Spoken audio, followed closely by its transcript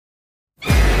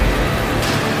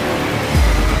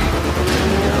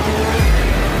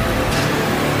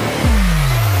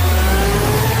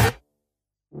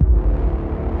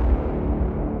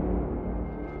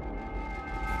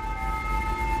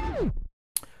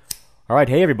All right,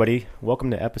 hey everybody.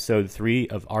 Welcome to episode 3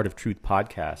 of Art of Truth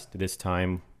podcast, this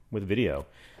time with video.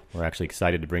 We're actually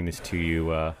excited to bring this to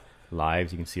you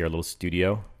live. You can see our little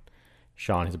studio.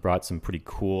 Sean has brought some pretty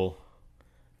cool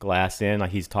glass in.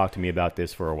 He's talked to me about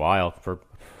this for a while, for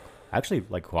actually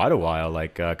like quite a while,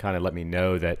 kind of let me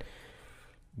know that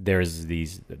there's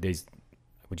these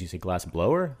would you say glass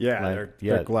blower? Yeah,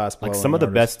 they're glass blower. Like some of the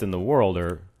best in the world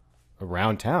are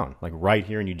around town, like right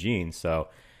here in Eugene. So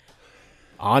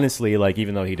honestly, like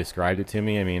even though he described it to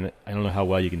me, I mean, I don't know how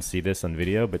well you can see this on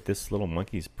video, but this little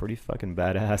monkey's pretty fucking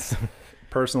badass.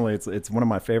 Personally, it's one of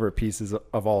my favorite pieces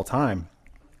of all time.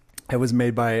 It was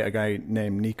made by a guy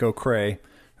named Nico Cray,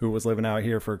 who was living out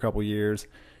here for a couple years.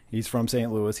 He's from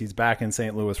St. Louis. He's back in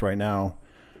St. Louis right now.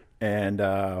 And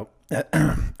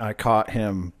I caught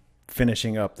him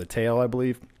finishing up the tail, I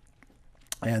believe.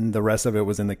 And the rest of it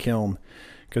was in the kiln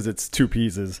because it's 2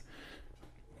 pieces.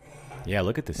 Yeah,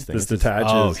 look at this thing. This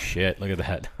detaches. Oh shit! Look at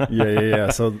that. Yeah.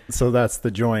 So that's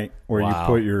the joint where you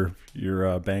put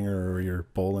your banger or your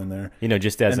bowl in there. You know,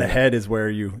 just as and the head is where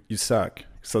you suck.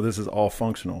 So this is all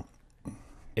functional.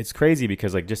 It's crazy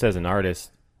because like just as an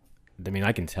artist, I mean,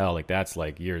 I can tell like that's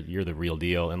like you're the real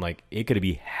deal, and like it could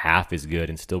be half as good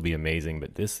and still be amazing,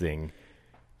 but this thing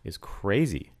is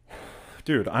crazy.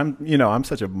 Dude, I'm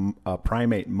such a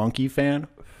primate monkey fan.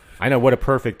 I know, what a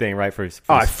perfect thing, right?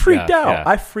 I freaked out. Yeah.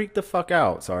 I freaked the fuck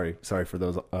out. Sorry for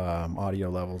those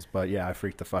audio levels, but yeah, I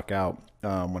freaked the fuck out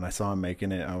when I saw him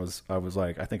making it. I was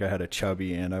like, I think I had a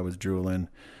chubby and I was drooling.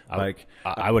 I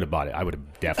would have bought it. I would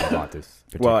have definitely bought this.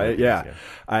 Well, yeah.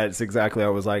 It's exactly. I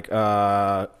was like,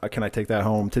 can I take that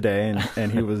home today?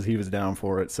 And he was down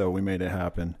for it, so we made it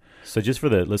happen. So just for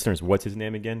the listeners, what's his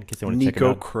name again? In case they want to check it out.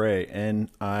 Nico Cray,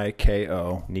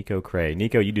 Niko. Nico Cray.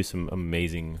 Nico, you do some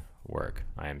amazing work.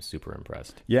 I am super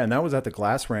impressed. Yeah, and that was at the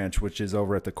Glass Ranch, which is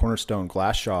over at the Cornerstone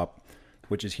Glass Shop,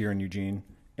 which is here in Eugene.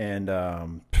 And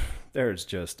there's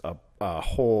just a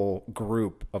whole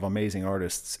group of amazing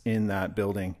artists in that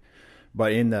building.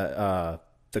 But in the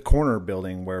corner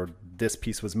building where this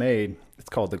piece was made, it's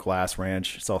called the Glass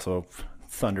Ranch. It's also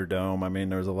Thunderdome. I mean,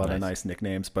 there's a lot of nice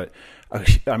nicknames, but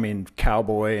I mean,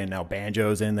 Cowboy, and now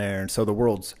Banjo's in there, and so the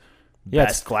world's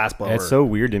best glass blower. It's so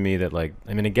weird to me that, like,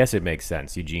 I mean, I guess it makes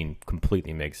sense. Eugene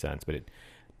completely makes sense, but it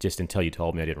just, until you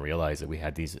told me, I didn't realize that we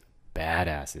had these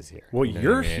badasses here. Well,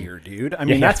 you're here, dude. I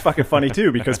mean, that's fucking funny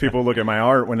too, because people look at my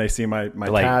art when they see my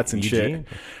tats and Eugene?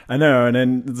 Shit. I know. And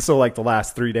then so like the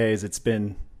last 3 days, it's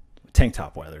been tank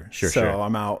top weather. So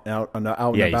I'm out and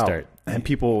about, and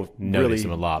people notice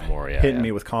really a lot more. Hitting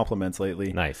me with compliments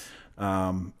lately. Nice.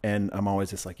 And I'm always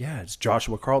just like, yeah, it's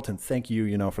Joshua Carlton. Thank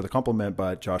you, for the compliment.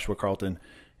 But Joshua Carlton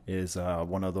is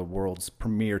one of the world's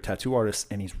premier tattoo artists,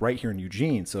 and he's right here in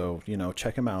Eugene. So,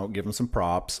 check him out, give him some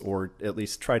props, or at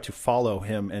least try to follow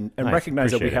him and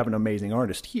recognize that we have an amazing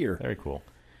artist here. Very cool.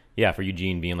 Yeah, for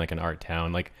Eugene being like an art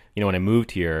town. Like, when I moved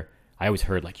here, I always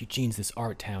heard like Eugene's this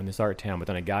art town. But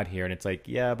then I got here and it's like,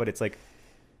 yeah, but it's like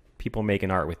people making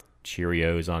art with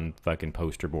Cheerios on fucking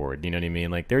poster board. You know what I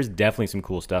mean? Like there's definitely some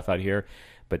cool stuff out here,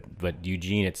 but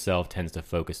Eugene itself tends to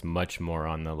focus much more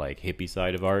on the like hippie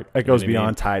side of art. It goes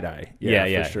beyond tie-dye.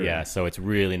 Yeah, for sure. Yeah. So it's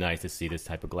really nice to see this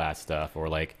type of glass stuff, or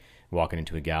like walking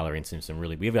into a gallery and seeing some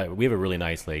really, we have a really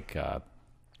nice like a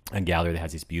gallery that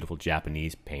has these beautiful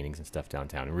Japanese paintings and stuff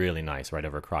downtown. Really nice, right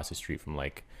over across the street from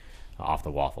like off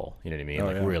the Waffle. You know what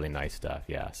I mean? Really nice stuff.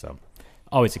 Yeah. So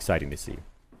always exciting to see.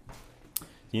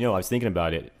 I was thinking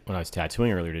about it when I was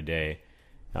tattooing earlier today.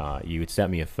 You had sent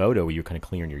me a photo where you were kind of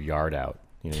clearing your yard out.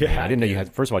 You know what I mean? I didn't know you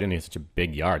had. First of all, I didn't know you had such a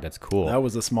big yard. That's cool. That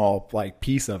was a small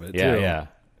piece of it. Yeah, too. Yeah.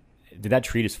 Did that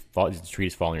tree just fall? Did the tree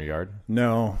just fall in your yard?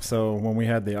 No. So when we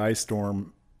had the ice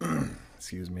storm,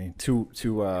 excuse me, two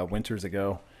winters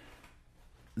ago,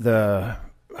 there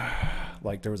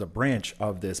was a branch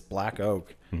of this black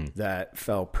oak that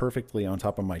fell perfectly on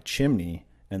top of my chimney.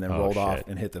 And then rolled off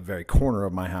and hit the very corner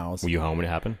of my house. Were you home when it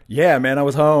happened? Yeah, man, I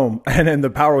was home, and then the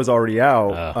power was already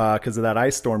out because of that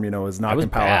ice storm. Was knocking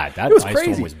power. Bad. That it was ice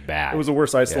crazy. Storm was bad. It was the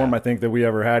worst ice storm I think that we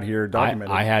ever had here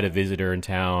documented. I had a visitor in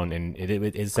town, and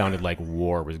it sounded like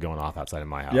war was going off outside of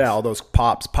my house. Yeah, all those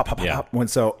pops, pop. When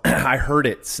I heard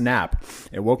it snap,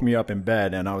 it woke me up in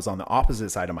bed, and I was on the opposite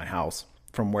side of my house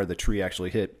from where the tree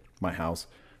actually hit my house.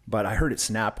 But I heard it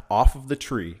snap off of the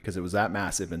tree because it was that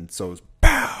massive, and so it was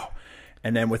pow.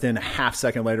 And then within a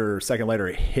second later,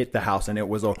 it hit the house, and it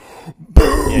was a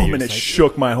boom, and it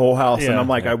shook my whole house. And I'm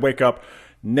like, I wake up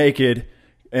naked,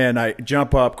 and I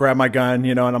jump up, grab my gun,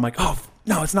 and I'm like, oh,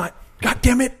 no, it's not. God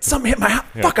damn it, something hit my house.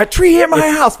 Fuck, a tree hit my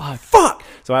house. Fuck.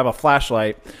 So I have a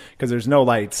flashlight because there's no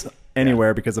lights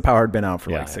anywhere because the power had been out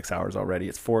for Yeah. like 6 hours already.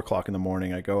 It's 4 o'clock in the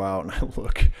morning. I go out and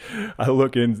I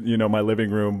look in, you know, my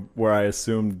living room where I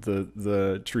assumed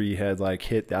the tree had like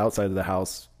hit the outside of the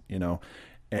house, you know,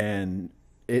 and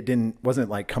it wasn't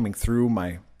like coming through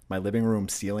my living room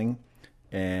ceiling.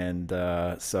 And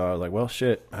so I was like, well,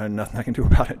 shit, I have nothing I can do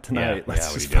about it tonight. Yeah, Let's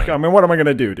what just are you fuck. doing? I mean, what am I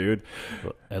gonna do, dude?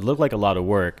 It looked like a lot of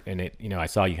work, and it, you know, I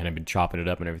saw you kind of been chopping it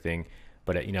up and everything.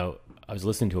 But you know, I was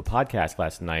listening to a podcast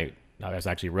last night. I was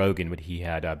actually Rogan, but he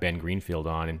had Ben Greenfield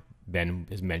on, and Ben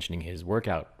is mentioning his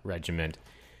workout regimen,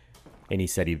 and he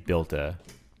said he built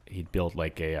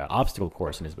like a obstacle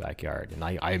course in his backyard, and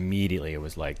I immediately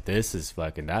was like, this is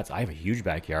fucking I have a huge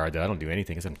backyard that I don't do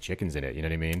anything. There's some chickens in it, you know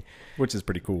what I mean? Which is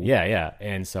pretty cool. Yeah.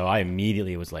 And so I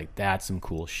immediately was like, that's some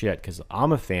cool shit, because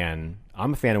I'm a fan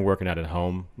of working out at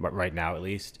home right now, at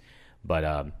least.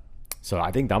 But so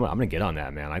I think I'm gonna get on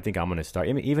that, man. I think I'm gonna start,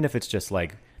 even if it's just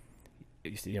like,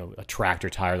 you know, a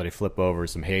tractor tire that I flip over,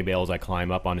 some hay bales I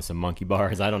climb up onto, some monkey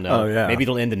bars. I don't know. Oh, yeah. Maybe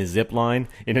it'll end in a zip line.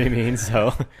 You know what I mean?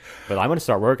 So, but I'm gonna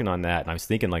start working on that. And I was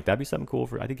thinking like that'd be something cool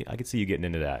I think I could see you getting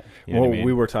into that. You know Well, what I mean?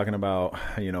 we were talking about,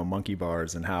 you know, monkey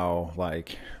bars and how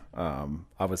like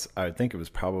I think it was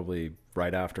probably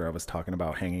right after I was talking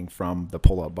about hanging from the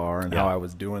pull-up bar and how I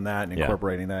was doing that and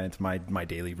incorporating that into my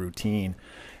daily routine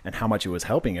and how much it was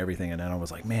helping everything. And then I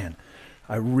was like, man,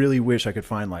 I really wish I could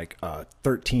find like a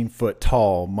 13-foot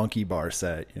tall monkey bar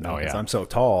set, you know, because I'm so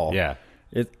tall. Yeah.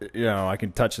 You know, I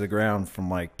can touch the ground from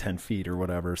like 10 feet or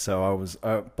whatever. So I was,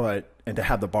 and to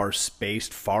have the bar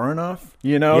spaced far enough,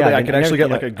 you know, that I could actually get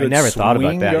like a good I never thought about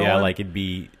swing that. going. Yeah, like it'd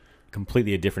be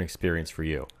completely a different experience for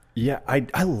you. Yeah,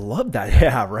 I love that.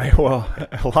 Yeah, right. Well,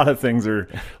 a lot of things are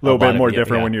a little bit more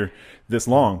different when you're this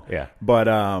long. Yeah.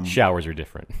 But showers are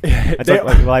different.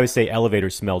 I would say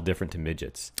elevators smell different to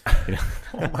midgets. You know?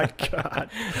 oh my God.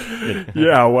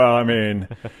 Yeah, well, I mean,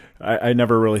 I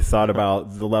never really thought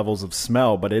about the levels of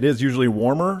smell, but it is usually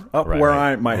warmer up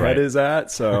where my head is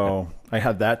at, so I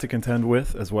have that to contend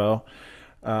with as well.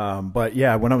 But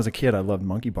yeah, when I was a kid, I loved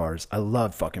monkey bars. I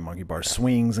loved fucking monkey bars,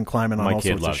 swings and climbing on all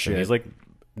sorts of shit. He's like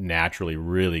naturally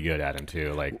really good at him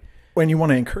too. Like when you want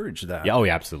to encourage that. Yeah, oh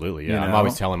yeah, absolutely. Yeah, You know? I'm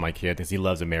always telling my kid because he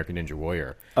loves American Ninja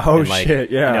Warrior. Oh and like, shit,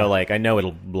 yeah. You know, like I know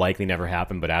it'll likely never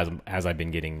happen, but as I've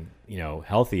been getting, you know,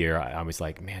 healthier, I was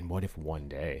like, man, what if one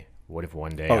day?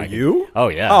 Oh, you? Oh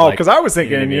yeah. Oh, like, because I was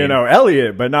thinking, you know,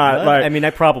 Elliot, but not like. I mean, I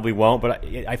probably won't, but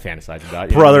I fantasize about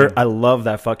it. Brother, You know what I love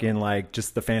that fucking like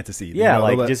just the fantasy. Yeah, you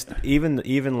know, like just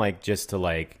even like just to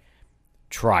like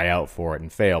try out for it and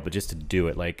fail, but just to do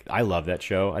it. Like I love that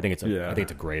show. I think it's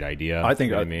a great idea. I think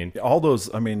you know what I mean, all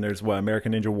those. I mean, there's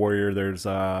American Ninja Warrior. There's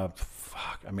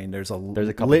there's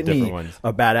a couple litany different ones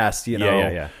of badass, you know,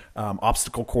 Yeah.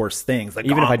 Obstacle course things like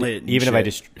even Gauntlet if I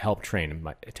just help train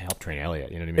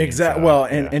Elliot, you know what I mean? Exactly. So, well,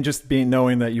 and just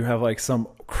knowing that you have like some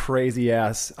crazy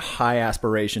ass high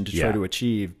aspiration to try to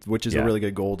achieve, which is a really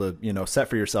good goal to, you know, set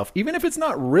for yourself, even if it's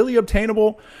not really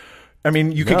obtainable. I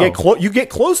mean, you could get close. You get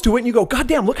close to it, and you go, "God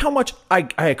damn! Look how much I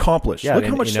accomplished. Look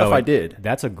how much stuff I did."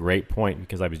 That's a great point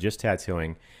because I was just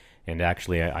tattooing, and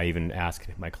actually, I even asked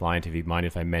my client if he'd mind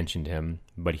if I mentioned him.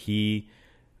 But he,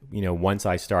 you know, once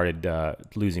I started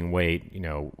losing weight, you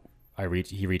know,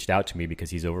 he reached out to me because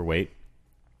he's overweight.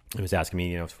 He was asking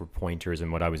me, you know, for pointers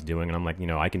and what I was doing, and I'm like, you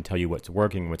know, I can tell you what's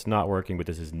working, what's not working, but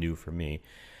this is new for me.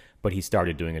 But he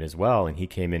started doing it as well, and he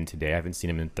came in today. I haven't seen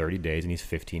him in 30 days, and he's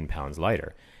 15 pounds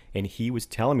lighter. And he was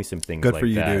telling me some things Good like for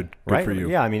you, that. dude. Good Right? for you.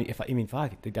 Yeah, I mean,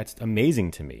 fuck, that's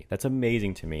amazing to me. That's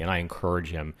amazing to me, and I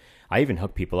encourage him. I even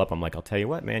hook people up. I'm like, I'll tell you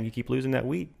what, man, you keep losing that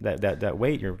weight, that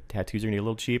weight, your tattoos are gonna get a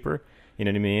little cheaper. You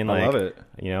know what I mean? Like, I love it.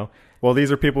 You know. Well, these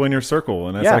are people in your circle,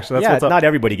 and that's what's up. Not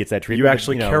everybody gets that treatment. You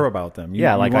actually but, care about them. You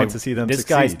like want to see them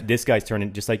succeed. This guy's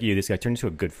turning just like you. This guy turned into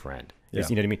a good friend. Yeah.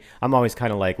 You know what I mean? I'm always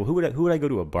kind of like, well, who would I go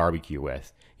to a barbecue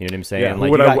with? You know what I'm saying? Yeah,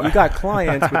 like you got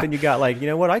clients, but then you got like, you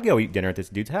know what? I go eat dinner at this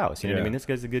dude's house. You know what I Yeah. mean? This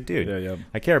guy's a good dude. Yeah.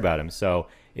 I care about him. So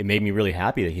it made me really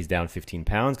happy that he's down 15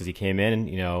 pounds because he came in and,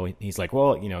 you know, he's like,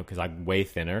 well, you know, because I'm way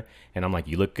thinner. And I'm like,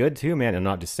 you look good too, man. And I'm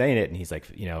not just saying it. And he's like,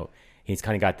 you know, he's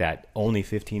kind of got that only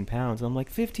 15 pounds. And I'm like,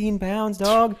 15 pounds,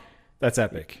 dog? That's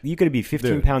epic. You could be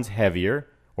 15 pounds heavier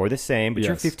or the same, but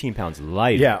you're 15 pounds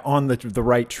lighter. Yeah, on the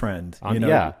right trend. You're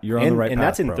on the right path. And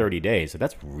that's in bro. 30 days, so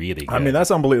that's really good. I mean,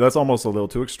 that's unbelievable. That's almost a little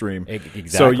too extreme. Exactly.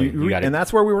 So and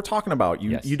that's where we were talking about.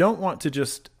 Yes. You don't want to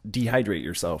just dehydrate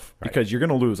yourself because you're going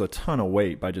to lose a ton of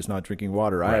weight by just not drinking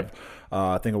water. Right. I have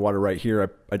a thing of water right here.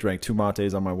 I drank 2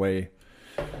 mates on my way,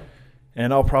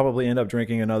 and I'll probably end up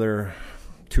drinking another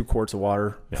 2 quarts of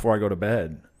water before I go to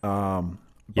bed.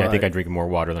 Yeah, I think I drink more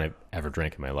water than I've ever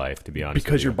drank in my life, to be honest.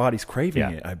 Because with your you. body's craving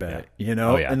it, I bet. You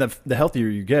know? Oh, yeah. And the healthier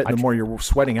you get, the more you're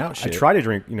sweating out shit. I try to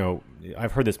drink,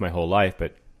 I've heard this my whole life,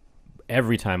 but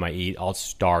every time I eat, I'll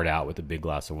start out with a big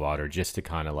glass of water just to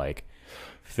kind of like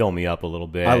fill me up a little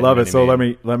bit. I love it. So let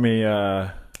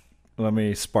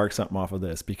me spark something off of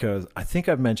this, because I think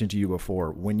I've mentioned to you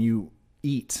before, when you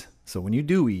eat, so when you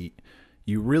do eat,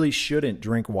 you really shouldn't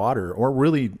drink water or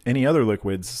really any other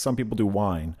liquids. Some people do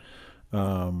wine.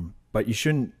 But you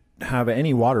shouldn't have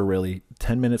any water really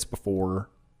 10 minutes before,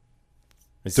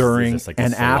 during, like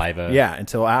and saliva? after. Yeah,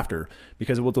 until after,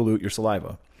 because it will dilute your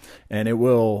saliva. And it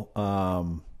will,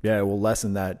 it will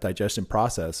lessen that digestion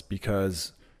process,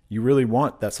 because you really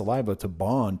want that saliva to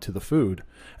bond to the food.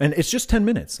 And it's just 10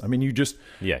 minutes. I mean, you just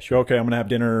sure. Okay, I'm going to have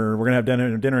dinner. We're going to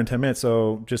have dinner in 10 minutes.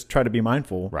 So just try to be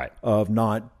mindful of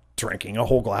not drinking a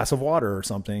whole glass of water or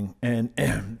something. And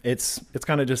it's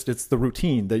kind of just, it's the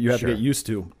routine that you have to get used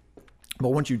to. But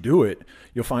once you do it,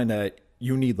 you'll find that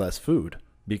you need less food,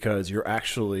 because you're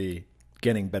actually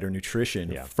getting better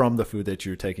nutrition from the food that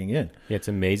you're taking in. Yeah, it's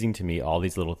amazing to me, all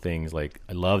these little things. Like,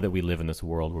 I love that we live in this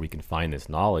world where we can find this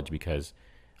knowledge, because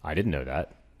I didn't know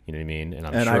that. You know what I mean? And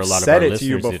I'm sure I've a lot of said our it to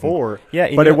you listeners before,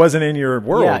 didn't. but it wasn't in your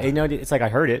world. Yeah, it's like I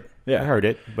heard it. Yeah. I heard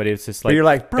it, but it's just like, but you're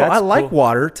like, bro, I like cool.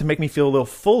 water to make me feel a little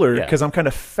fuller, because I'm kind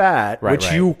of fat,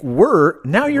 which you were.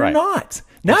 Now you're not.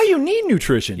 Now you need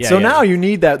nutrition. Now you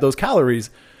need those calories.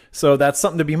 So that's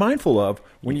something to be mindful of.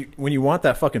 When you want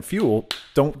that fucking fuel,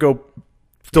 don't go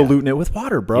diluting it with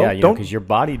water, bro. Yeah, because your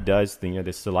body does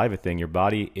this saliva thing. Your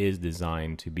body is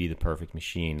designed to be the perfect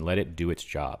machine. Let it do its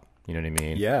job. You know what I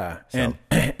mean? Yeah. So.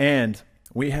 And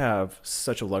we have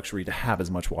such a luxury to have as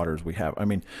much water as we have. I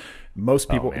mean, most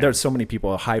people, there's so many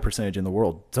people, a high percentage in the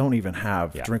world, don't even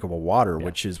have drinkable water,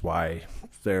 which is why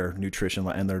their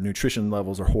nutrition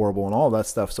levels are horrible and all that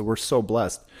stuff. So we're so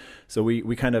blessed. So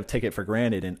we kind of take it for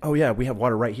granted, and we have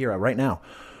water right here, right now.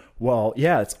 Well,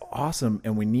 yeah, it's awesome,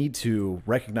 and we need to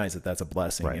recognize that that's a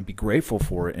blessing and be grateful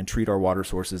for it, and treat our water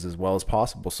sources as well as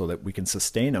possible so that we can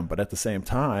sustain them. But at the same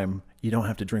time, you don't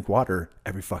have to drink water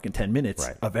every fucking 10 minutes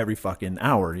of every fucking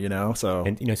hour, So,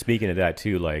 and speaking of that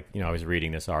too, like, I was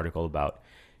reading this article about,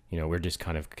 we're just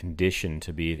kind of conditioned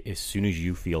to be, as soon as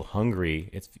you feel hungry,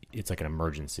 it's like an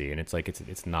emergency, and it's like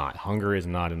it's not. Hunger is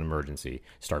not an emergency.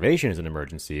 Starvation is an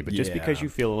emergency, but just because you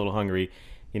feel a little hungry,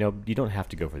 you don't have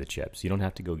to go for the chips. You don't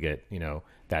have to go get,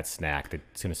 that snack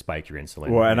that's going to spike your insulin.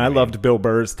 Well, and I loved Bill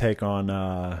Burr's take on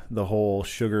the whole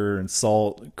sugar and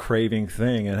salt craving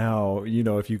thing, and how,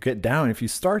 if you get down, if you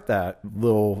start that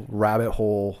little rabbit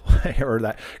hole or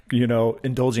that,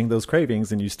 indulging those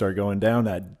cravings, and you start going down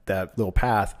that little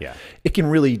path, it can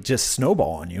really just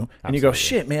snowball on you. And you go,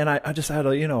 shit, man, I just had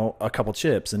a couple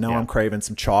chips, and now I'm craving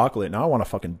some chocolate. Now I want a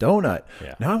fucking donut.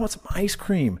 Now I want some ice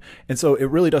cream. And so it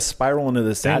really does spiral into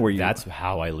this thing where that's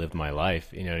how I lived my life.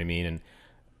 You know what I mean? And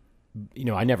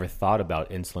I never thought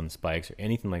about insulin spikes or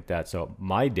anything like that. So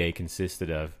my day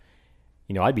consisted of,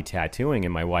 I'd be tattooing,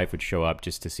 and my wife would show up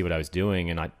just to see what I was doing.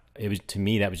 And it was, to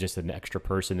me, that was just an extra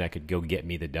person that could go get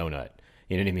me the donut.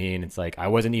 You know what I mean? It's like, I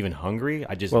wasn't even hungry.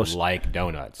 I just like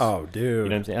donuts. Oh, dude. You know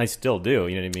what I'm saying? I still do.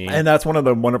 You know what I mean? And that's one of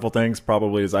the wonderful things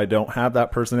probably, is I don't have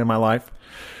that person in my life.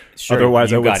 Sure,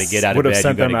 otherwise, I would have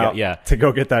sent them out to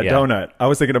go get that donut. I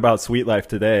was thinking about Sweet Life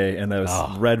today, and those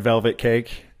red velvet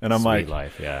cake. And I'm Sweet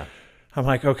Life, yeah. I'm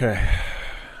like, okay,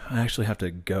 I actually have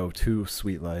to go to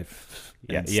Sweet Life.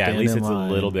 At least it's a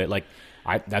little bit like,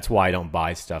 that's why I don't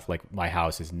buy stuff. Like, my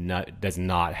house does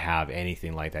not have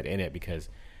anything like that in it, because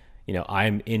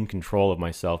I'm in control of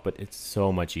myself. But it's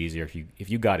so much easier if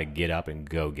you got to get up and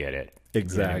go get it.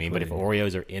 Exactly. You know what I mean? But if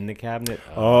Oreos are in the cabinet,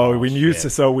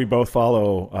 so we both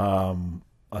follow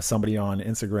somebody on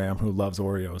Instagram who loves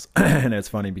Oreos. And it's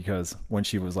funny, because when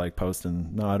she was like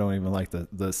posting, no, I don't even like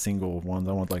the single ones,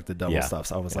 I want like the double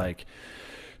stuffs. I was like,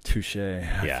 touche.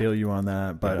 I feel you on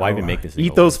that. But why even make this?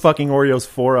 Eat those fucking Oreos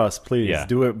for us, please.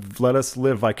 Do it. Let us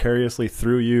live vicariously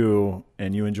through you,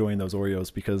 and you enjoying those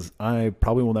Oreos, because I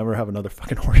probably will never have another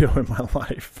fucking Oreo in my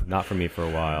life. Not for me for a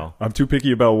while. I'm too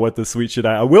picky about what the sweet shit.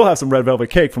 I will have some red velvet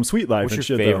cake from Sweet Life. What's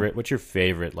your favorite? What's your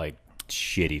favorite, like,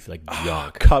 shitty, like,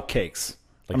 junk cupcakes?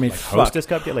 Like Hostess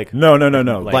cupcake? Like no.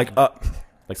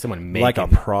 Like someone making like a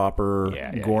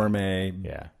proper gourmet.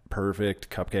 Yeah. Perfect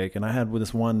cupcake. And I had with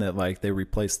this one that, like, they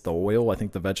replaced the oil, I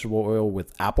think the vegetable oil,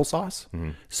 with applesauce,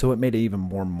 so it made it even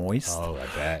more moist. Oh,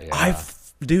 I bet. Yeah.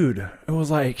 Dude, it was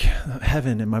like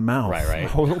heaven in my mouth. Right.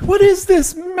 What is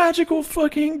this magical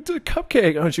fucking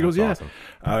cupcake? Oh, and she goes, yeah. Awesome.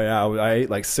 Oh yeah, I ate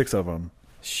like 6 of them.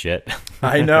 Shit.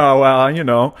 I know.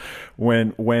 Well,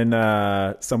 when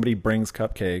somebody brings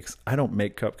cupcakes, I don't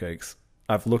make cupcakes.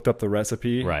 I've looked up the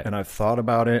recipe Right. and I've thought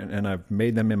about it and I've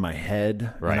made them in my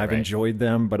head Right, and I've right. enjoyed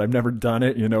them, but I've never done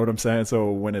it. You know what I'm saying?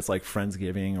 So when it's like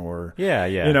Friendsgiving or, Yeah,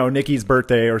 yeah. you know, Nikki's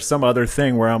birthday or some other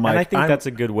thing where I'm like, And I think I'm- that's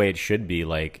a good way it should be.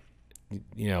 Like,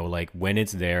 you know, like when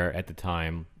it's there at the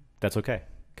time, that's okay.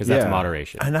 Because that's yeah.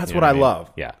 moderation. And that's You know what I mean?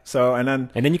 love. Yeah. So, and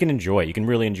then And then you can enjoy it. You can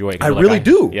really enjoy it. 'Cause I you're like,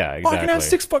 really do. Yeah, Oh, exactly. I can have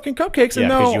 6 fucking cupcakes and Yeah,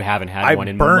 no, 'cause you haven't had I one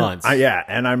in burn- months. yeah,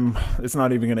 and it's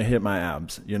not even going to hit my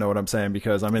abs. You know what I'm saying?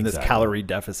 Because I'm in this Exactly. calorie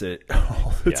deficit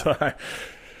all the Yeah. time.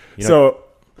 You know-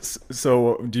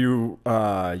 So do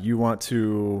you want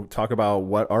to talk about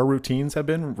what our routines have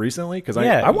been recently? Because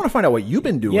Yeah. I want to find out what you've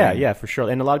been doing. Yeah, yeah, for sure.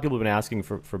 And a lot of people have been asking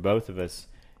for both of us.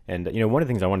 And, you know, one of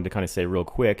the things I wanted to kind of say real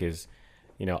quick is,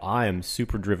 you know, I am a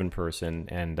super driven person,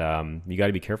 and you got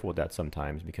to be careful with that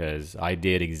sometimes, because I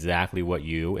did exactly what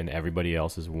you and everybody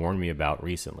else has warned me about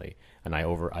recently, and I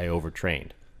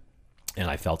overtrained, and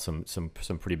I felt some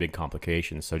pretty big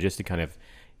complications. So just to kind of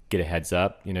get a heads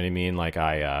up, you know what I mean? Like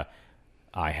I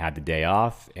had the day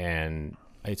off, and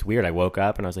it's weird. I woke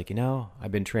up and I was like, you know,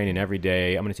 I've been training every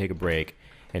day. I'm going to take a break.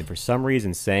 And for some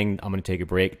reason, saying I'm going to take a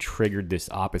break triggered this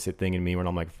opposite thing in me where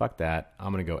I'm like, fuck that.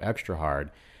 I'm going to go extra hard.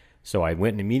 So I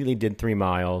went and immediately did 3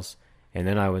 miles. And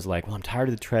then I was like, well, I'm tired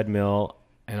of the treadmill.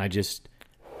 And I just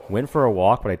went for a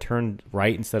walk, but I turned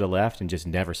right instead of left and just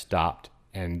never stopped.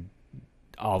 And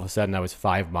all of a sudden I was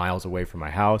 5 miles away from my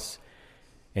house.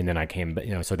 And then I came,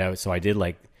 you know, so I did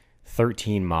like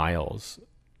 13 miles,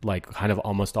 like kind of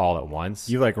almost all at once.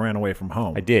 You like ran away from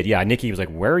home. I did, yeah. Nikki was like,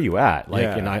 "Where are you at?" Like,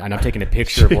 Yeah. and I'm taking a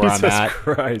picture of where I'm Jesus at.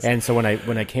 Christ. And so when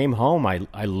I came home,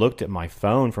 I looked at my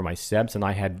phone for my steps, and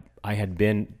I had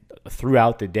been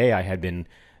throughout the day. I had been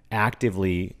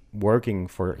actively working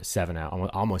for 7 hours,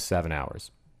 almost 7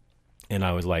 hours. And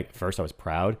I was like, first I was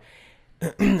proud,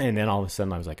 and then all of a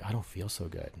sudden I was like, I don't feel so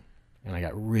good, and I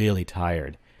got really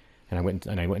tired. And I went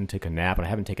and took a nap, and I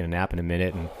haven't taken a nap in a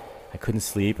minute, and I couldn't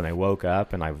sleep, and I woke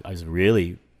up, and I was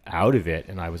really out of it,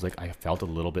 and I was like, I felt a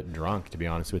little bit drunk, to be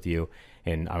honest with you,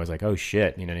 and I was like, oh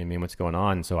shit, you know what I mean? What's going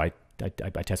on? So I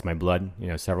test my blood, you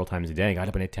know, several times a day. I got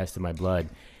up and I tested my blood,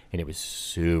 and it was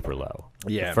super low.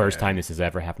 Yeah, the first man. time this has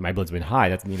ever happened. My blood's been high.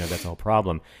 That's the whole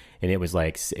problem. And it was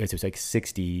like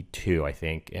 62, I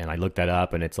think. And I looked that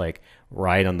up, and it's like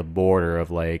right on the border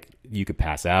of like you could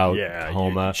pass out,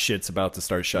 coma. Shit's about to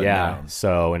start shutting Yeah. down.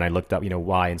 So, and I looked up, you know,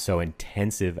 why, and so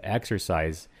intensive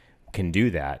exercise can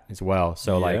do that as well.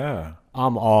 So like, Yeah.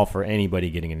 I'm all for anybody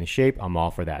getting into shape. I'm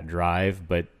all for that drive,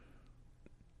 but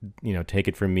you know, take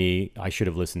it from me, I should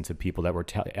have listened to people that were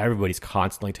everybody's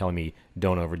constantly telling me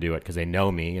don't overdo it, because they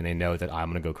know me and they know that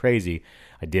I'm going to go crazy.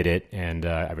 I did it, and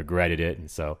I regretted it. And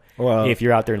so Well- if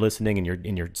you're out there listening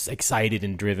and you're excited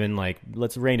and driven, like,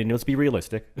 let's rein it in. Let's be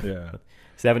realistic. Yeah.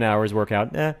 7 hours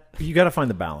workout. You got to find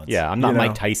the balance. Yeah. I'm not you know?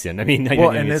 Mike Tyson. I mean, Well,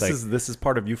 I mean, and it's this is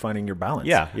part of you finding your balance.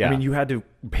 Yeah, yeah. I mean, you had to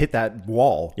hit that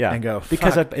wall and go,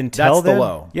 because "Fuck, until that's then, the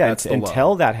low. Yeah, That's the until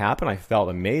low." that happened, I felt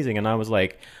amazing, and I was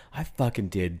like, I fucking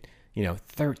did, you know,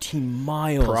 13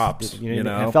 miles. Props, you know, you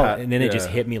know, and, I felt, Pat, and then it just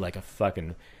yeah. hit me like a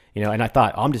fucking, you know, and I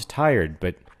thought, I'm just tired,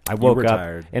 but I woke were up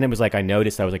tired. and it was like I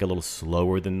noticed I was like a little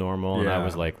slower than normal, and I Yeah.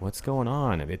 was like, what's going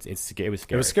on? It was scary. It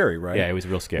was scary, right? Yeah, it was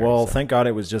real scary. Well, so. thank God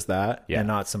it was just that, Yeah. and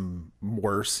not some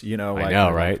worse. You know, I like know,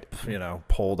 right? You know,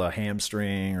 pulled a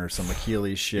hamstring or some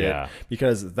Achilles shit. Yeah.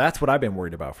 Because that's what I've been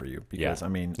worried about for you. Because Yeah. I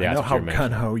mean, Yeah, I know that's how what you're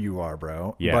gun ho you are,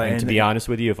 bro. Yeah, But, and to be honest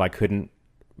with you, if I couldn't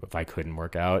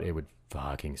work out, it would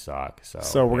fucking suck.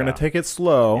 So we're yeah. gonna take it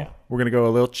slow. Yeah. We're gonna go a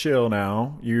little chill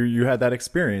now. You had that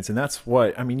experience, and that's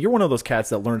what I mean. You're one of those cats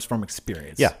that learns from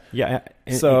experience. Yeah, yeah.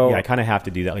 And, So- yeah, I kind of have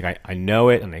to do that. Like I know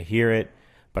it and I hear it,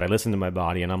 but I listen to my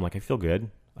body and I'm like, I feel good.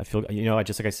 I feel, you know,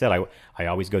 just like I said, I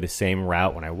always go the same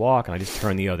route when I walk, and I just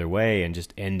turn the other way and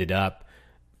just ended up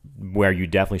where you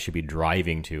definitely should be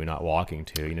driving to, not walking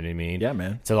to. You know what I mean? Yeah,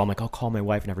 man. So I'm like, I'll call my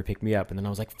wife and have her pick me up, and then I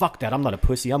was like, fuck that, I'm not a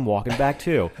pussy. I'm walking back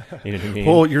too. You know what I mean?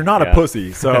 Well, you're not Yeah. a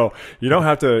pussy, so you don't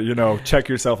have to, you know, check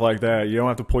yourself like that. You don't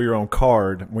have to pull your own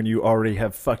card when you already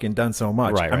have fucking done so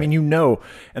much. Right, I mean, right. you know,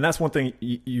 and that's one thing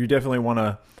you definitely want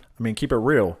to. I mean, keep it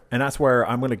real, and that's where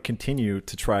I'm going to continue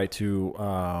to try to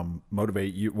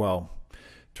motivate you. Well,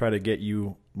 try to get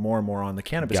you more and more on the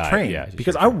cannabis Got it, train, yeah,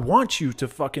 because sure. I want you to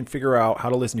fucking figure out how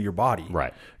to listen to your body.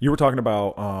 Right. You were talking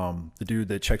about the dude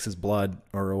that checks his blood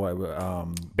or what?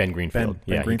 Ben Greenfield. Ben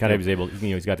Yeah, he kind Greenfield. of is able, you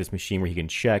know, he's got this machine where he can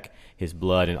check his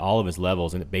blood and all of his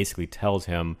levels, and it basically tells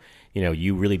him, you know,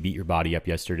 you really beat your body up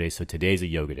yesterday, so today's a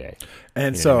yoga day.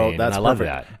 And You know so what I mean? that's And I love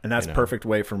perfect. that, And that's you know? perfect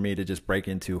way for me to just break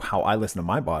into how I listen to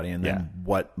my body and then Yeah.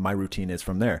 what my routine is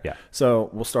from there. Yeah. So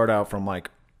we'll start out from like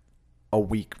a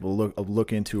week. We'll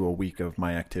look into a week of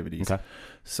my activities. Okay.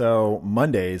 So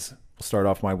Mondays, we'll start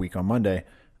off my week on Monday.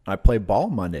 I play ball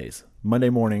Mondays. Monday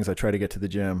mornings, I try to get to the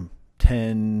gym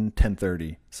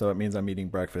 10:30. So it means I'm eating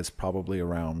breakfast probably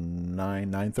around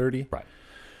 9:30. Right.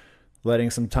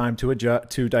 Letting some time to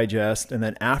digest. And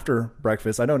then after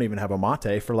breakfast, I don't even have a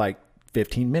mate for like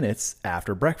 15 minutes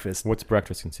after breakfast. What's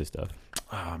breakfast consist of?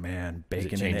 Oh man,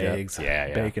 bacon and change up? eggs.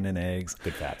 Yeah. Bacon and eggs.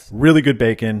 Good fats. Really good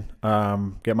bacon.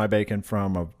 Get my bacon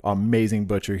from an amazing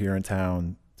butcher here in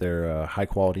town. They're high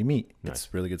quality meat. Nice.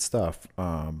 It's really good stuff.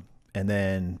 And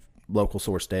then local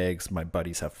sourced eggs. My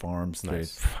buddies have farms.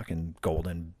 Nice. They're fucking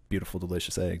golden, beautiful,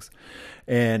 delicious eggs.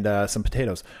 And some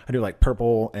potatoes. I do like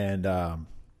purple and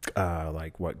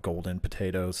golden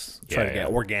potatoes. Try to get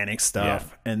organic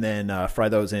stuff. And then fry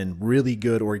those in really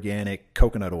good organic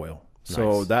coconut oil.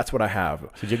 So Nice. that's what I have.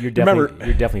 So you're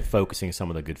definitely focusing some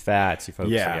of the good fats. You're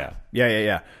focusing,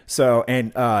 Yeah. So,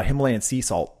 and Himalayan sea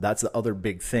salt, that's the other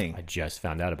big thing. I just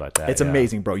found out about that. It's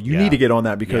amazing, bro. You need to get on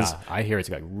that because I hear it's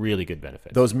got really good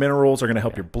benefits. those minerals are going to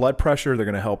help your blood pressure. They're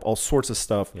going to help all sorts of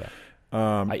stuff. Yeah.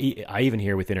 I even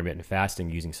hear with intermittent fasting,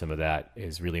 using some of that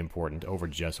is really important over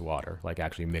just water, like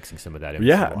actually mixing some of that in.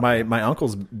 Yeah, my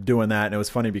uncle's doing that, and it was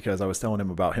funny because I was telling him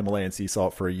about Himalayan sea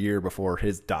salt for a year before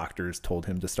his doctors told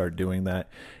him to start doing that,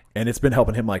 and it's been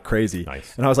helping him like crazy.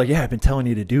 Nice. And I was like, yeah, I've been telling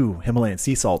you to do Himalayan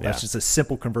sea salt. That's Yeah. just a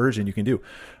simple conversion you can do.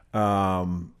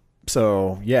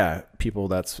 So yeah, people,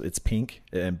 it's pink,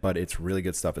 but it's really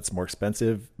good stuff. It's more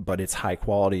expensive, but it's high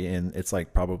quality, and it's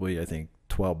like probably, I think,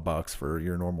 $12 for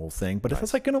your normal thing, but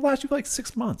it's like going to last you like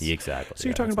 6 months. Exactly. So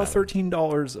you're talking about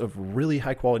 $13 of really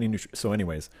high quality nutrition. So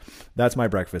anyways, that's my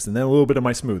breakfast, and then a little bit of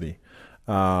my smoothie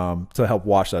to help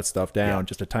wash that stuff down,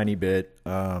 just a tiny bit.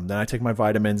 Then I take my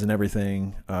vitamins and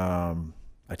everything.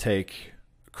 I take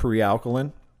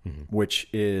Crealkaline, which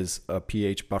is a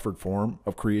pH buffered form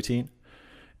of creatine,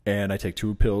 and I take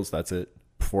 2 pills. That's it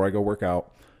before I go work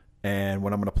out. And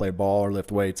when I'm going to play ball or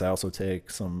lift weights, I also take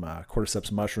some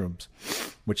cordyceps mushrooms,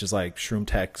 which is like Shroom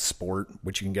Tech Sport,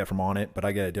 which you can get from On It, but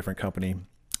I get a different company.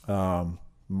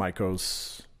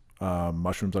 Mycos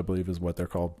mushrooms, I believe is what they're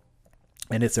called.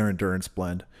 And it's their endurance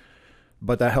blend.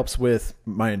 But that helps with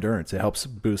my endurance. It helps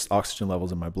boost oxygen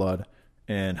levels in my blood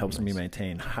and helps me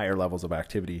maintain higher levels of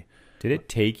activity. Did it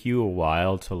take you a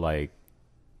while to like,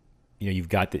 you've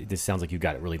got this sounds like you've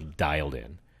got it really dialed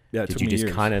in. Yeah, Did you just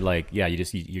kind of like, you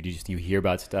hear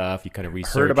about stuff, you kind of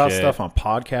research heard about it. stuff on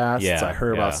podcasts. Yeah, I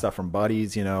heard about stuff from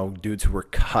buddies, dudes who were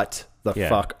cut the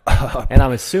fuck up. And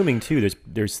I'm assuming too,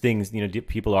 there's things,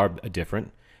 people are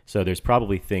different. So there's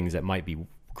probably things that might be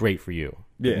great for you.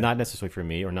 Yeah. Not necessarily for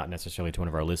me or not necessarily to one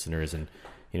of our listeners. And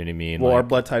you know what I mean? Well, our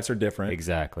blood types are different.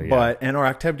 Exactly. And our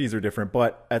activities are different.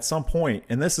 But at some point,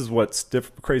 and this is what's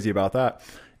crazy about that,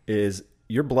 is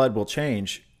your blood will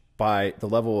change by the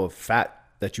level of fat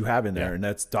that you have in there. And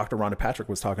that's Dr. Rhonda Patrick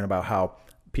was talking about how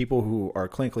people who are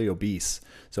clinically obese,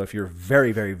 so if you're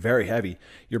very, very, very heavy,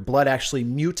 your blood actually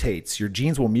mutates. Your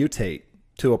genes will mutate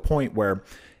to a point where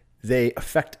they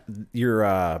affect your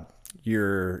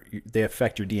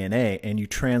DNA, and you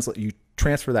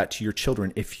transfer that to your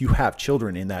children if you have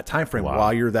children in that time frame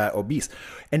while you're that obese.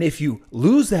 And if you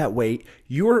lose that weight,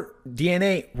 your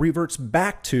DNA reverts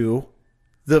back to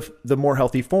the more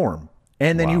healthy form.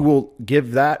 And then you will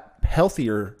give that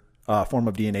healthier form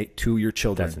of DNA to your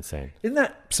children. That's insane. Isn't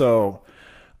that so?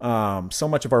 So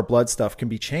much of our blood stuff can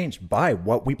be changed by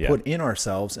what we put in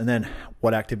ourselves, and then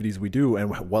what activities we do, and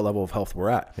what level of health we're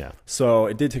at. Yeah. So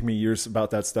it did take me years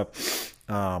about that stuff.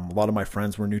 A lot of my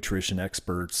friends were nutrition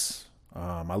experts.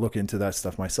 I look into that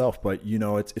stuff myself, but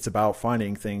it's about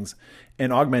finding things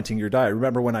and augmenting your diet.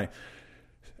 Remember when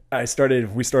we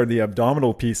started the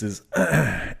abdominal pieces,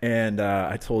 and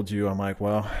I told you, I'm like,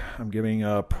 well, I'm giving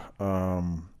up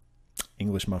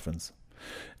English muffins.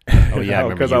 Oh yeah,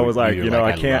 because I was like,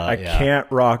 I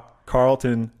can't rock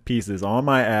Carlton pieces on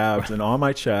my abs and on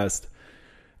my chest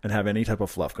and have any type of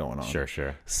fluff going on.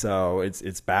 Sure. So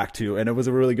it's back to, and it was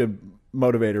a really good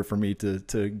motivator for me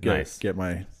to get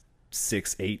my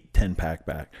 6, 8, 10 pack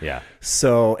back. Yeah.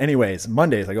 So anyways,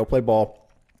 Mondays I go play ball.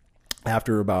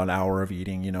 After about an hour of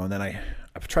eating, and then I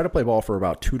try to play ball for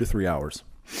about 2 to 3 hours.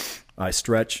 I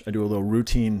stretch. I do a little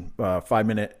routine, 5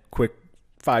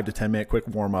 to 10 minute quick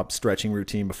warm up stretching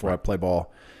routine before I play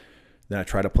ball. Then I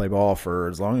try to play ball for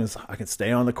as long as I can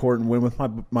stay on the court and win with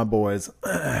my boys.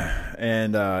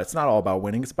 And it's not all about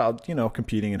winning. It's about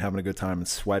competing and having a good time and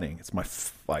sweating. It's my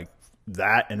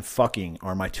that and fucking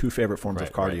are my 2 favorite forms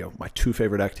of cardio. My 2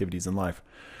 favorite activities in life.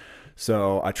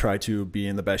 So I try to be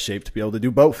in the best shape to be able to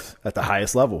do both at the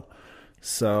highest level.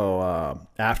 So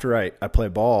after I play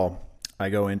ball, I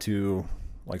go into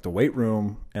like the weight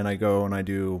room, and I go and I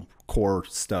do core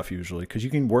stuff usually, because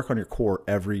you can work on your core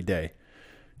every day.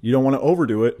 You don't want to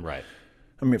overdo it. Right.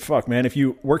 I mean, fuck, man, if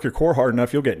you work your core hard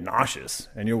enough, you'll get nauseous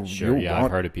and you'll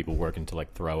I've heard of people working to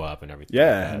like throw up and everything.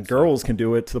 Yeah, like that, and girls can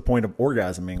do it to the point of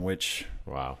orgasming, which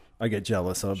wow, I get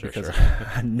jealous of because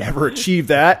I never achieved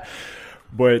that.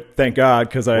 But thank God,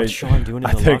 because What's Sean doing in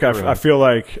the locker room? I feel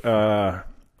like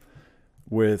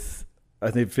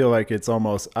feel like it's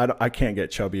almost I can't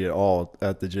get chubby at all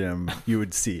at the gym. You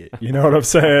would see it. You know what I'm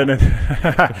saying? And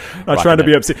I'm not trying to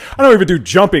be obscene. I don't even do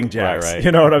jumping jacks. Right.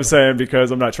 You know what I'm saying?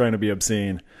 Because I'm not trying to be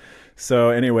obscene. So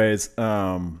anyways,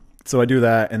 so I do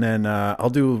that, and then I'll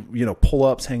do,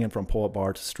 pull-ups, hanging from pull-up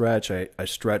bar to stretch. I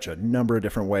stretch a number of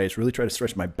different ways. Really try to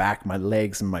stretch my back, my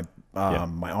legs, and my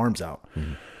arms out.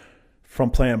 Mm-hmm. From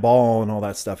playing ball and all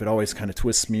that stuff, it always kind of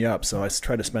twists me up. So I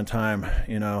try to spend time,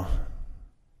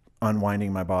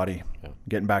 unwinding my body,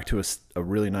 getting back to a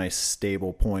really nice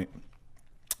stable point.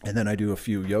 And then I do a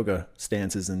few yoga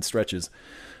stances and stretches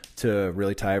to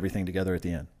really tie everything together at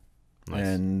the end. Nice.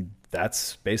 And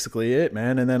that's basically it,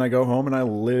 man. And then I go home and I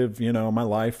live, my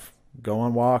life, go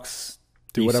on walks,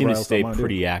 do whatever else I want to do. You seem to stay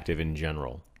pretty active in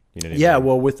general. You know what I mean? Yeah,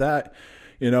 well, with that,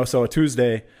 so a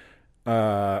Tuesday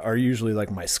are usually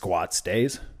like my squats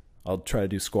days. I'll try to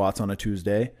do squats on a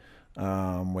Tuesday,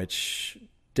 which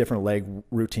different leg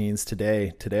routines.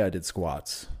 Today I did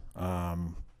squats,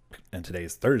 and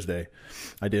today's Thursday.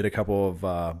 I did a couple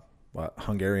of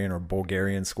Hungarian or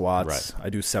Bulgarian squats. Right. I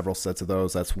do several sets of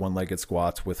those. That's one-legged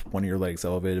squats with one of your legs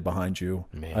elevated behind you.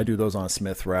 Man. I do those on a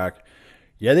Smith rack.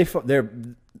 Yeah,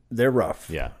 they're rough.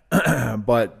 Yeah,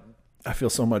 but I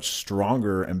feel so much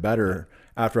stronger and better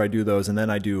after I do those. And then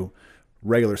I do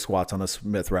regular squats on a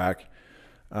Smith rack,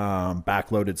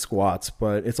 back-loaded squats.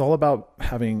 But it's all about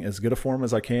having as good a form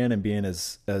as I can and being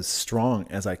as strong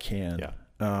as I can. Yeah.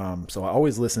 So I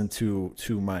always listen to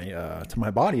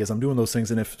my body as I'm doing those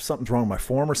things. And if something's wrong with my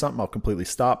form or something, I'll completely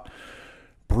stop,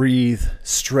 breathe,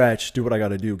 stretch, do what I got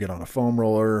to do, get on a foam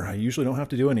roller. I usually don't have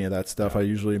to do any of that stuff. I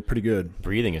usually am pretty good.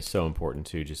 Breathing is so important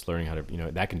too. Just learning how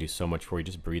to, that can do so much for you,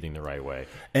 just breathing the right way.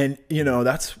 And,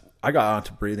 I got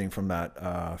onto breathing from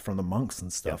that, from the monks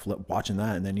and stuff, watching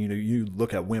that. And then, you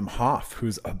look at Wim Hof,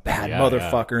 who's a bad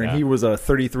motherfucker. And he was a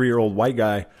 33-year-old white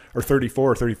guy, or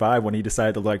 34 or 35 when he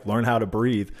decided to learn how to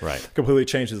breathe. Right. Completely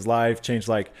changed his life, changed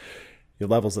your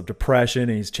levels of depression.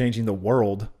 And he's changing the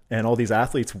world and all these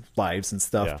athletes' lives and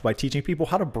stuff by teaching people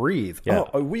how to breathe. Yeah.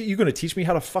 Oh, you going to teach me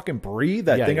how to fucking breathe?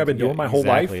 That thing I've been doing my whole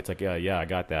life? It's like, I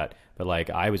got that.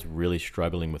 But I was really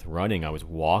struggling with running. I was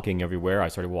walking everywhere. I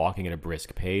started walking at a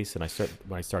brisk pace, and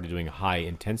when I started doing high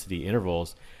intensity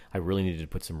intervals, I really needed to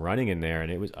put some running in there,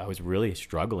 and I was really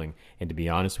struggling. And to be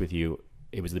honest with you,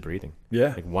 it was the breathing.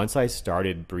 Yeah. Once I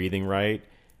started breathing right,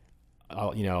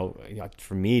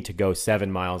 for me to go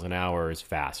 7 miles an hour is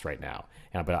fast right now.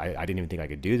 But I didn't even think I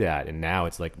could do that, and now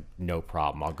it's like no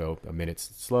problem. I'll go a minute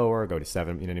slower, go to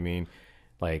 7. You know what I mean?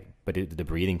 But the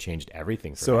breathing changed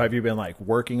everything for me. So have you been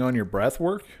working on your breath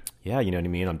work? Yeah, you know what I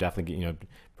mean? I'm definitely,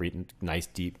 breathing nice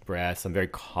deep breaths. I'm very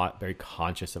very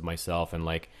conscious of myself and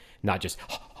not just,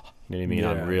 you know what I mean?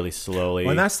 Yeah. I'm really slowly.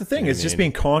 Well, and that's the thing. It's just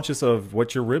being conscious of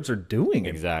what your ribs are doing.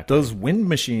 Exactly. Those wind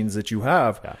machines that you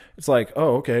have, it's like,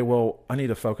 oh, okay, well, I need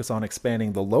to focus on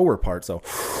expanding the lower part. So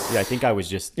yeah, I think I was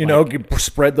just,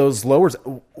 spread those lowers.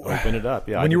 Open it up.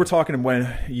 Yeah. When you were talking,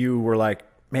 when you were like,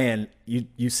 man,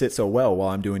 you sit so well while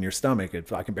I'm doing your stomach.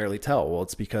 I can barely tell. Well,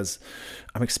 it's because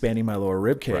I'm expanding my lower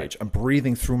rib cage. Right. I'm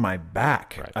breathing through my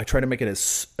back. Right. I try to make it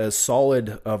as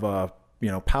solid of a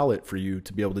palate for you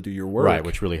to be able to do your work. Right,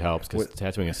 which really helps because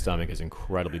tattooing a stomach is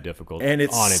incredibly difficult. And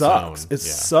it sucks. It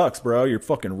sucks, bro. Your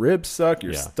fucking ribs suck.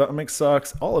 Your stomach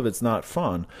sucks. All of it's not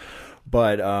fun.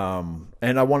 But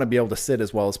and I want to be able to sit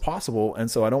as well as possible, and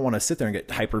so I don't want to sit there and get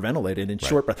hyperventilated and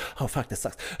short breath. Oh fuck, this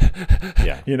sucks.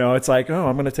 Yeah, it's like, oh,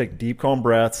 I'm gonna take deep, calm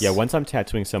breaths. Yeah, once I'm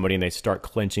tattooing somebody and they start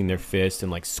clenching their fist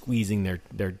and squeezing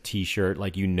their t-shirt,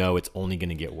 it's only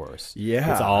gonna get worse.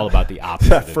 Yeah, it's all about the opposite.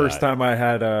 That first time I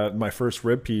had my first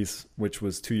rib piece, which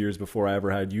was 2 years before I ever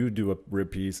had you do a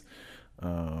rib piece. The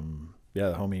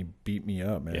homie beat me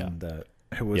up, man. Yeah.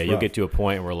 It was you'll get to a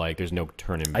point where there's no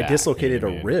turning back. I dislocated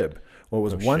a rib. Well, it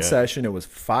was one session. It was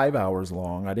 5 hours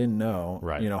long. I didn't know,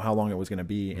 how long it was going to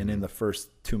be. Mm-hmm. And in the first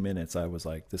 2 minutes, I was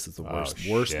like, "This is the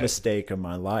worst mistake of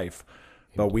my life."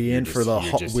 But we're in for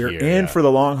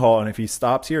the long haul. And if he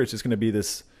stops here, it's just going to be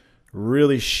this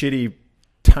really shitty,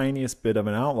 tiniest bit of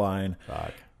an outline.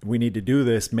 Fuck. We need to do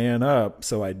this. Man up.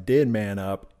 So I did man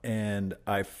up, and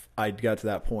I got to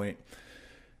that point.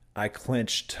 I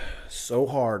clenched so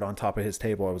hard on top of his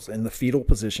table. I was in the fetal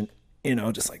position.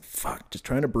 Just fuck, just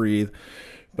trying to breathe,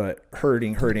 but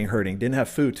hurting. Didn't have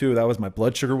food too. That was my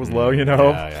blood sugar was low, you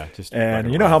know. Yeah. Just And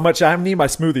fucking you know rough. how much I need my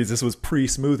smoothies. This was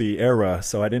pre-smoothie era,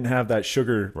 so I didn't have that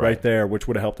sugar right there, which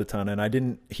would have helped a ton. And I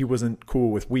didn't. He wasn't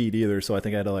cool with weed either, so I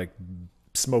think I had to like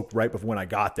smoke right before when I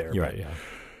got there. You're right. Yeah.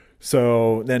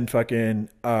 So then fucking,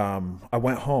 I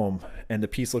went home and the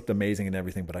piece looked amazing and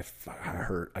everything, but I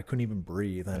hurt. I couldn't even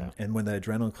breathe. And when the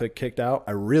adrenaline kicked out,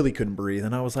 I really couldn't breathe.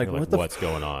 And I was like, You're like, what's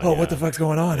going on? Oh, Yeah. what the fuck's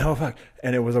going on? Oh, fuck.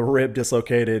 And it was a rib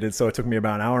dislocated. And so it took me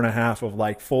about an hour and a half of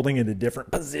like folding into different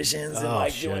positions and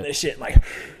like doing this shit and like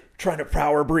trying to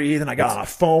power breathe. And I got on a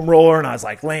foam roller and I was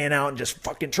like laying out and just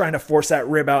fucking trying to force that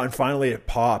rib out. And finally it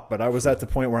popped. But I was at the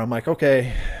point where I'm like,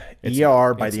 okay,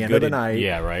 ER by the end of the night.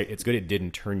 Yeah, right. It's good it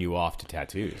didn't turn you off to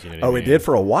tattoos. You know what I Oh, mean? it did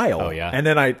for a while. Oh, yeah. And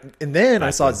then I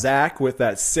saw Zach with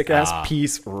that sick ass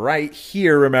piece right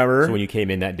here. Remember? So when you came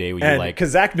in that day, were you And like,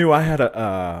 because Zach knew I had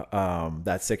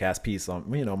that sick ass piece on,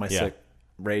 my sick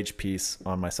rage piece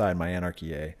on my side, my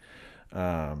Anarchy A.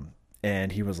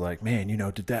 And he was like, man,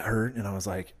 did that hurt? And I was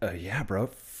like, yeah, bro.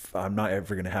 I'm not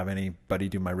ever going to have anybody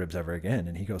do my ribs ever again.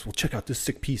 And he goes, well, check out this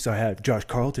sick piece I had Josh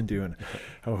Carlton doing.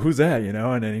 Oh, who's that?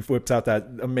 And then he whips out that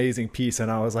amazing piece. And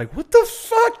I was like, what the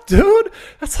fuck, dude?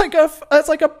 That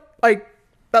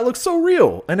looks so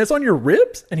real. And it's on your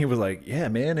ribs? And he was like, yeah,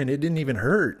 man. And it didn't even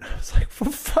hurt. I was like,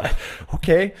 well, fuck.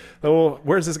 Okay. Well,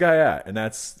 where's this guy at? And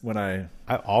that's when I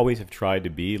always have tried to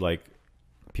be like,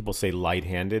 people say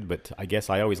light-handed, but I guess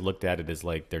I always looked at it as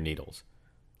like they're needles.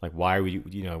 Like, why are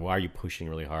you pushing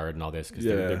really hard and all this? Cause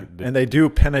and they do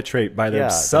penetrate by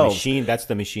themselves. That's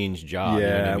the machine's job. Yeah,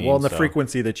 you know what I mean? well, and the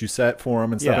frequency that you set for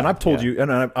them and stuff. Yeah, and I've told you,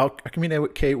 and I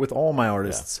communicate with all my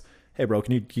artists. Hey, bro,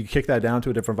 can you kick that down to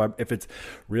a different vibe? If it's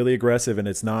really aggressive and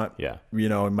it's not,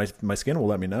 and my skin will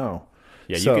let me know.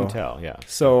 Yeah, you can tell. Yeah.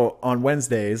 So on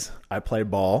Wednesdays, I play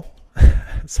ball.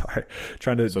 Sorry,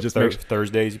 trying to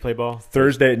Thursdays you play ball.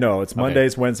 Thursday, no, it's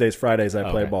Mondays, Wednesdays, Fridays. I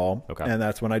play ball, okay. And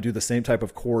that's when I do the same type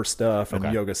of core stuff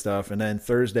and yoga stuff. And then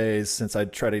Thursdays, since I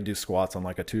try to do squats on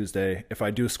like a Tuesday, if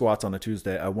I do squats on a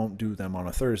Tuesday, I won't do them on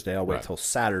a Thursday. I'll wait till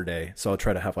Saturday. So I'll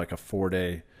try to have like a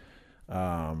 4-day,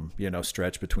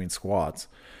 stretch between squats.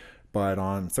 But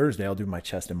on Thursday, I'll do my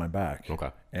chest and my back.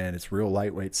 Okay, and it's real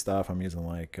lightweight stuff. I'm using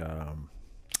like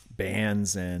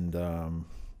bands and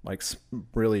like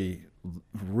really,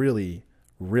 really,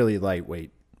 really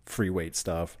lightweight free weight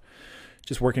stuff.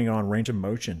 Just working on range of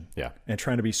motion. Yeah. And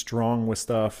trying to be strong with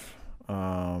stuff.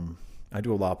 I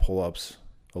do a lot of pull-ups,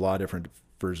 a lot of different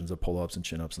versions of pull-ups and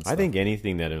chin-ups and stuff. I think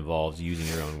anything that involves using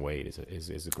your own weight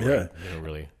is a great,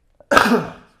 really.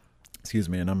 Excuse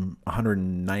me. And I'm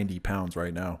 190 pounds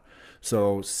right now.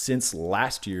 So since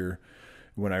last year,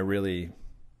 when I really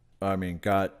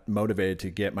got motivated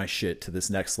to get my shit to this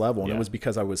next level. And it was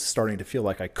because I was starting to feel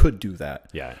like I could do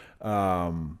that. Yeah.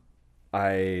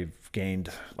 I've gained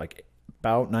like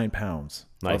about 9 pounds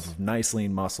of nice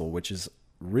lean muscle, which is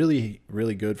really,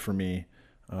 really good for me.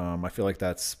 I feel like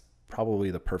that's probably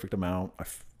the perfect amount.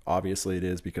 Obviously it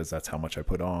is because that's how much I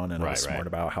put on and I was smart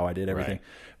about how I did everything.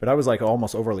 But I was like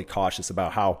almost overly cautious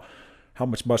about how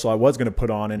much muscle I was going to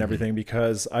put on and everything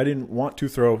because I didn't want to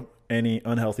throw any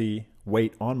unhealthy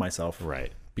weight on myself,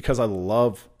 because I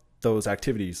love those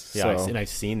activities. And I've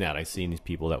seen that. I've seen these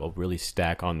people that will really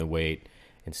stack on the weight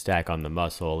and stack on the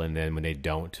muscle, and then when they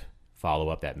don't follow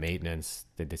up that maintenance,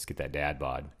 they just get that dad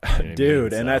bod. You know what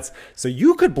dude. I mean? And so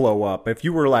you could blow up if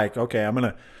you were like, okay,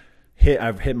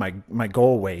 I've hit my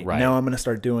goal weight. Now I'm gonna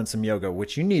start doing some yoga,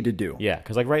 which you need to do. Yeah,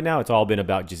 because like right now it's all been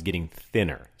about just getting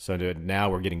thinner. So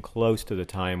now we're getting close to the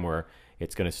time where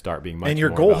it's going to start being much more. And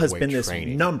your goal has been this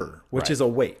number, which is a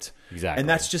weight. Exactly. And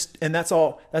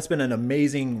that's been an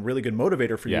amazing, really good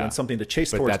motivator for you and something to chase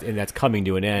towards. And that's coming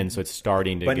to an end, so it's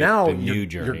starting to get now the new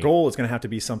journey. Your goal is going to have to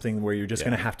be something where you're just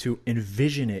going to have to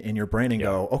envision it in your brain and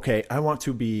go, okay, I want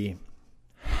to be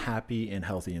happy and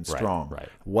healthy and strong.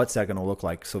 What's that going to look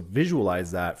like? So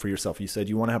visualize that for yourself. You said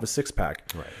you want to have a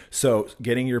 6-pack. So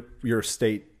getting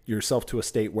yourself to a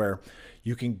state where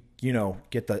you can,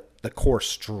 get the core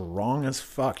strong as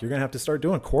fuck. You're going to have to start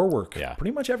doing core work pretty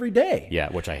much every day.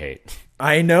 Yeah, which I hate.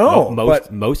 I know.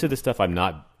 Most of the stuff I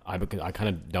kind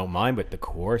of don't mind, but the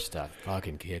core stuff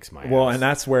fucking kicks my ass. Well, and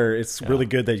that's where it's really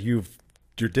good that you're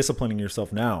disciplining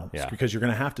yourself now, because you're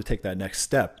going to have to take that next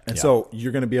step. And so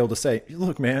you're going to be able to say,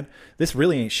 look, man, this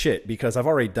really ain't shit because I've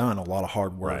already done a lot of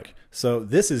hard work. So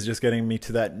this is just getting me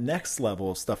to that next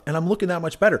level of stuff. And I'm looking that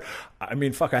much better. I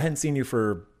mean, fuck, I hadn't seen you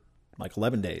for like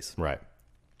 11 days.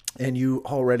 And you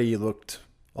already looked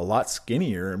a lot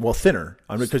skinnier, well, thinner.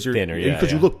 Because you're thinner,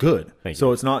 because you look good.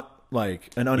 So it's not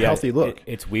like an unhealthy look.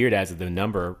 It's weird as the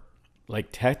number, like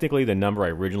technically the number I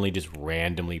originally just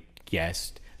randomly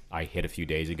guessed I hit a few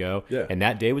days ago. Yeah. And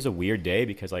that day was a weird day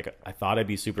because like I thought I'd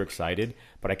be super excited,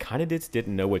 but I kind of just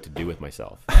didn't know what to do with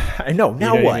myself. I know. Now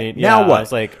know what what? I mean? Now Yeah, what? I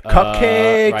was like,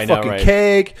 Cupcake, I know, fucking right?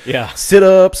 cake, Yeah.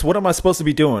 sit-ups. What am I supposed to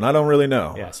be doing? I don't really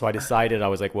know. Yeah, so I decided, I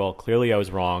was like, well, clearly I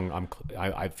was wrong.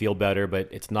 I feel better, but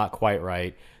it's not quite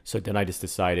right. So then I just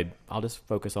decided I'll just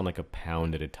focus on like a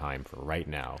pound at a time for right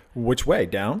now. Which way?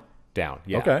 Down? Down.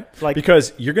 Yeah. Okay. Like,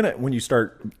 because you're going to, when you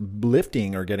start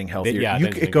lifting or getting healthier, yeah, then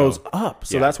it's it gonna goes go. up.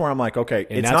 So Yeah. that's where I'm like, okay,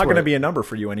 it's that's not going to where- be a number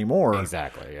for you anymore.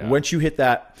 exactly. Yeah. Once you hit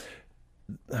that,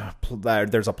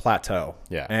 there's a plateau.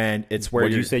 Yeah. And it's where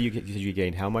What did you say you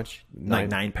gained how much? like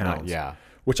 9 pounds. Yeah.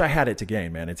 Which I had it to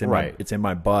gain, man. It's in Right. it's in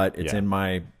my butt. It's Yeah. in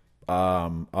my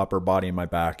upper body and my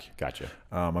back. Gotcha.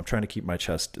 I'm trying to keep my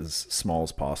chest as small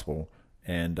as possible,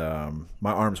 and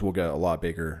my arms will get a lot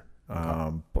bigger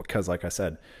because, like I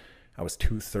said, I was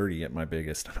 230 at my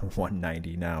biggest. I'm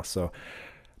 190 now, so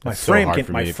my That's so frame hard can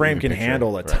for me to even picture.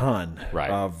 handle a Right. ton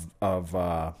Right. of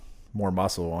more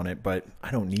muscle on it, but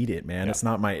I don't need it, man. It's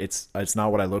not it's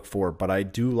not what I look for, but I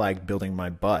do like building my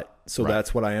butt, so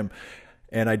that's what I am,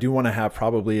 and I do want to have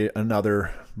probably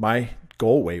my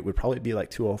goal weight would probably be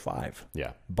like 205.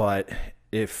 Yeah. But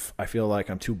if I feel like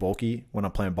I'm too bulky when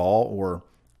I'm playing ball, or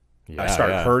I Yeah,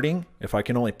 start yeah. hurting, if I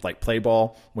can only like play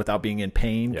ball without being in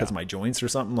pain because of my joints or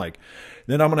something, like,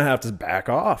 then I'm gonna have to back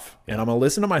off, and I'm gonna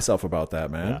listen to myself about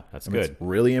that, man. Yeah, that's It's good.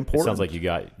 really It important. sounds like you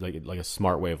got like a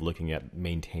smart way of looking at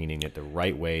maintaining it the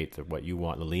right weight, what you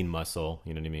want, the lean muscle,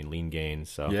 you know what I mean, lean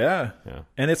gains. So yeah. Yeah.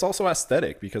 And it's also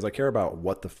aesthetic because I care about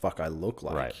what the fuck I look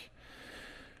like. Right.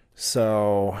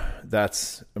 So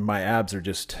that's, my abs are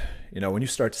just, when you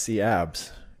start to see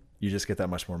abs, you just get that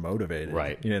much more motivated.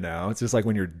 Right. It's just like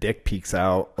when your dick peeks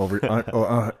out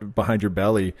over behind your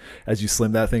belly as you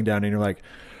slim that thing down, and you're like,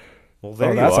 well,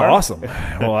 oh, that's awesome.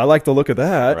 Well, I like the look of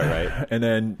that. Right. And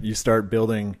then you start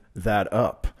building that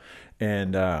up.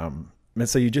 And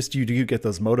so you get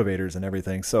those motivators and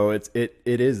everything. So it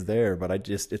is there, but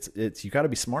it's you got to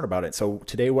be smart about it. So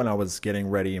today when I was getting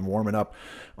ready and warming up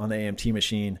on the AMT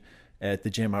machine at the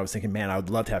gym, I was thinking, man, I would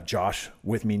love to have Josh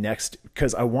with me next,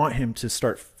 because I want him to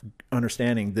start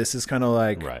understanding this is kind of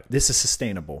like, this is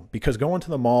sustainable, because going to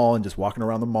the mall and just walking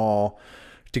around the mall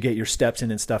to get your steps in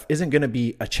and stuff isn't going to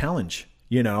be a challenge.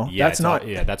 Yeah, that's not.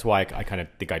 That's why I kind of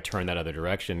think I turned that other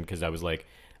direction, because I was like,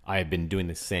 I have been doing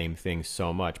the same thing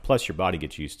so much. Plus, your body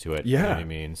gets used to it. Yeah. You know what I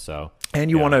mean? So,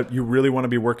 and you really want to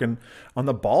be working on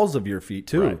the balls of your feet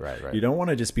too. Right. You don't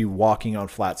want to just be walking on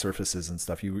flat surfaces and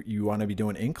stuff. You want to be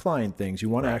doing incline things. You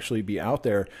want to actually be out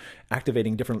there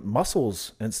activating different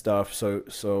muscles and stuff.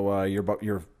 So you're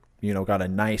got a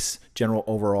nice general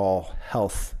overall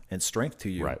health and strength to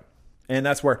you. Right. And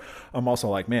that's where I'm also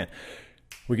like, man,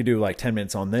 we could do like 10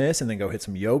 minutes on this and then go hit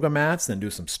some yoga mats, then do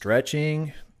some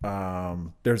stretching.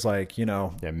 There's like,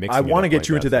 I want to get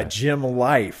you into that gym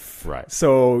life. Right.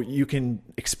 So you can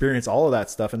experience all of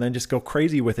that stuff and then just go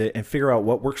crazy with it and figure out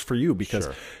what works for you, because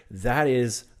that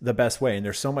is the best way. And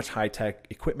there's so much high tech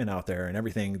equipment out there and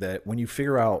everything that when you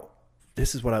figure out,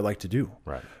 this is what I like to do.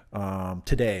 Right.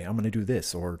 Today I'm going to do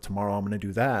this, or tomorrow I'm going to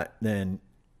do that. Then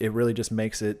it really just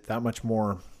makes it that much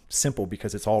more simple,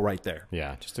 because it's all right there.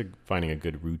 Yeah, just finding a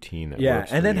good routine that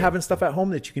works. And then for you. having stuff at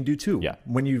home that you can do too. Yeah.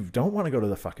 When you don't want to go to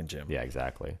the fucking gym. Yeah,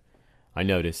 exactly. I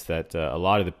noticed that a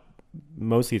lot of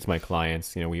mostly it's my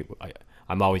clients.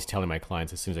 I'm always telling my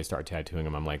clients as soon as I start tattooing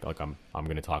them, I'm like, look, I'm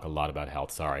going to talk a lot about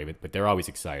health. Sorry, but they're always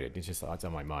excited. It's just it's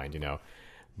on my mind,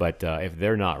 But if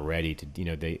they're not ready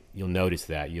to, you'll notice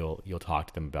that you'll talk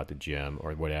to them about the gym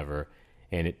or whatever,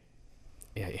 and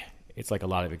it's like a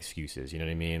lot of excuses. You know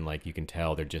what I mean? Like you can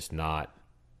tell they're just not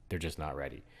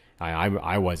ready.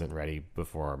 I wasn't ready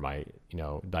before my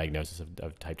diagnosis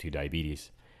of type 2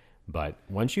 diabetes, but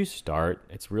once you start,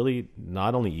 it's really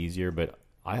not only easier, but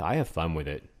I have fun with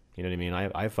it. You know what I mean?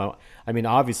 I have fun. I mean,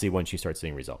 obviously, once you start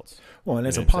seeing results. Well, and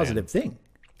it's a positive thing.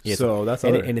 Yeah, so that's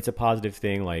and it's a positive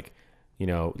thing. Like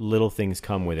little things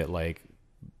come with it. Like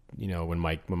when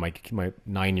my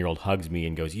 9-year-old hugs me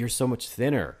and goes, "You're so much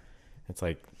thinner." It's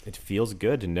like, it feels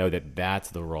good to know that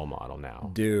that's the role model now.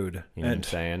 Dude. You know what I'm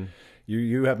saying?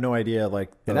 You have no idea,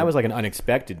 like... And that was like an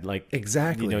unexpected, like...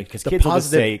 Exactly. Because kids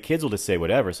will just say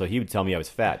whatever, so he would tell me I was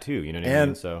fat too, you know what I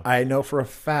mean? So I know for a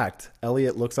fact,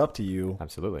 Elliot looks up to you...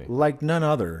 Absolutely. ...like none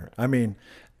other. I mean,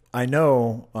 I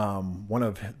know one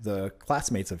of the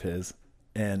classmates of his,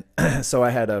 and so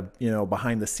I had a,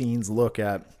 behind-the-scenes look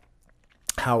at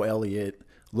how Elliot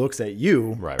looks at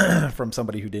you from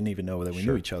somebody who didn't even know that we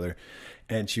knew each other.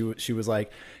 And she was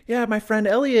like, yeah, my friend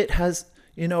Elliot has,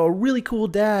 a really cool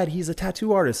dad. He's a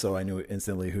tattoo artist. So I knew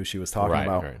instantly who she was talking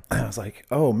about. Right. I was like,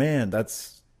 oh man,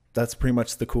 that's pretty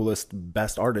much the coolest,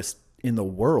 best artist in the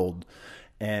world.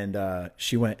 And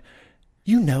she went,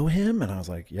 you know him? And I was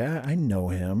like, yeah, I know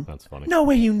him. That's funny. No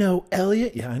way you know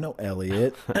Elliot. Yeah, I know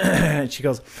Elliot. And she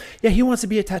goes, yeah, he wants to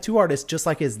be a tattoo artist just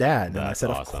like his dad. And I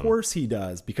said, awesome. Of course he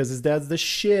does, because his dad's the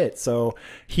shit. So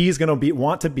he's going to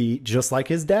want to be just like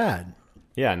his dad.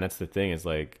 Yeah, and that's the thing is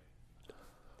like,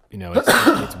 you know,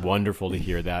 it's wonderful to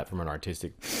hear that from an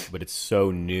artistic, but it's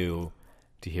so new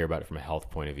to hear about it from a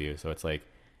health point of view. So it's like,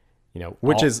 you know,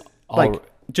 Which is like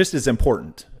just as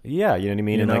important. Yeah, you know what I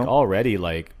mean? You And like know? already,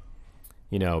 like,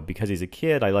 you know, because he's a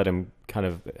kid, I let him kind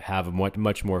of have a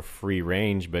much more free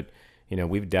range. But, you know,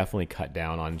 we've definitely cut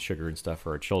down on sugar and stuff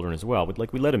for our children as well. But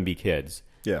like, we let them be kids.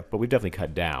 Yeah. But we've definitely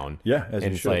cut down. Yeah, as and you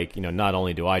it's should. like, you know, not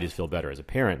only do I just feel better as a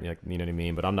parent, you know what I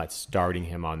mean? But I'm not starting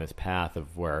him on this path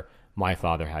of where my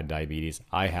father had diabetes,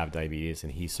 I have diabetes,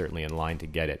 and he's certainly in line to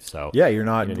get it. So Yeah, you're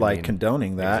not you know what I like mean?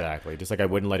 condoning that. Exactly. Just like I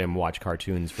wouldn't let him watch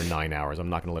cartoons for 9 hours. I'm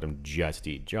not going to let him just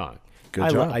eat junk.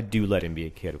 Good job. I do let him be a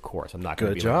kid, of course. I'm not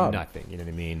going to Good be job. like nothing. You know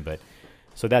what I mean? But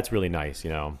so that's really nice, you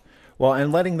know. Well,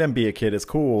 and letting them be a kid is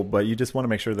cool, but you just want to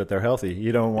make sure that they're healthy.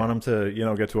 You don't want them to, you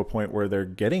know, get to a point where they're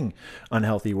getting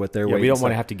unhealthy with their Yeah, weight. we don't and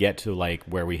want to stuff. have to get to like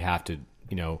where we have to,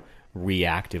 you know,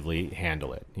 reactively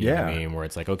handle it. You know what I Yeah. mean? Where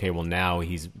it's like, okay, well now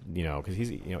he's, you know, because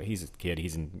he's a kid,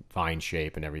 he's in fine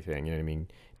shape and everything. You know what I mean?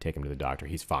 Take him to the doctor,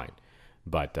 he's fine,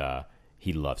 but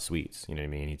he loves sweets. You know what I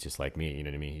mean? He's just like me. You know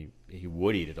what I mean? He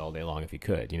would eat it all day long if he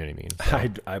could. You know what I mean?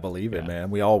 So, I believe it, yeah. man.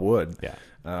 We all would. yeah.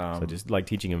 So just like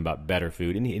teaching him about better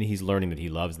food, and he's learning that he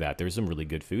loves that. There's some really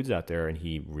good foods out there, and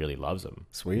he really loves them.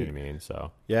 Sweet. You know what I mean?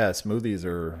 So Yeah, smoothies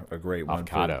are a great one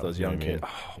Avocado, for those you know young what I mean?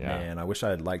 kids. Oh, Yeah. man, I wish I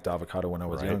had liked avocado when I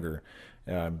was Right. younger.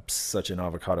 I'm such an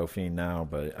avocado fiend now,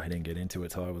 but I didn't get into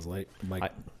it till I was late,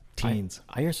 like teens.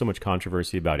 I hear so much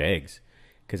controversy about eggs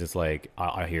because it's like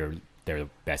I hear they're the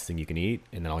best thing you can eat,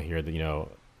 and then I'll hear that, you know,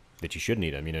 that you shouldn't eat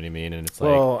them. You know what I mean? And it's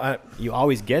like, Well, you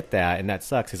always get that, and that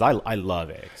sucks because I love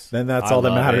eggs. then that's I all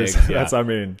that love matters. eggs, yeah. That's, I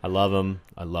mean, I love them.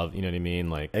 I love, you know what I mean?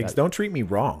 Like eggs that- don't treat me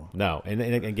wrong. No, and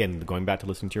again, going back to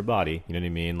listening to your body, you know what I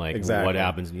mean? Like Exactly. what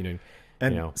happens, you know,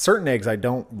 And you know, certain eggs I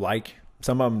don't like.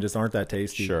 Some of them just aren't that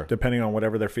tasty, Sure. depending on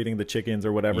whatever they're feeding the chickens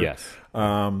or whatever. Yes.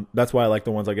 That's why I like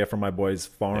the ones I get from my boys'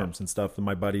 farms and stuff. And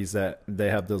my buddies that they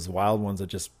have those wild ones that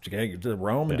just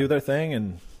roam and do their thing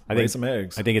and lay some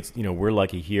eggs. I think it's, you know, we're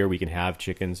lucky here. We can have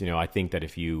chickens. You know, I think that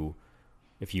if you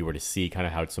were to see kind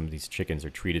of how some of these chickens are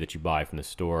treated that you buy from the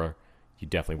store, you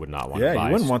definitely would not want to buy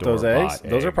you wouldn't want those eggs. store-bought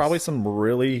Those are eggs. probably some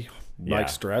really Yeah. like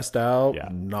stressed out, Yeah,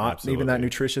 not even that absolutely.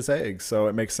 nutritious eggs. So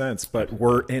it makes sense. But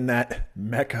we're in that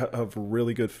mecca of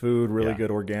really good food, really Yeah.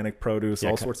 good organic produce,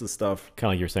 all sorts of stuff. kind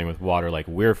of like you're saying with water. Like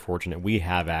we're fortunate, we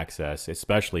have access,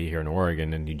 especially here in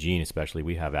Oregon and Eugene, especially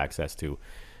we have access to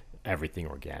everything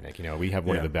organic. You know, we have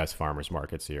one of Yeah. the best farmers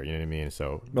markets here. You know what I mean?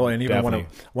 So Well, and even definitely-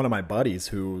 one of my buddies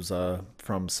who's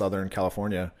from Southern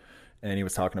California, and he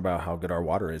was talking about how good our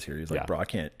water is here. He's like, Yeah. bro, I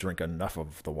can't drink enough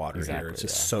of the water Exactly, here. It's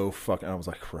just yeah. so fucking. I was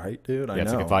like, right, dude, I yeah,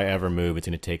 it's know. like if I ever move, it's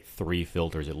going to take 3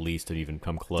 filters at least to even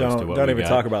come close to what don't we even got.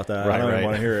 talk about that. Right, I don't right. even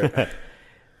want to hear it.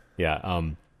 Yeah.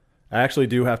 I actually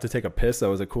do have to take a piss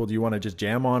though. Is it cool? Do you want to just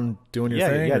jam on doing your Yeah,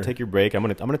 thing? yeah. or- Take your break. I'm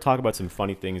gonna talk about some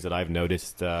funny things that I've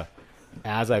noticed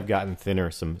as I've gotten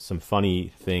thinner. Some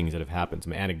funny things that have happened.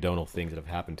 Some anecdotal things that have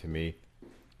happened to me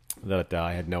that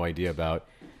I had no idea about.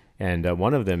 And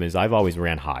one of them is I've always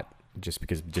ran hot, just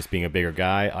because being a bigger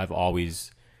guy. I've always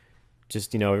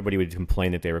just, you know, everybody would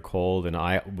complain that they were cold, and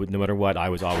no matter what, I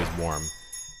was always warm.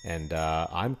 And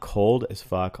I'm cold as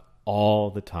fuck all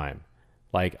the time.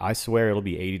 Like, I swear it'll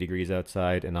be 80 degrees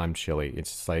outside and I'm chilly. It's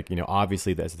just like, you know,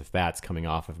 obviously as the fat's coming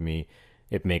off of me,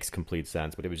 it makes complete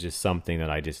sense. But it was just something that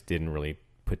I just didn't really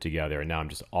put together. And now I'm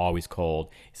just always cold.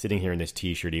 Sitting here in this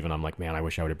t-shirt even, I'm like, man, I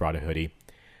wish I would have brought a hoodie.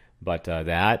 But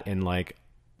that and like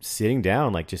sitting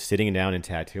down, like just sitting down and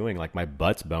tattooing, like my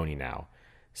butt's bony now.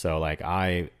 So like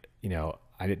I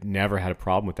never had a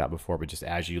problem with that before, but just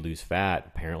as you lose fat,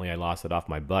 apparently I lost it off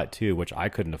my butt too, which I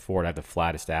couldn't afford. I have the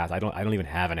flattest ass. I don't even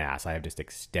have an ass. I have just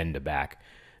extend a back.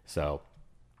 So,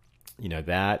 you know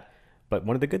that. But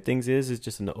one of the good things is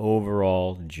just an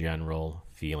overall general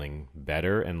feeling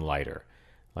better and lighter.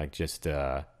 Like just,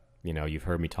 you know, you've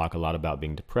heard me talk a lot about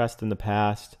being depressed in the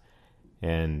past,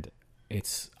 and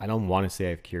I don't want to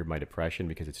say I've cured my depression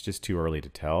because it's just too early to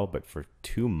tell, but for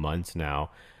 2 months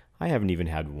now, I haven't even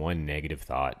had one negative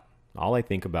thought. All I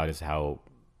think about is how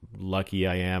lucky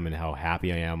I am and how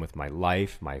happy I am with my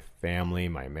life, my family,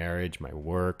 my marriage, my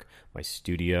work, my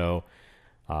studio.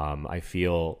 I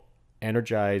feel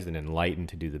energized and enlightened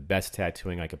to do the best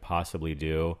tattooing I could possibly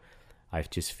do. I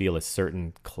just feel a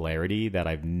certain clarity that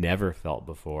I've never felt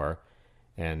before.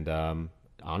 And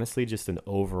honestly, just an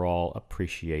overall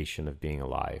appreciation of being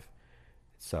alive.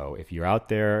 So if you're out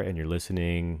there and you're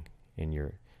listening and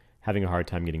you're having a hard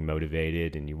time getting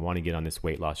motivated and you want to get on this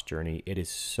weight loss journey, it is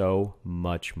so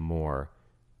much more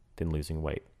than losing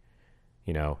weight.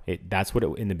 You know, that's what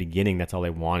in the beginning, that's all I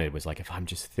wanted was like, if I'm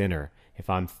just thinner, if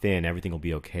I'm thin, everything will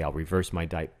be okay. I'll reverse my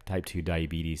type 2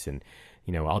 diabetes and,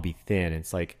 you know, I'll be thin. And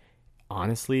it's like,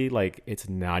 honestly, like it's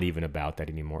not even about that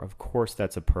anymore. Of course,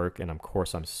 that's a perk. And of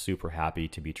course, I'm super happy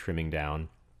to be trimming down.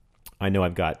 I know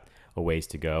I've got a ways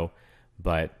to go,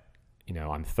 but you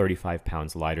know, I'm 35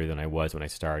 pounds lighter than I was when I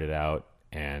started out.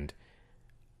 And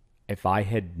if I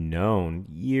had known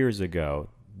years ago,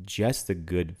 just the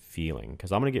good feeling,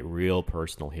 because I'm going to get real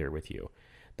personal here with you.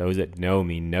 Those that know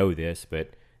me know this,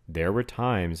 but there were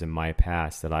times in my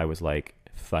past that I was like,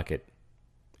 fuck it,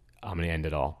 I'm going to end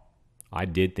it all. I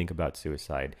did think about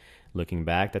suicide. Looking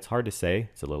back, that's hard to say.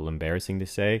 It's a little embarrassing to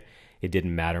say. It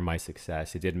didn't matter my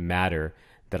success. It didn't matter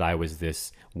that I was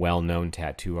this well-known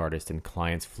tattoo artist and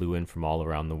clients flew in from all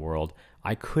around the world.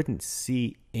 I couldn't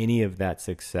see any of that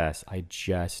success. I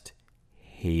just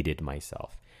hated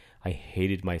myself. I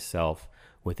hated myself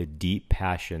with a deep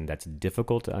passion that's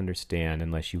difficult to understand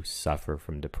unless you suffer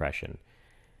from depression.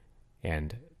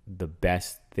 And the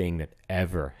best thing that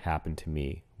ever happened to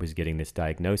me was getting this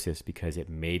diagnosis, because it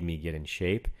made me get in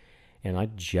shape. And I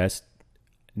just,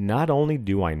 not only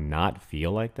do I not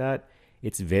feel like that,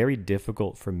 it's very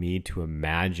difficult for me to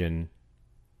imagine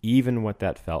even what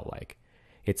that felt like.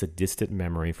 It's a distant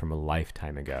memory from a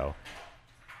lifetime ago.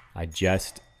 I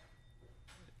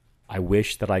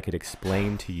wish that I could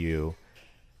explain to you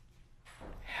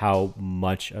how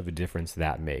much of a difference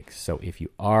that makes. So if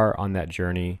you are on that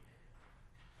journey,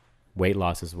 weight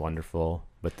loss is wonderful,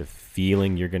 but the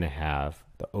feeling you're going to have,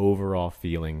 the overall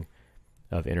feeling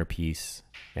of inner peace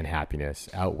and happiness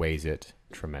outweighs it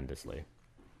tremendously.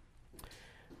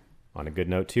 On a good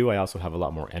note too, I also have a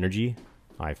lot more energy.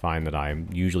 I find that I'm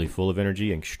usually full of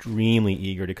energy, extremely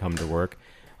eager to come to work.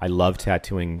 I love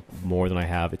tattooing more than I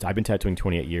have. I've been tattooing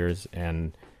 28 years,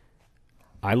 and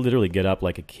I literally get up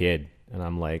like a kid, and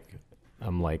I'm like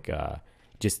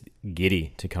just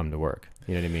giddy to come to work.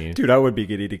 You know what I mean? Dude, I would be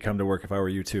giddy to come to work if I were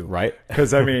you too. Right?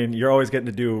 Because I mean, you're always getting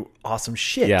to do awesome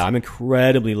shit. Yeah, I'm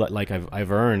incredibly like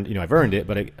I've earned it,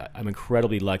 but I'm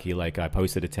incredibly lucky. Like I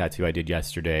posted a tattoo I did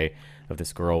yesterday of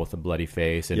this girl with a bloody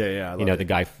face, and yeah, the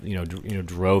guy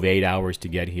drove 8 hours to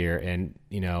get here, and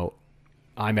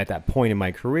I'm at that point in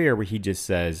my career where he just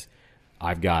says,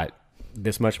 I've got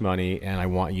this much money and I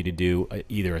want you to do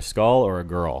either a skull or a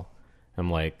girl.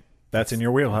 I'm like, that's in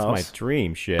your wheelhouse. That's my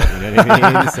dream shit. You know what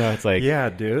I mean? So it's like, yeah,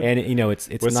 dude. And it's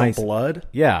with nice. Some blood.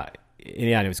 Yeah.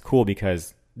 And it was cool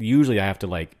because usually I have to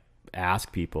like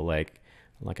ask people like,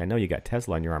 I know you got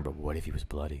Tesla on your arm, but what if he was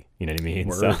bloody? You know what I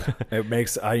mean? So it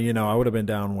makes, I would have been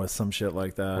down with some shit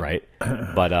like that. Right.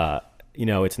 But,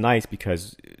 it's nice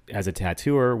because as a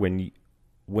tattooer,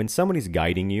 when somebody's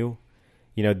guiding you,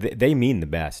 they mean the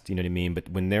best, you know what I mean? But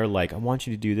when they're like, I want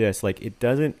you to do this, like it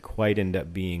doesn't quite end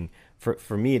up being,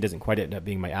 for me, it doesn't quite end up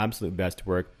being my absolute best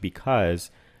work,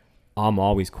 because I'm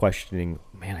always questioning,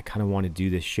 man, I kind of want to do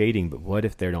this shading, but what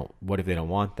if they don't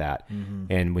want that? Mm-hmm.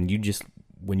 And when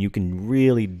you can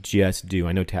really just do,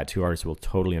 I know tattoo artists will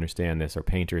totally understand this, or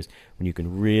painters, when you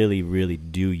can really, really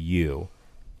do you,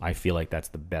 I feel like that's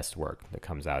the best work that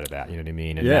comes out of that. You know what I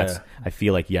mean? And I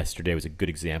feel like yesterday was a good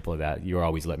example of that. You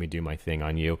always let me do my thing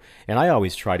on you. And I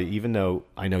always try to, even though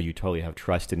I know you totally have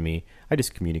trust in me, I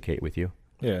just communicate with you.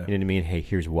 Yeah. You know what I mean? Hey,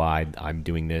 here's why I'm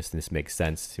doing this, and this makes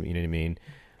sense to me. You know what I mean?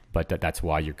 But that's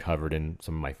why you're covered in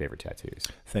some of my favorite tattoos.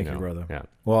 Thank you, brother. Yeah.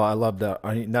 Well, I love that.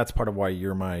 That's part of why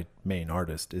you're my main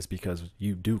artist, is because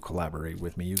you do collaborate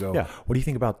with me. You go, what do you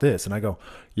think about this? And I go,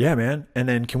 yeah, man. And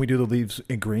then can we do the leaves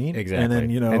in green? Exactly.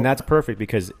 And then, and that's perfect,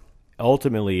 because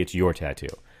ultimately it's your tattoo.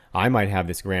 I might have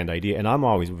this grand idea, and I'm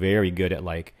always very good at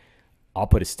like, I'll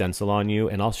put a stencil on you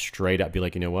and I'll straight up be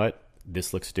like, you know what?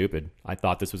 This looks stupid. I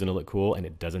thought this was going to look cool, and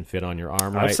it doesn't fit on your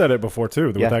arm right. I've said it before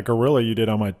too, with that gorilla you did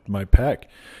on my pec.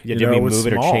 Yeah, did we move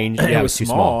it or change? Yeah, it was too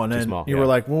small. And then you were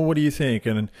like, well, what do you think?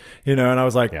 And and I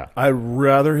was like, I'd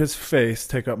rather his face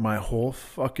take up my whole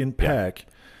fucking pec. Yeah.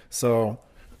 So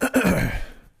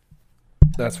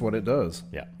that's what it does.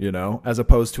 Yeah. As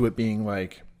opposed to it being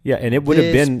like, yeah, and it would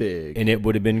have been big. And it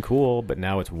would have been cool, but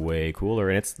now it's way cooler,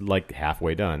 and it's like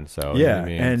halfway done. So yeah,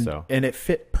 and it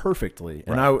fit perfectly.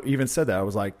 And I even said that, I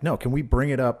was like, no, can we bring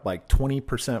it up like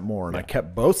 20% more? And I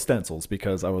kept both stencils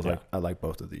because I was like, I like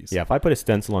both of these. Yeah, if I put a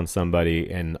stencil on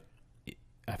somebody, and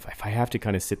if I have to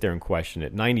kind of sit there and question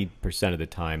it, 90% of the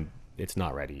time it's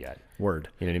not ready yet. Word.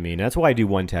 You know what I mean? That's why I do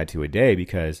one tattoo a day,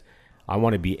 because I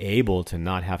want to be able to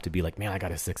not have to be like, man, I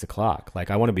got a 6 o'clock.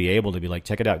 Like, I want to be able to be like,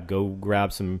 check it out, go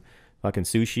grab some fucking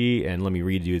sushi and let me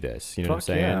redo this. You know what I'm Fuck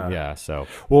saying? yeah. Yeah. So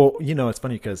Well, it's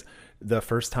funny because the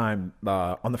first time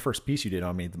on the first piece you did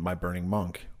on me, my Burning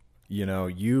Monk,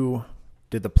 you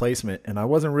did the placement, and I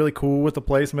wasn't really cool with the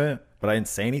placement, but I didn't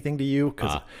say anything to you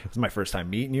because it was my first time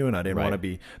meeting you, and I didn't want to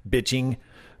be bitching.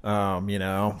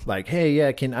 Like, hey,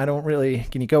 yeah, can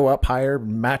you go up higher,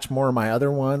 match more of my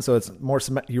other one? So it's more,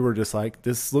 you were just like,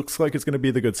 this looks like it's going to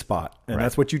be the good spot. And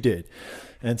that's what you did.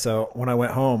 And so when I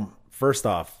went home, first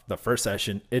off, the first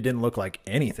session, it didn't look like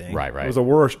anything. Right. It was a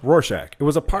Rorschach. It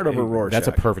was a part of a Rorschach. That's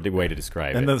a perfect way to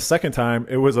describe it. And then the second time,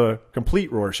 it was a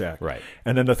complete Rorschach. Right.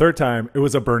 And then the third time, it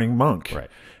was a Burning Monk.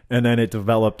 Right. And then it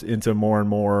developed into more and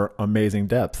more amazing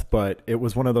depth. But it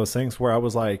was one of those things where I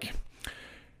was like,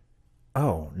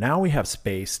 oh, now we have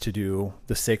space to do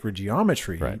the sacred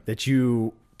geometry that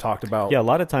you talked about. Yeah, a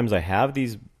lot of times I have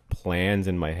these plans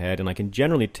in my head, and I can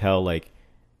generally tell, like,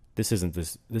 this isn't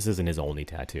his only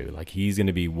tattoo. Like, he's going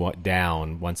to be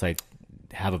down once I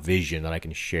have a vision that I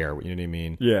can share. You know what I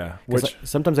mean? Yeah. Which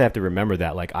sometimes I have to remember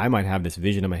that, like, I might have this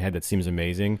vision in my head that seems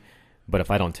amazing, but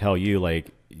if I don't tell you,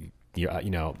 like,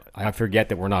 I forget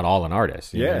that we're not all an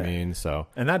artist. You know what I mean? So,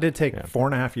 and that did take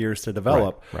 4.5 years to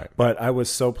develop. Right. But I was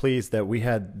so pleased that we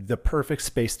had the perfect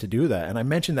space to do that. And I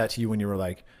mentioned that to you when you were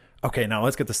like, okay, now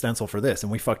let's get the stencil for this.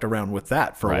 And we fucked around with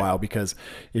that for a while because,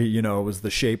 it was the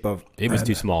shape of... It was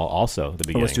too small also at the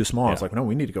beginning. It was too small. I was like, no,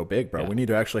 we need to go big, bro. We need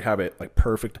to actually have it like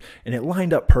perfect. And it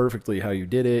lined up perfectly how you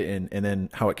did it and then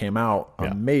how it came out.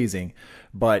 Amazing.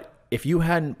 But if you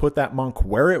hadn't put that monk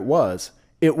where it was,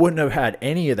 it wouldn't have had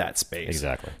any of that space.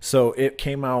 Exactly. So it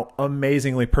came out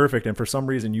amazingly perfect. And for some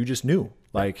reason, you just knew,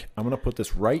 like, I'm going to put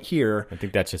this right here. I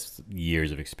think that's just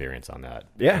years of experience on that.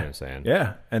 Yeah. You know what I'm saying?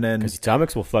 Yeah. And then... because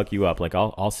stomachs will fuck you up. Like,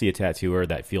 I'll see a tattooer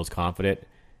that feels confident,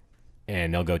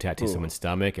 and they'll go tattoo someone's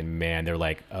stomach, and man, they're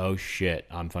like, oh shit,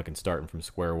 I'm fucking starting from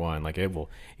square one. Like, it will,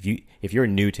 if you're a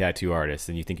new tattoo artist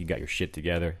and you think you got your shit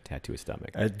together, tattoo a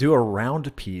stomach. Do a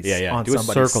round piece on do a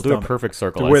somebody's circle, stomach. do a perfect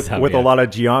circle with a lot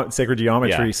of sacred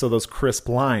geometry. Yeah. So those crisp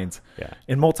lines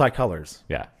in multicolors.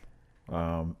 Yeah.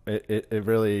 It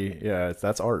really,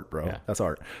 that's art, bro. Yeah. That's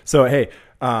art. So, hey,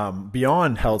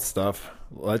 beyond health stuff,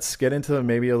 let's get into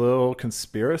maybe a little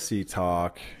conspiracy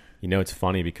talk. It's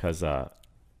funny because,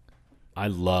 I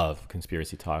love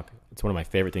conspiracy talk. It's one of my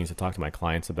favorite things to talk to my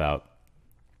clients about.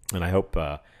 And I hope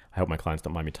my clients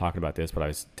don't mind me talking about this, but I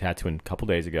was tattooing a couple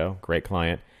days ago, great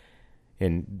client.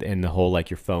 And the whole, like,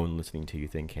 your phone listening to you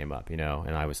thing came up, and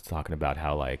I was talking about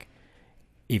how, like,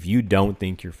 if you don't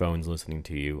think your phone's listening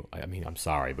to you, I mean, I'm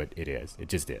sorry, but it is. It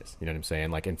just is. You know what I'm saying?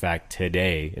 Like, in fact,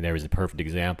 today, and there was a perfect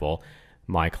example,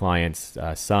 my client's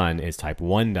son is type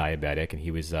 1 diabetic, and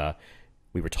he was,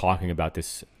 we were talking about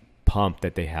this pump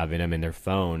that they have in them, and their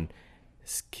phone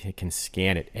can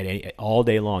scan it all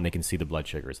day long. They can see the blood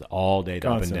sugars all day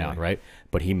up and down, right?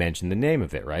 But he mentioned the name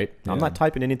of it, right? I'm not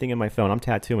typing anything in my phone. I'm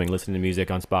tattooing, listening to music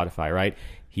on Spotify, right?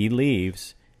 He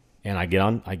leaves, and I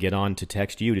get on to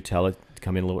text you to tell it to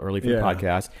come in a little early for the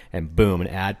podcast, and boom, an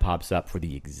ad pops up for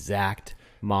the exact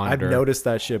monitor. I've noticed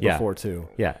that shit before too.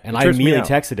 Yeah, and I immediately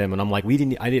texted him, and I'm like,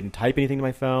 I didn't type anything to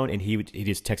my phone, and he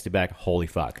just texted back, holy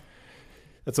fuck.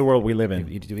 That's the world we live in.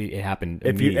 It happened.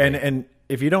 If you and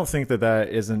if you don't think that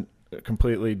isn't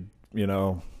completely,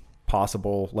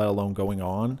 possible, let alone going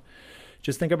on,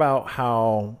 just think about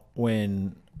how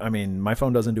my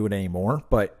phone doesn't do it anymore,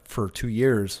 but for 2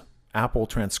 years, Apple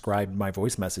transcribed my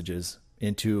voice messages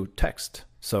into text.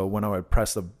 So when I would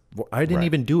press I didn't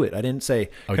even do it. I didn't say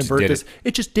convert this.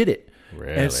 It just did it.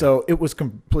 Really? And so it was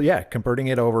converting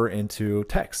it over into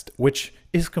text, which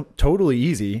is totally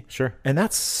easy. Sure. And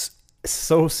that's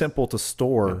so simple to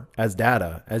store as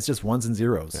data, as just ones and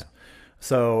zeros. Yeah.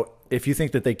 So if you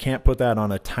think that they can't put that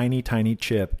on a tiny, tiny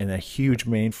chip in a huge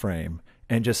mainframe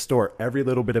and just store every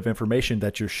little bit of information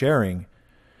that you're sharing,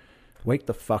 wake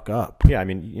the fuck up. Yeah, I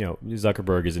mean,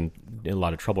 Zuckerberg is in a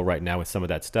lot of trouble right now with some of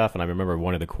that stuff. And I remember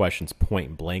one of the questions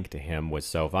point blank to him was,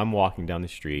 so if I'm walking down the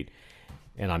street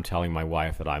and I'm telling my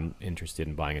wife that I'm interested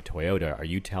in buying a Toyota, are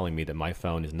you telling me that my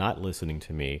phone is not listening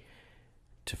to me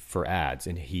for ads?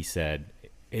 And he said,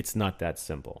 it's not that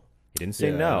simple. He didn't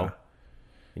say no.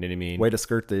 You know what I mean? Way to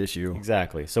skirt the issue.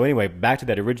 Exactly. So anyway, back to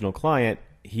that original client,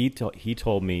 he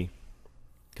told me,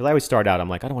 because I always start out, I'm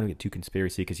like, I don't want to get too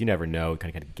conspiracy because you never know,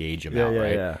 kind of gauge them out,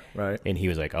 right? Yeah, right. And he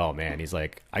was like, oh man, he's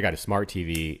like, I got a smart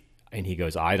TV, and he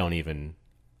goes, I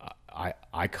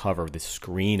cover the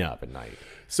screen up at night.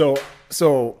 So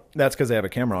that's because they have a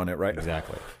camera on it, right?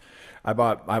 Exactly. I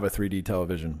have a 3D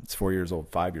television. It's 4 years old,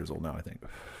 5 years old now, I think.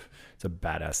 It's a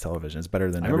badass television. It's better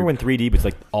than I remember when 3D was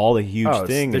like all the huge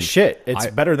thing. The shit. It's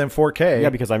better than 4K. Yeah,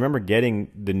 because I remember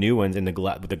getting the new ones, and the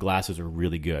glasses were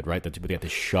really good, right? They had the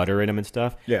shutter in them and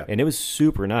stuff. Yeah, and it was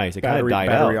super nice. It kind of died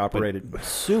battery out, operated.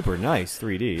 Super nice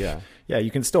 3D. Yeah, yeah. You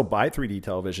can still buy 3D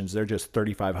televisions. They're just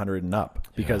 3,500 and up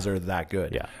because they're that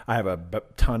good. Yeah, I have a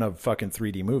ton of fucking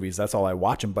 3D movies. That's all I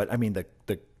watch them. But I mean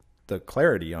the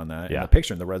clarity on that and the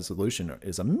picture and the resolution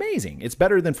is amazing. It's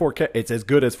better than 4K. It's as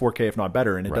good as 4K, if not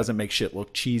better, and it doesn't make shit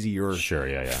look cheesy or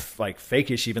like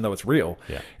fakeish, even though it's real.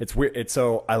 Yeah, it's weird. It's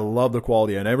so I love the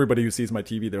quality, and everybody who sees my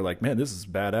TV, they're like, "Man, this is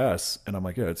badass," and I'm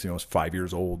like, "Yeah, it's it's 5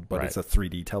 years old, but it's a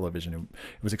 3D television.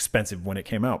 It was expensive when it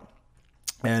came out,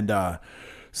 and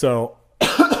so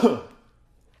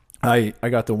I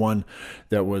got the one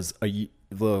that was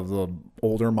the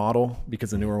older model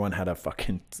because the newer one had a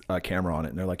fucking camera on it,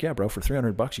 and they're like, yeah, bro, for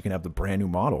 $300 you can have the brand new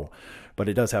model, but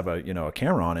it does have a a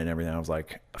camera on it and everything. I was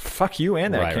like, fuck you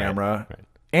and that camera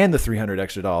and the $300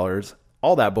 extra,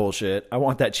 all that bullshit. I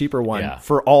want that cheaper one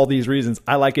for all these reasons.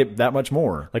 I like it that much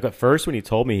more. Like at first when he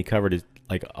told me he covered his,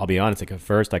 like, I'll be honest, like at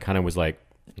first I kind of was like,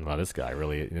 wow, this guy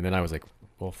really, and then I was like,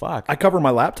 well, fuck. I cover my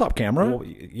laptop camera. Well,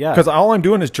 yeah. Because all I'm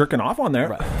doing is jerking off on there.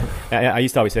 Right. I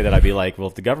used to always say that. I'd be like, well,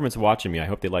 if the government's watching me, I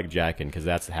hope they like jacking because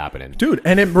that's happening. Dude,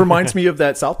 and it reminds me of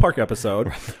that South Park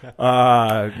episode.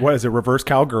 What is it? Reverse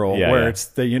Cowgirl. Where it's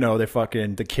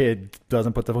the kid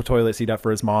doesn't put the toilet seat up for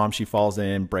his mom. She falls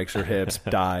in, breaks her hips,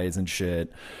 dies and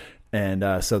shit.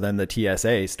 And so then the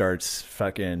TSA starts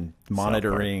fucking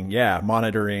monitoring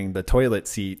the toilet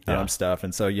seat stuff.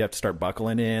 And so you have to start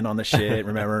buckling in on the shit.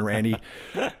 Remember Randy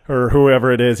or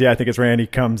whoever it is. Yeah, I think it's Randy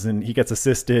comes and he gets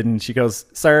assisted and she goes,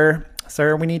 sir,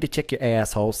 we need to check your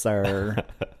asshole, sir.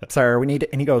 Sir, we need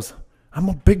to. And he goes, I'm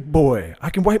a big boy. I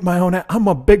can wipe my own ass. I'm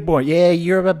a big boy. Yeah,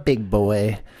 you're a big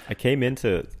boy. I came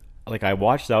into... Like I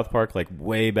watched South Park like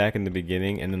way back in the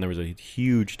beginning, and then there was a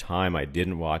huge time I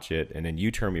didn't watch it, and then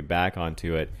you turned me back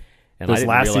onto it. And this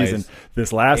last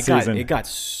season, it got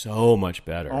so much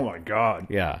better. Oh my god!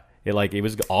 Yeah, it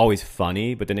was always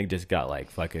funny, but then it just got like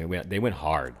fucking. They went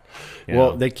hard.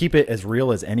 Well, they keep it as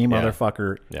real as any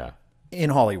motherfucker. Yeah.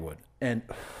 In Hollywood, and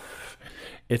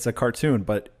it's a cartoon,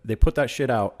 but they put that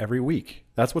shit out every week.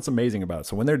 That's what's amazing about it.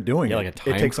 So when they're doing like a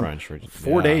time it takes crunch them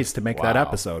 4 days to make that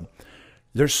episode.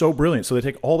 They're so brilliant. So they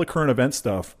take all the current event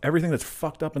stuff, everything that's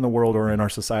fucked up in the world or in our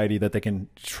society that they can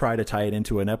try to tie it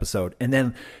into an episode, and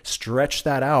then stretch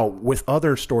that out with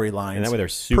other storylines. And that way they're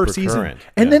super per season. Current.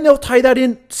 And then they'll tie that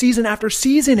in season after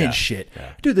season and shit.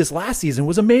 Yeah. Dude, this last season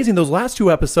was amazing. Those last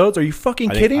 2 episodes, are you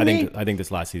fucking kidding me? I think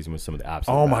this last season was some of the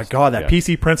absolute Oh best. my God, that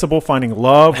PC Principal finding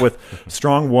love with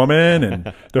Strong Woman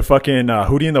and the fucking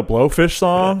Hootie and the Blowfish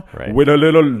song, With a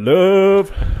Little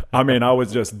Love. I mean, I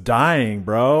was just dying,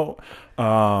 bro.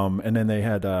 And then they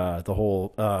had the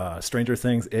whole Stranger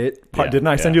Things didn't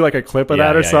I send you like a clip of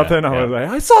that or something? I was like,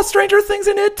 I saw Stranger Things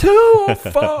in it too. Oh,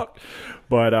 fuck.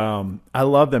 But I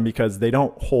love them because they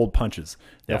don't hold punches.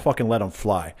 They'll fucking let them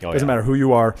fly. Doesn't matter who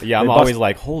you are. Yeah, I'm always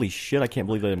like, holy shit, I can't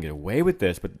believe they let them get away with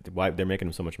this. But why they're making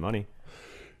them so much money?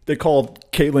 They called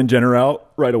Caitlyn Jenner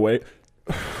out right away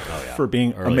for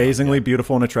being amazingly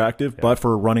beautiful and attractive, but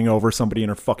for running over somebody in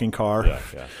her fucking car.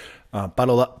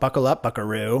 Buckle up,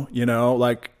 buckaroo.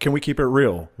 Like, can we keep it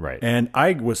real? Right. And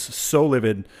I was so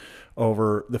livid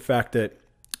over the fact that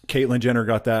Caitlyn Jenner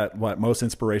got that most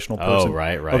inspirational person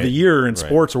of the year in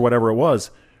sports or whatever it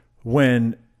was,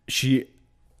 when she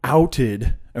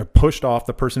outed or pushed off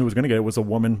the person who was going to get it was a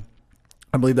woman,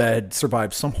 I believe, that had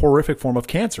survived some horrific form of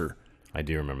cancer. I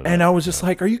do remember that. And I was just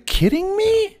like, are you kidding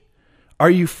me? Are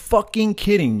you fucking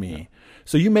kidding me?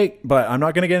 So but I'm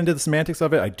not going to get into the semantics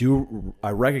of it.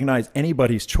 I recognize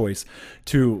anybody's choice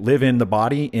to live in the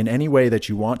body in any way that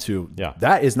you want to. Yeah.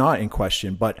 That is not in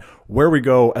question. But where we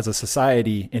go as a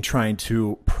society in trying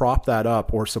to prop that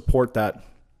up or support that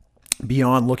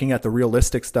beyond looking at the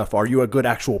realistic stuff, are you a good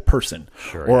actual person?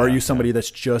 Sure, or are you somebody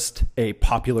that's just a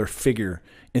popular figure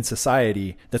in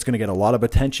society that's going to get a lot of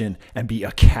attention and be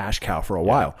a cash cow for a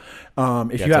while?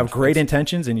 If you have great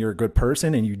intentions and you're a good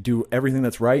person and you do everything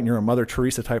that's right and you're a Mother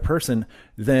Teresa type person,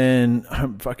 then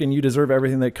fucking you deserve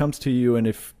everything that comes to you. And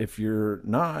if you're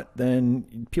not,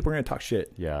 then people are going to talk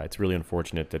shit. Yeah, it's really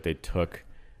unfortunate that they took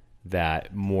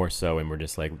that more so and we're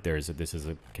just like, this is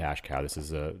a cash cow, this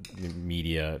is a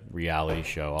media reality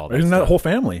show, all that Isn't stuff. That whole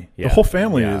family? The whole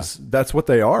family that's what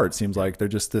they are. It seems like they're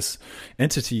just this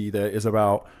entity that is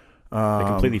about they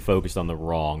completely focused on the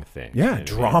wrong thing.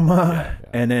 Drama.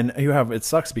 And then it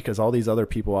sucks because all these other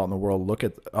people out in the world look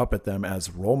up at them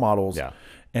as role models.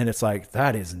 And it's like,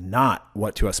 that is not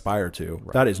what to aspire to.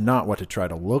 Right. That is not what to try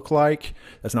to look like.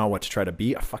 That's not what to try to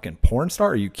be. A fucking porn star?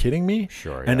 Are you kidding me?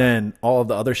 Sure. And then all of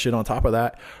the other shit on top of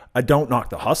that. I don't knock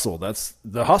the hustle.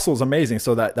 The hustle is amazing.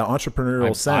 So that the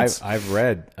entrepreneurial sense. I've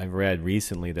read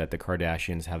recently that the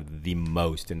Kardashians have the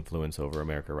most influence over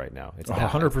America right now. It's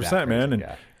 100%, man. And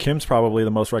Kim's probably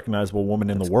the most recognizable woman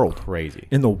in the world. Crazy.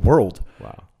 In the world.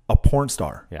 Wow. A porn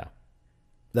star. Yeah.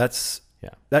 That's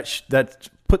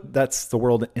the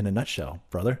world in a nutshell,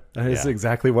 brother. That is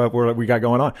exactly what we got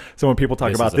going on. So when people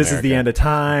talk about this is the end of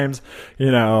times,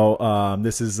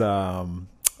 this is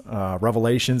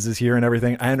Revelations is here and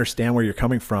everything. I understand where you're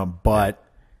coming from, but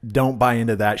don't buy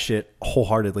into that shit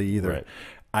wholehearted either.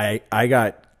 Right. I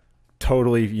got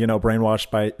totally,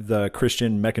 brainwashed by the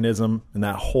Christian mechanism and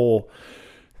the whole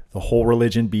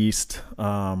religion beast,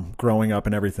 growing up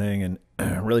and everything, and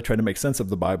really tried to make sense of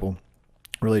the Bible.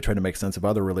 Really try to make sense of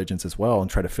other religions as well and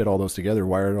try to fit all those together.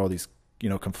 Why are all these,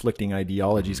 conflicting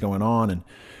ideologies going on?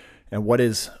 And what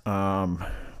is,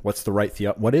 what's the right,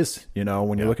 when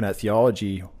you're looking at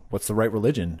theology, what's the right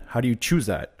religion? How do you choose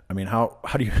that? I mean, how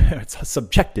do you, it's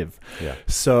subjective. Yeah.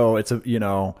 So it's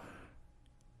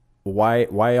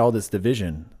why all this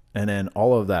division? And then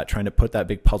all of that, trying to put that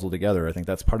big puzzle together. I think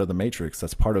that's part of the matrix.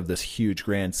 That's part of this huge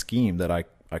grand scheme that I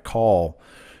call,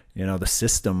 the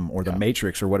system or the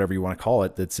matrix or whatever you want to call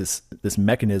it. That's this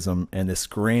mechanism and this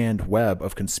grand web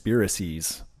of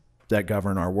conspiracies that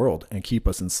govern our world and keep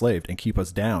us enslaved and keep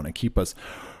us down and keep us,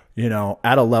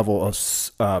 at a level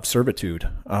of servitude,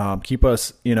 keep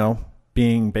us,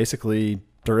 being basically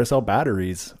Duracell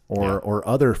batteries or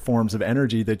other forms of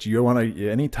energy that you want to,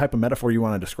 any type of metaphor you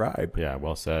want to describe. Yeah,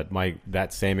 well said.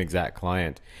 That same exact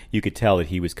client, you could tell that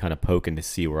he was kind of poking to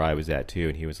see where I was at too.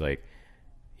 And he was like,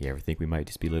 you ever think we might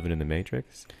just be living in the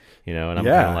Matrix? And I'm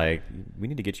kind of like, we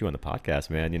need to get you on the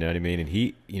podcast, man. You know what I mean? And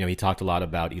he, he talked a lot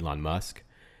about Elon Musk,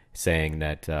 saying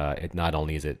that it not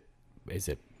only is it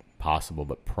possible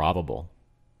but probable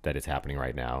that it's happening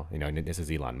right now. And this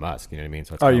is Elon Musk. You know what I mean?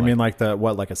 So it's you mean like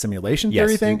a simulation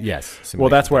theory thing? Yes. Well,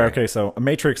 that's where so a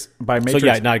matrix by matrix.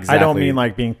 So not exactly. I don't mean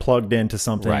like being plugged into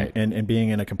something right. and being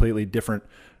in a completely different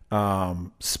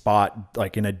spot,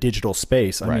 like in a digital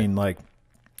space. I mean like.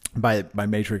 By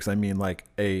matrix, I mean like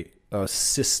a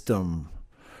system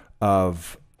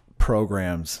of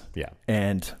programs. Yeah.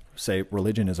 And say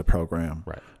religion is a program.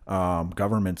 Right.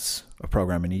 Government's a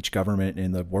program in each government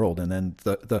in the world. And then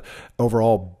the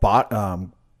overall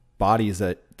bodies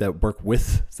that work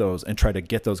with those and try to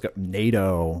get those,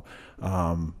 NATO,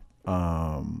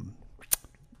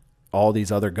 all these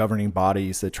other governing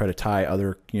bodies that try to tie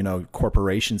other,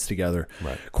 corporations together.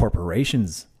 Right.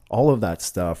 Corporations, all of that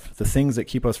stuff, the things that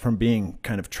keep us from being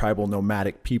kind of tribal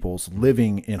nomadic peoples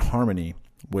living in harmony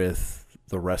with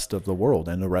the rest of the world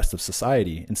and the rest of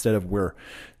society, instead of we're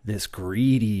this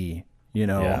greedy,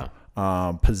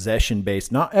 possession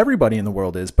based. Not everybody in the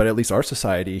world is, but at least our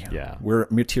society, we're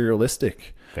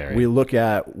materialistic. We look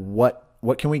at what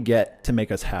can we get to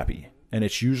make us happy? And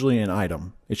it's usually an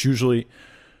item. It's usually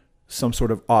some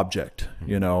sort of object, it's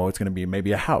going to be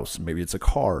maybe a house, maybe it's a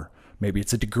car. Maybe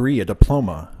it's a degree, a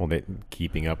diploma. Well, they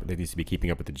used to be keeping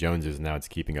up with the Joneses. Now it's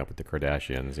keeping up with the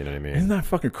Kardashians. You know what I mean? Isn't that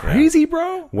fucking crazy,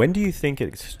 bro? When do you think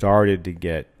it started to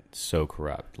get so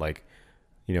corrupt? Like,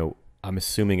 I'm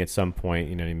assuming at some point,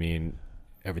 you know what I mean,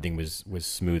 everything was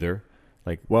smoother.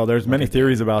 Like, well, there's many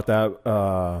theories about that.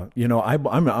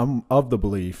 I'm of the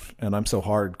belief, and I'm so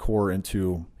hardcore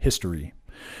into history,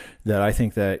 that I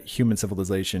think that human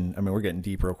civilization, we're getting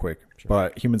deep real quick,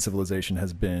 but human civilization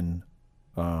has been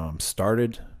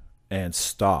started and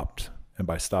stopped. And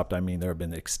by stopped, I mean there have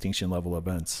been extinction level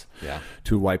events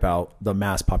to wipe out the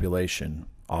mass population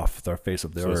off the face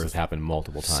of the earth. This has happened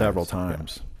multiple times. Several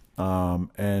times.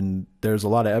 And there's a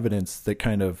lot of evidence that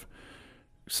kind of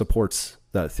supports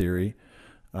that theory.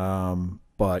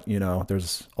 But,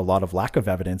 there's a lot of lack of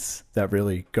evidence that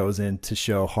really goes in to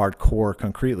show hardcore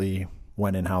concretely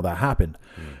when and how that happened.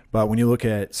 But when you look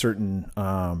at certain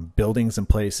buildings and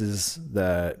places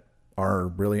that are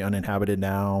really uninhabited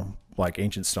now, like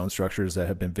ancient stone structures that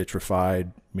have been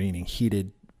vitrified, meaning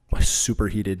heated,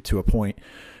 superheated to a point.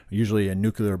 Usually a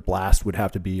nuclear blast would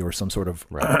have to be, or some sort of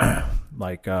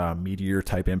like meteor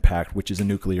type impact, which is a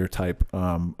nuclear type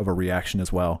of a reaction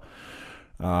as well.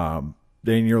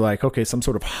 Then you're like, okay, some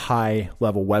sort of high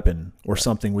level weapon or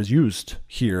something was used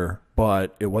here,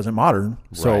 but it wasn't modern.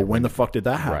 So when the fuck did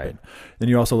that happen? Then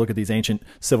you also look at these ancient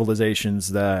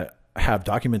civilizations that have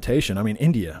documentation.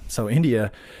 India. So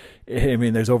India I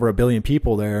mean, there's over 1 billion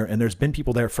people there, and there's been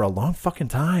people there for a long fucking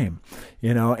time,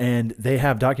 you know, and they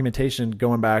have documentation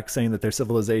going back saying that their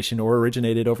civilization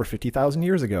originated over 50,000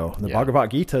 years ago. The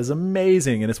Bhagavad Gita is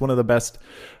amazing, and it's one of the best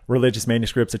religious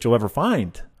manuscripts that you'll ever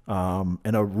find,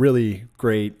 and a really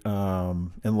great,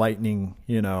 enlightening,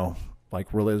 you know, like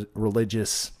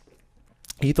religious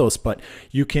ethos. But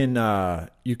you can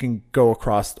go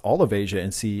across all of Asia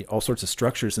and see all sorts of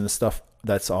structures and the stuff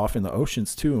that's off in the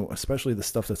oceans too, especially the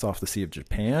stuff that's off the Sea of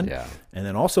Japan. Yeah. And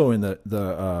then also in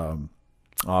the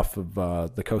off of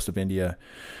the coast of India,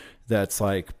 that's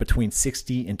like between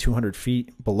 60 and 200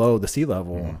 feet below the sea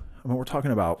level. I mean, we're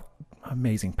talking about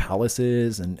amazing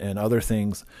palaces and other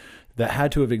things that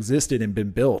had to have existed and been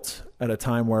built at a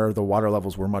time where the water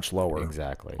levels were much lower.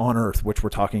 Exactly. On Earth, which we're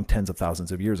talking tens of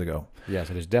thousands of years ago. Yeah,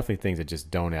 so there's definitely things that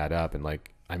just don't add up. And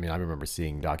like, I mean, I remember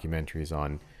seeing documentaries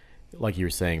on, like you were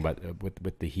saying about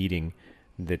with the heating,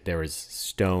 that there was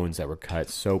stones that were cut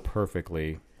so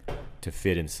perfectly to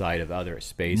fit inside of other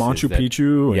spaces. Machu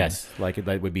Picchu. Yes, like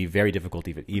that would be very difficult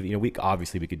even you know, we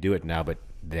could do it now, but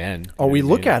then we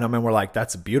look at them and we're like,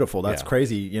 that's beautiful, that's Yeah.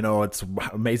 crazy, you know. It's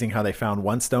amazing how they found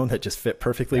one stone that just fit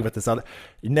perfectly with this other.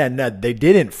 Ned, they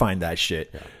didn't find that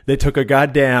shit. They took a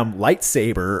goddamn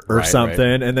lightsaber or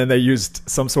something, and then they used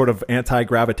some sort of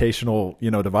anti-gravitational, you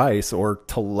know, device or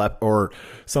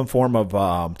some form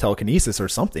of telekinesis or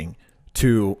something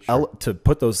to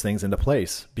put those things into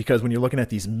place. Because when you're looking at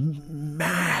these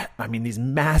these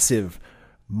massive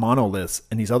monoliths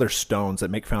and these other stones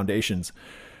that make foundations,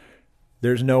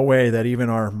 there's no way that even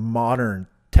our modern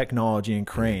technology and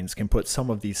cranes can put some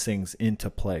of these things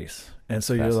into place. And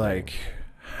so you're like,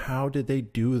 how did they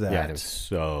do that? Yeah, it was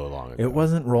so long ago. It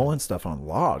wasn't rolling stuff on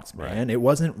logs, man. It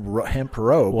wasn't hemp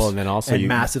ropes. Well, and then also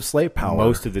massive slave power.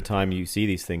 Most of the time you see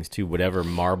these things too, whatever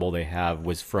marble they have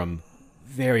was from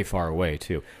very far away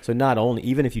too. So not only,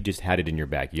 even if you just had it in your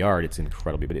backyard, it's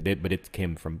incredible, but it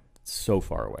came from so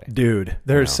far away. Dude,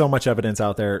 there's so much evidence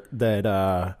out there that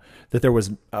that there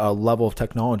was a level of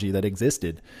technology that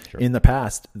existed in the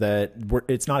past that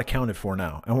it's not accounted for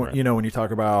now. And you know, when you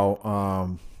talk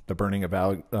about the burning of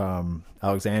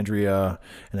Alexandria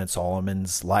and then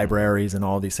Solomon's libraries and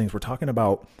all these things, we're talking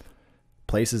about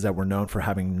places that were known for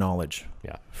having knowledge,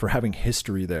 for having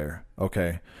history there.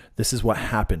 Okay, this is what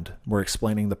happened. We're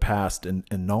explaining the past, and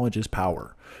knowledge is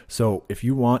power. So if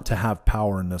you want to have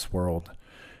power in this world,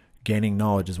 gaining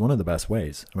knowledge is one of the best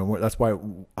ways. I mean, that's why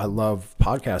I love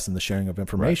podcasts and the sharing of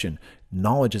information.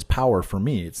 Knowledge is power for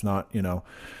me. It's not, you know,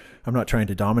 I'm not trying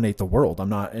to dominate the world. I'm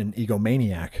not an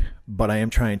egomaniac, but I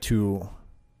am trying to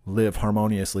live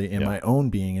harmoniously in my own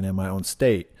being and in my own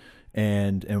state,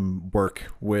 and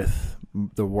work with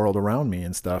the world around me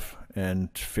and stuff,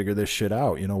 and figure this shit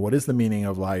out. You know, what is the meaning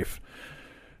of life?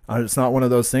 It's not one of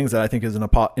those things that I think is an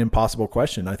impossible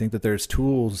question. I think that there's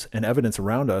tools and evidence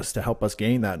around us to help us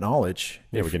gain that knowledge.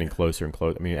 Yeah, we're getting closer and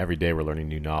closer. I mean, every day we're learning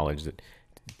new knowledge, that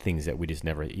things that we just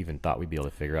never even thought we'd be able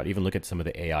to figure out. Even look at some of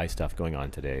the AI stuff going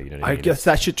on today. You know what I mean? guess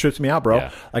that shit trips me out, bro.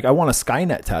 Yeah. Like, I want a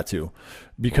Skynet tattoo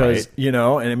because, you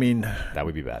know, and I mean, that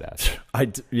would be badass.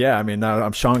 I mean,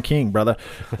 I'm Sean King, brother.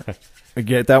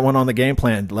 Get that one on the game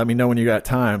plan. Let me know when you got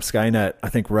time. Skynet, I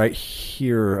think right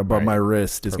here above my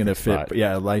wrist is going to fit. Spot.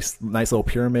 Yeah, nice little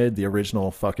pyramid, the original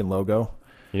fucking logo.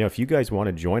 You know, if you guys want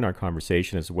to join our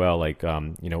conversation as well, like,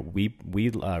 you know, we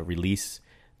release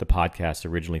the podcast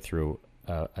originally through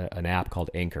an app called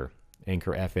Anchor,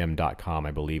 anchorfm.com,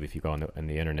 I believe, if you go on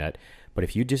the internet. But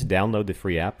if you just download the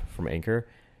free app from Anchor,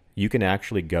 you can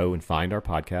actually go and find our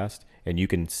podcast, and you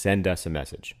can send us a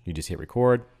message. You just hit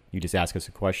record. You just ask us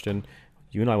a question.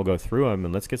 You and I will go through them,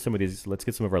 and let's get some of our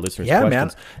listeners' questions. Yeah,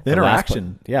 man. The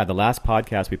interaction. The last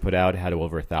podcast we put out had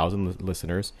over 1,000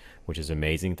 listeners, which is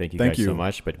amazing. Thank you guys so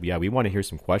much. But yeah, we want to hear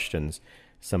some questions.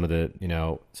 Some of the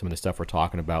stuff we're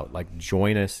talking about. Like,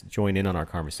 join in on our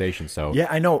conversation. So yeah,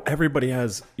 I know everybody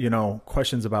has, you know,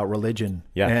 questions about religion.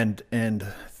 Yeah. and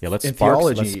let's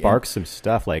theology. Let's spark some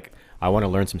stuff. Like, I want to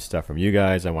learn some stuff from you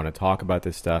guys. I want to talk about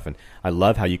this stuff, and I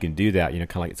love how you can do that. You know,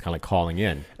 it's kind of like calling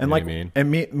in. And like, what I mean?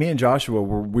 And me and Joshua,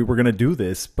 we were going to do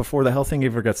this before the health thing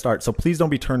ever got started. So please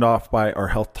don't be turned off by our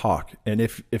health talk. And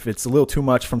if it's a little too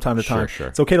much from time to time,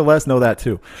 it's okay to let us know that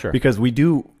too. Sure. Because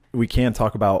we can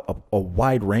talk about a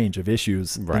wide range of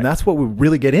issues, and that's what we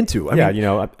really get into. I mean, you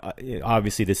know,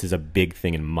 obviously this is a big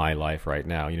thing in my life right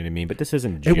now. You know what I mean? But this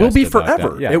isn't just it will be about forever.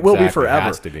 that. Yeah, it will be exactly. forever. It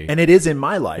has to be. And it is in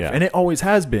my life, and it always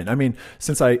has been. I mean,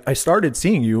 since I started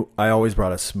seeing you, I always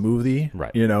brought a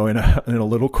smoothie, you know, in a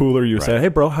little cooler. You said, "Hey,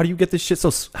 bro, how do you get this shit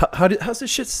so? How's this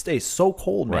shit stay so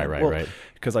cold, man?" Right.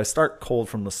 Because I start cold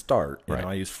from the start. You know,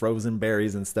 I use frozen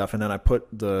berries and stuff, and then I put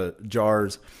the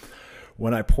jars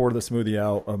when I pour the smoothie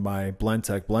out of my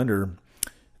BlendTech blender,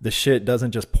 the shit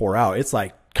doesn't just pour out. It's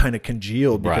like kind of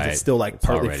congealed because it's still like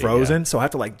partly frozen. So I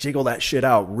have to like jiggle that shit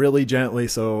out really gently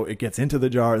so it gets into the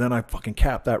jar. Then I fucking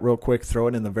cap that real quick, throw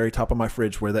it in the very top of my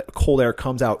fridge where the cold air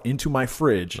comes out into my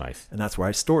fridge. Nice. And that's where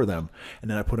I store them. And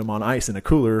then I put them on ice in a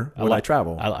cooler when I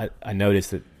travel. I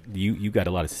noticed that you got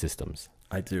a lot of systems.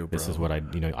 I do, bro. This is what I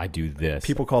do this.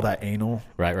 People call that anal.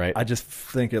 Right. I just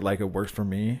think it works for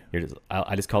me.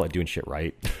 I just call it doing shit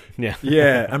right. Yeah.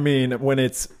 Yeah. I mean, when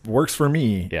it's works for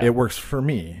me, it works for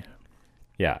me.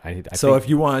 Yeah. So if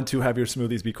you want to have your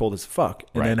smoothies be cold as fuck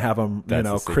and then have them,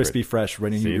 crispy, fresh,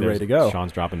 ready to go.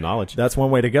 Sean's dropping knowledge. That's one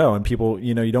way to go. And people,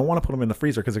 you don't want to put them in the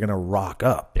freezer because they're going to rock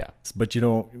up. Yeah. But you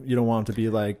don't want them to be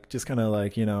like, just kind of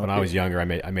like, When I was younger, I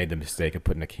made the mistake of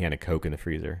putting a can of Coke in the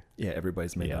freezer. Yeah.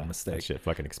 Everybody's made that mistake. That shit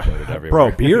fucking exploded everywhere.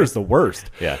 Bro, beer is the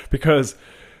worst. Yeah. Because,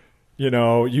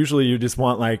 usually you just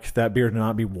want like that beer to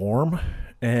not be warm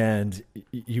and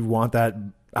you want that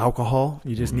alcohol.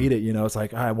 You just need it. It's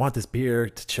like, I want this beer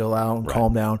to chill out and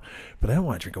calm down, but I don't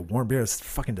want to drink a warm beer. It's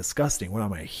fucking disgusting. What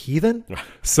am I, a heathen?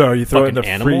 So you throw it in the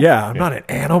freezer. Yeah, I'm not an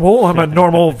animal. I'm a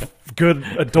normal, good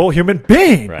adult human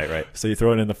being. Right. So you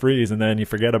throw it in the freeze and then you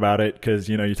forget about it because,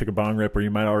 you took a bong rip or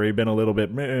you might already been a little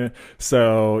bit meh.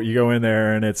 So you go in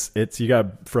there and it's you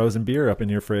got frozen beer up in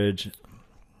your fridge.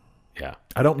 Yeah.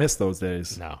 I don't miss those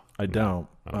days. No. I don't.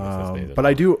 I don't miss those days at but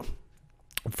all. I do,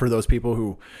 for those people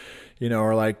who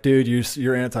are like, dude,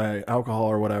 you're anti-alcohol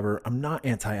or whatever. I'm not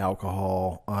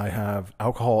anti-alcohol. I have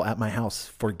alcohol at my house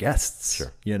for guests.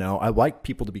 Sure. I like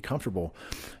people to be comfortable.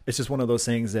 It's just one of those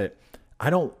things that I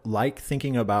don't like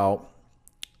thinking about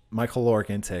my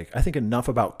caloric intake. I think enough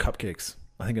about cupcakes.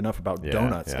 I think enough about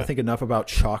donuts. Yeah. I think enough about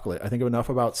chocolate. I think enough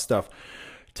about stuff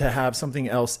to have something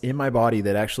else in my body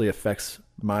that actually affects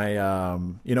my,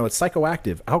 it's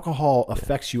psychoactive. Alcohol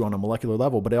affects you on a molecular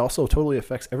level, but it also totally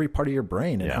affects every part of your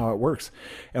brain and how it works.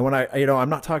 And when I'm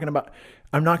not going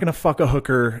to fuck a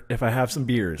hooker if I have some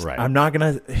beers. Right. I'm not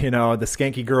going to, the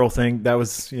skanky girl thing, that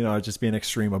was, just being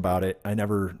extreme about it. I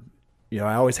never,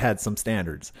 I always had some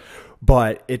standards,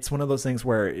 but it's one of those things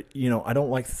where, I don't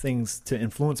like things to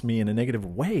influence me in a negative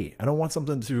way. I don't want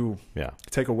something to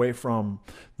take away from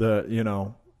the,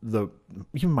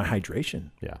 even my hydration.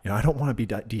 Yeah. I don't want to be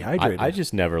dehydrated. I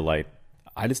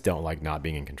just don't like not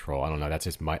being in control. I don't know. That's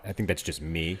just I think that's just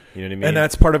me. You know what I mean? And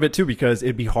that's part of it too, because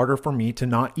it'd be harder for me to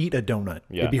not eat a donut.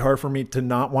 Yeah. It'd be hard for me to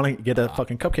not want to get a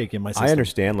fucking cupcake in my system. I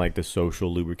understand like the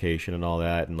social lubrication and all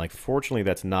that. And like, fortunately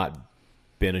that's not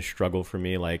been a struggle for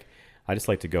me. Like, I just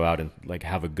like to go out and like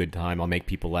have a good time. I'll make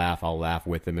people laugh. I'll laugh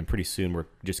with them. And pretty soon we're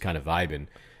just kind of vibing.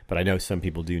 But I know some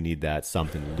people do need that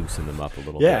something to loosen them up a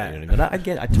little bit. You know what I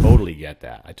mean? I totally get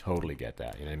that.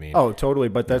 You know what I mean? Oh, totally.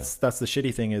 But that's the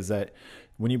shitty thing is that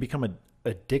when you become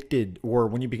addicted or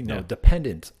when you become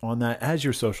dependent on that as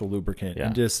your social lubricant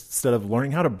and just instead of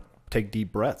learning how to take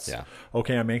deep breaths. Yeah.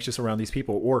 Okay, I'm anxious around these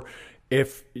people. Or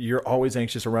if you're always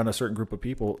anxious around a certain group of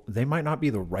people, they might not be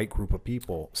the right group of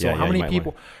people. So how many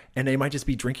people, and they might just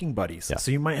be drinking buddies. Yeah.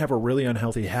 So you might have a really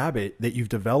unhealthy habit that you've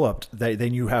developed that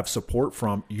then you have support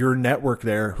from your network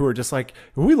there who are just like,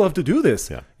 we love to do this.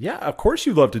 Yeah, of course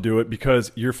you love to do it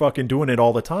because you're fucking doing it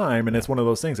all the time. And it's one of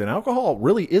those things. And alcohol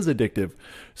really is addictive.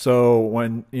 So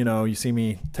when, you see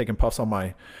me taking puffs on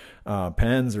my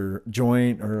pens or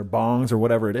joint or bongs or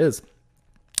whatever it is,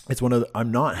 it's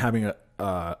I'm not having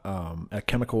a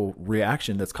chemical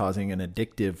reaction that's causing an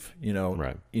addictive,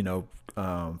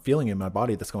 feeling in my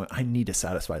body that's going, I need to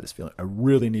satisfy this feeling. I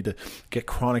really need to get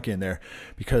chronic in there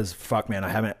because fuck,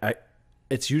 man,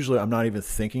 it's usually, I'm not even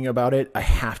thinking about it. I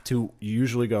have to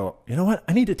usually go, you know what?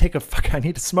 I need to I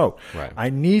need to smoke. Right. I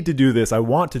need to do this. I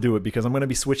want to do it because I'm going to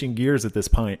be switching gears at this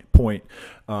point.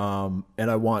 And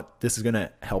this is going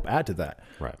to help add to that.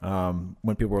 Right.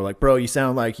 When people are like, bro, you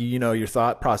sound like, your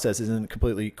thought process isn't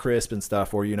completely crisp and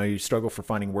stuff, or, you struggle for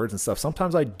finding words and stuff.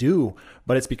 Sometimes I do,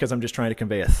 but it's because I'm just trying to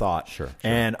convey a thought. Sure.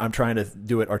 And I'm trying to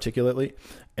do it articulately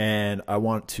and I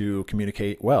want to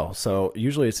communicate well. So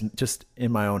usually it's just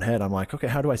in my own head. I'm like, okay,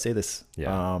 how do I say this?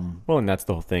 Yeah. Well, and that's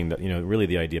the whole thing that, really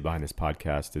the idea behind this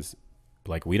podcast is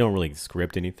like, we don't really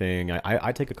script anything.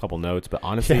 I take a couple notes, but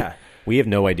honestly, we have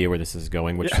no idea where this is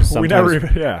going, which is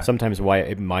sometimes why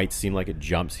it might seem like it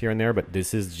jumps here and there, but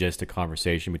this is just a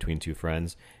conversation between two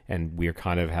friends. And we're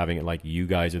kind of having it like you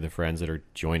guys are the friends that are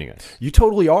joining us. You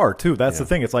totally are too. That's the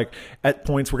thing. It's like at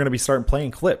points we're going to be starting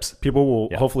playing clips. People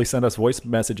will hopefully send us voice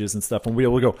messages and stuff, and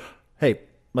we'll go, hey,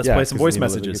 let's play some voice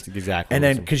messages. Exactly. And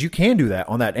then, because you can do that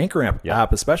on that Anchor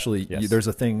app, especially, there's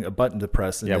a button to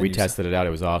press. And we tested it out. It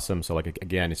was awesome. So like,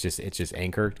 again, it's just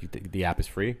Anchor. The app is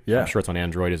free. Yeah. I'm sure it's on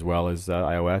Android as well as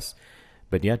iOS.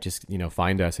 but yeah, just,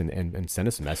 find us and send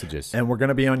us messages. And we're going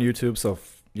to be on YouTube. So,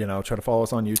 try to follow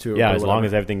us on YouTube. Yeah. As long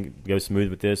as everything goes smooth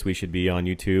with this, we should be on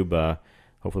YouTube.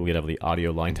 Hopefully we get the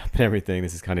audio lined up and everything.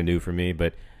 This is kind of new for me,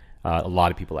 but a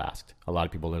lot of people asked. A lot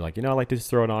of people are like, I like to just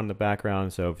throw it on in the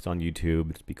background. So if it's on YouTube,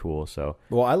 it'd be cool. So,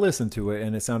 well, I listened to it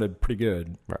and it sounded pretty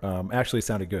good. Right. Actually, it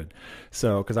sounded good.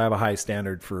 So, because I have a high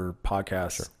standard for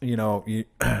podcasts, Sure.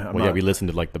 We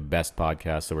listened to like the best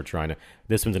podcasts. So we're trying to.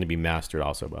 This one's going to be mastered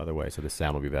also, by the way. So the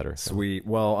sound will be better. So. Sweet.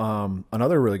 Well,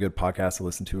 another really good podcast to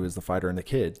listen to is The Fighter and the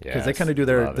Kid, because they Yes, kind of do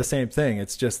the same thing.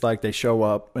 It's just like they show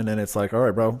up and then it's like, all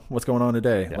right, bro, what's going on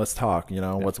today? Yeah. Let's talk.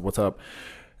 What's up?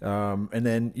 And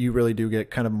then you really do get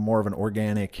kind of more of an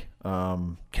organic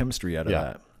chemistry out of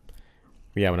that.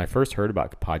 Yeah, when I first heard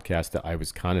about the podcast, I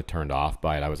was kind of turned off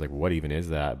by it. I was like, what even is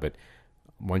that? But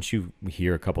once you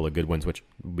hear a couple of good ones, which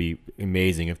would be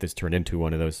amazing if this turned into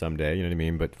one of those someday, you know what I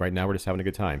mean? But right now we're just having a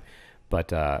good time.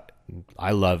 But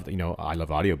I love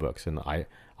audiobooks, and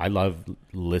I love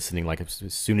listening. Like as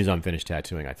soon as I'm finished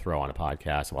tattooing, I throw on a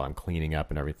podcast while I'm cleaning up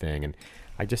and everything. And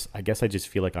I guess I just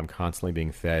feel like I'm constantly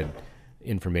being fed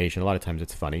information. A lot of times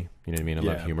it's funny, you know what I mean? I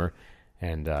love humor.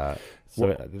 And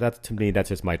that's, to me, that's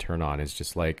just my turn on. It's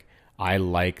just like, I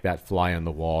like that fly on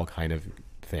the wall kind of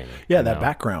thing. Yeah, that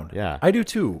background. Yeah. I do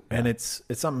too. And it's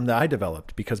something that I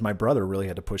developed because my brother really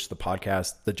had to push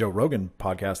the Joe Rogan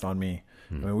podcast on me.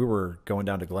 I mean, we were going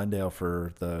down to Glendale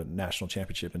for the national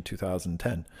championship in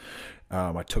 2010.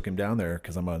 I took him down there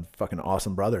because I'm a fucking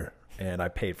awesome brother, and I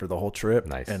paid for the whole trip.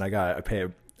 Nice. And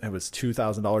it was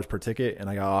 $2,000 per ticket, and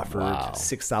I got offered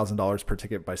 $6,000 per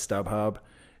ticket by StubHub,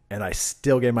 and I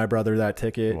still gave my brother that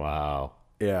ticket. Wow.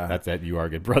 Yeah. That's it. You are a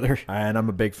good brother. And I'm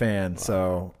a big fan.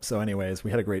 Wow. So anyways, we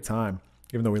had a great time,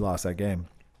 even though we lost that game.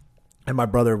 And my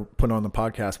brother put on the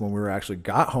podcast when we were actually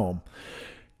got home,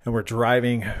 and we're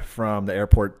driving from the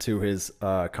airport to his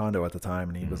condo at the time.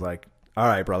 And he was like, all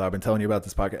right, brother, I've been telling you about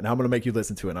this podcast, and I'm going to make you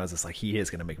listen to it. And I was just like, he is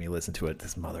going to make me listen to it.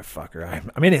 This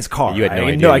motherfucker. I'm in his car. You had no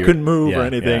I idea I couldn't move or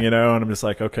anything, yeah. And I'm just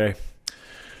like, okay,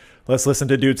 let's listen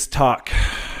to dudes talk.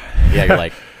 Yeah, you're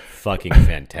like, fucking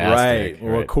fantastic. Right.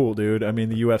 Well, cool, dude. I mean,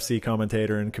 the UFC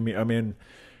commentator and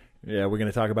we're going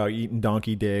to talk about eating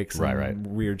donkey dicks and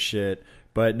weird shit.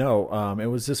 But no, it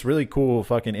was just really cool,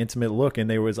 fucking intimate look, and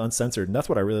they was uncensored, and that's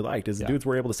what I really liked. Is the dudes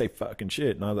were able to say fucking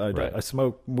shit. And I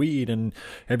smoke weed, and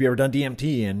have you ever done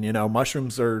DMT? And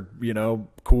mushrooms are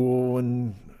cool,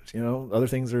 and other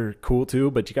things are cool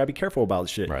too. But you gotta be careful about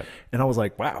shit. Right. And I was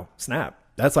like, wow, snap.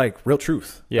 That's like real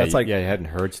truth. Yeah, that's like I hadn't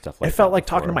heard stuff like that. It felt like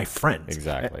before. talking to my friends.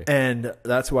 Exactly. And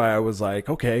that's why I was like,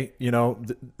 okay,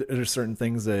 there's certain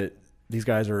things that these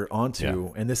guys are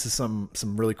onto, and this is some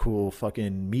really cool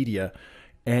fucking media.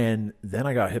 And then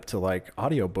I got hip to like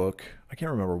audiobook. I can't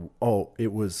remember. Oh,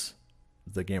 it was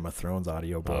the Game of Thrones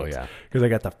audiobook. Oh, yeah. Because I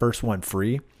got the first one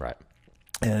free. Right.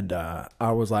 And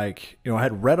I was like, I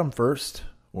had read them first,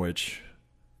 which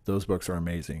those books are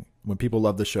amazing. When people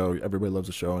love the show, everybody loves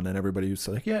the show. And then everybody used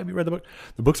to like, yeah, have you read the book?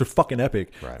 The books are fucking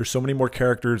epic. Right. There's so many more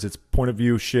characters. It's point of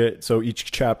view shit. So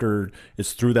each chapter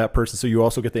is through that person. So you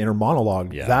also get the inner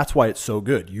monologue. Yeah. That's why it's so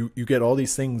good. You get all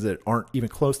these things that aren't even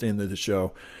close to the end of the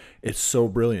show. It's so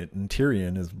brilliant, and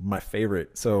Tyrion is my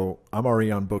favorite. So I'm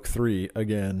already on book 3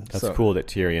 again. That's cool that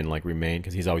Tyrion remained,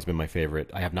 because he's always been my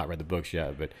favorite. I have not read the books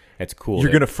yet, but it's cool.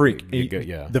 You're gonna freak.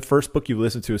 Yeah. The first book you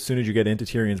listen to, as soon as you get into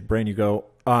Tyrion's brain, you go,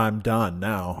 oh, "I'm done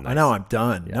now. Nice. Now I'm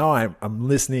done. Yeah. Now I'm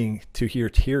listening to hear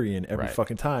Tyrion every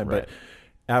fucking time." Right. But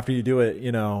after you do it,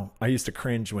 I used to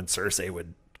cringe when Cersei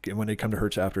when they come to her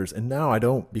chapters, and now I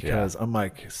don't, because I'm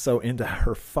like so into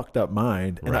her fucked up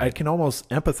mind, and I can almost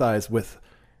empathize with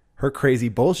her crazy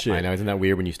bullshit. I know, isn't that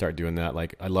weird when you start doing that?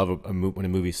 Like, I love when a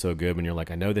movie's so good, when you're like,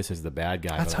 I know this is the bad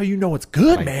guy. That's how you know it's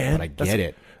good, man. But I get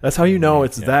it. That's how you know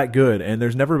it's that good. And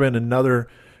there's never been another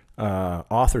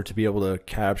author to be able to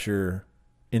capture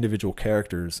individual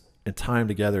characters and tie them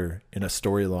together in a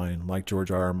storyline like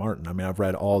George R.R. Martin. I mean, I've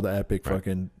read all the epic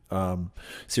fucking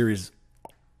series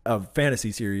of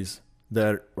fantasy series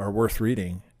that are worth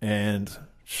reading, and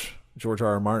George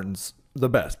R.R. Martin's the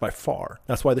best by far.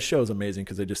 That's why the show is amazing,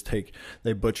 because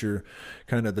they butcher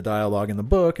kind of the dialogue in the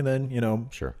book, and then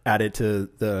add it to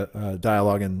the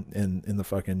dialogue in the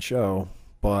fucking show.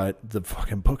 But the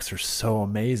fucking books are so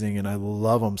amazing, and I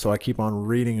love them. So I keep on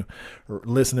reading or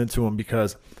listening to them,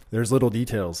 because there's little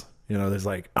details. There's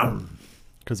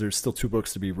because there's still 2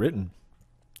 books to be written,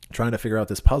 trying to figure out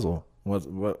this puzzle.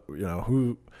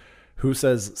 Who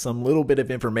says some little bit of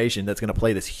information that's going to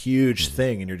play this huge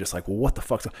thing, and you're just like, well, what the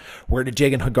fuck? Where did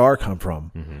Jagan Hagar come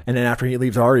from? And then after he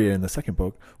leaves Arya in the second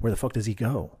book, where the fuck does he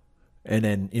go? And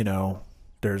then,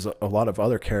 there's a lot of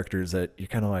other characters that you're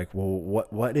kind of like, well,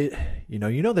 what it, you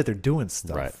know that they're doing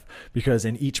stuff, Right. because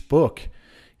in each book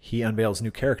he unveils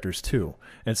new characters too.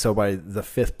 And so by the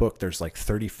 5th book, there's like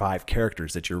 35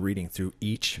 characters that you're reading through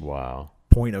each Wow.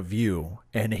 point of view,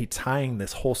 and he tying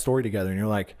this whole story together, and you're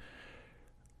like,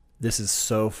 this is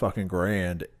so fucking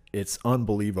grand. It's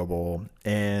unbelievable,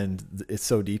 and it's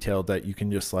so detailed that you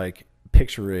can just like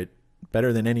picture it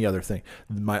better than any other thing.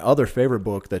 My other favorite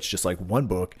book that's just like one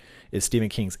book is Stephen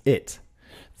King's It.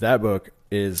 That book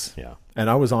is, Yeah. and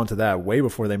I was onto that way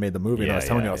before they made the movie. And I Yeah, was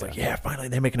telling yeah, you, I was yeah. like, yeah, finally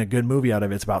they're making a good movie out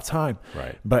of it. It's about time.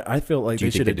 Right. But I feel like Do they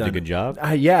you think should they have did a done good job?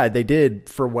 Yeah, they did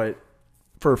for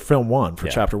film 1, for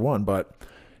Yeah. chapter 1, but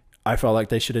I felt like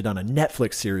they should have done a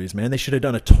Netflix series, man. They should have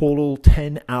done a total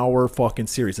 10-hour fucking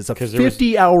series. It's a 'Cause there was-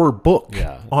 50-hour book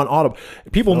Yeah. on Audible.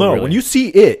 People Oh, know really? when you see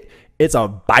it, it's a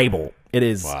Bible. It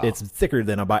is. Wow. It's thicker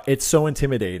than a Bible. It's so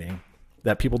intimidating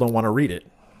that people don't want to read it.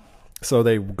 So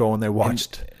they go and they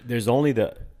watched. There's only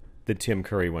the Tim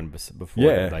Curry one before.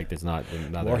 Yeah. Like there's not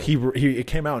another. Well, he it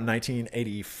came out in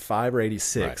 1985 or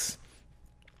 86.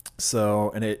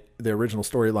 So, and the original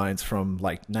storylines from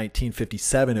like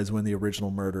 1957 is when the original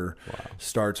murder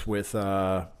starts with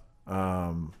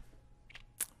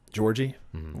Georgie,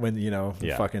 when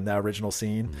Yeah. fucking that original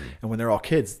scene, and when they're all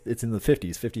kids, it's in the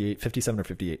 50s, 58, 57 or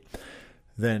 58.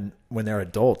 Then when they're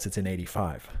adults, it's in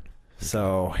 85.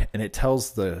 So, and it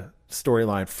tells the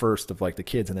storyline first of like the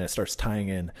kids, and then it starts tying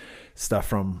in stuff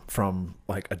from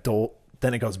like adult.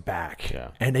 Then it goes back, Yeah.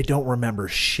 and they don't remember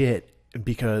shit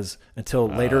because until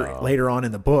later on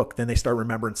in the book, then they start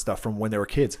remembering stuff from when they were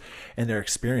kids and their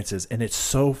experiences, and it's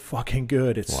so fucking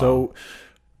good. It's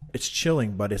it's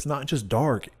chilling, but it's not just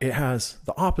dark. It has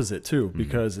the opposite too,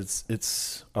 because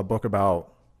it's a book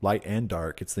about light and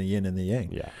dark. It's the yin and the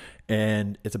yang. Yeah.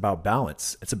 And it's about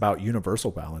balance. It's about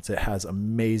universal balance. It has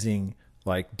amazing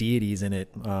like deities in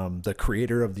it. The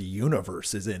creator of the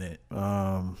universe is in it.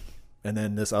 And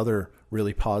then this other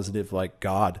really positive like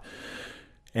God.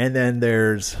 And then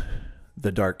there's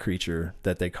the dark creature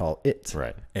that they call it.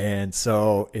 Right. And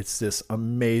so it's this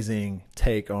amazing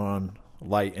take on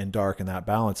light and dark and that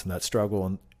balance and that struggle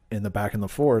and in the back and the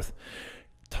forth,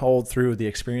 told through the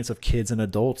experience of kids and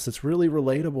adults. It's really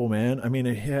relatable, man. I mean,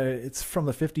 it's from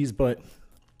the 50s, but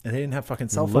they didn't have fucking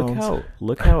cell phones.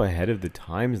 Look how ahead of the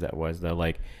times that was, though.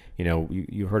 Like,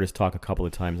 you heard us talk a couple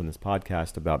of times on this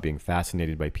podcast about being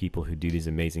fascinated by people who do these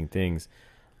amazing things.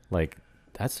 Like,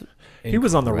 that's He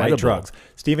was on the right incredible. drugs.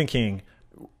 Stephen King,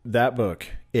 that book,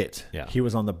 It. Yeah. He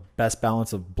was on the best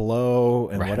balance of blow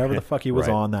and Right. whatever the fuck he was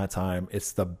Right. on that time.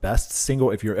 It's the best single.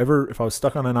 If I was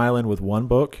stuck on an island with one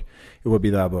book, it would be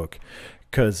that book.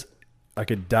 Because I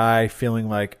could die feeling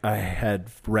like I had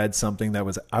read something that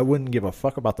was, I wouldn't give a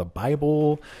fuck about the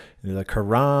Bible, the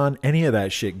Quran, any of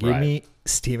that shit. Give Right. me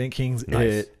Stephen King's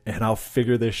Nice. It, and I'll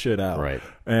figure this shit out. Right.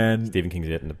 And Stephen King's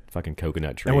It and the fucking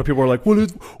coconut tree. and when people are like,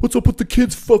 what's up with the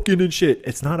kids fucking and shit?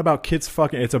 It's not about kids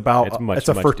fucking. It's about, It's much, it's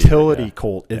a much fertility deeper, yeah.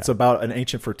 cult. It's about an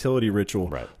ancient fertility ritual.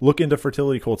 Right. Look into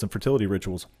fertility cults and fertility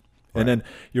rituals. And then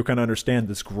you'll kind of understand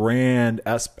this grand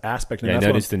aspect. And I that's what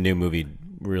noticed the new movie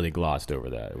really glossed over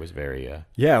that. It was very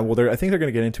yeah, well, I think they're going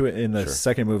to get into it in the Sure.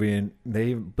 second movie, and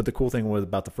but the cool thing was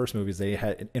about the first movie is they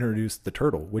had introduced the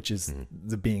turtle, which is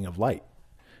the being of light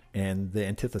and the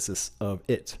antithesis of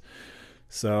it.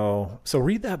 So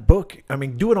read that book. I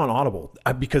mean, do it on Audible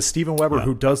because Steven Weber,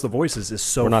 who does the voices, is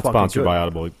so We're not fucking sponsored good. by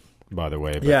Audible, by the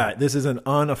way. But Yeah, this is an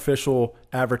unofficial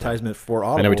advertisement for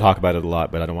Audible. I know we talk about it a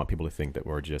lot, but I don't want people to think that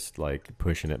we're just like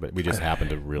pushing it. But we just happen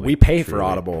to really. We pay for truly-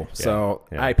 Audible, Yeah, so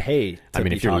yeah. I pay. To I mean,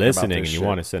 be if you're talking about listening and this you shit.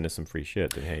 want to send us some free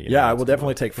shit, then hey, Yeah, I will let's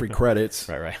definitely go. take free credits.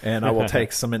 Right. And I will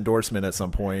take some endorsement at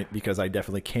some point because I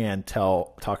definitely can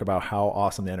talk about how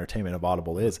awesome the entertainment of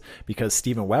Audible is. Because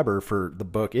Steven Weber for the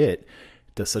book It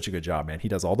does such a good job, man. He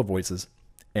does all the voices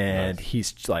and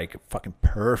he's like fucking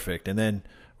perfect. And then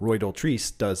Roy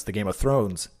Daltrey does the Game of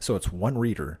Thrones, so it's one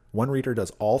reader. One reader does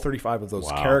all 35 of those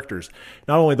Wow. characters.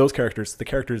 Not only those characters, the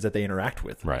characters that they interact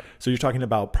with. Right. So you're talking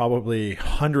about probably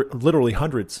literally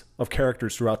hundreds of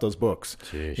characters throughout those books.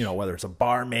 Jeez. You know, whether it's a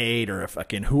barmaid or a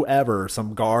fucking whoever,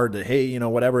 some guard that, hey,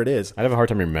 whatever it is. I'd have a hard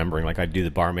time remembering. Like I'd do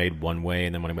the barmaid one way,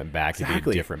 and then when I went back, it'd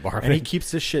be a different barmaid. And he keeps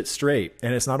this shit straight.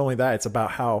 And it's not only that, it's about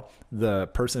how the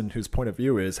person whose point of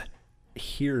view is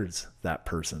hears that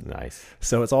person. Nice.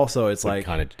 So it's also, it's like, It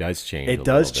kind of does change. it a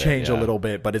does little bit, change a yeah. little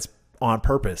bit, but it's on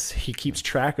purpose. He keeps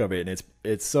track of it, and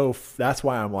it's so that's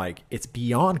why I'm like, it's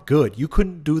beyond good. You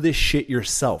couldn't do this shit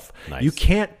yourself. Nice. You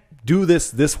can't do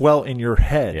this well in your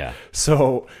head. Yeah.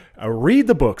 So read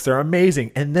the books; they're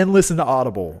amazing, and then listen to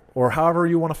Audible or however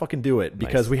you want to fucking do it.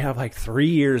 Because Nice. we have like 3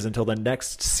 years until the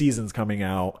next season's coming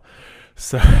out.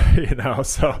 So,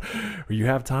 so you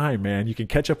have time, man. You can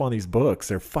catch up on these books.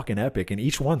 They're fucking epic. And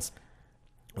each one's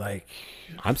like,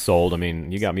 I'm sold. I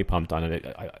mean, you got me pumped on it.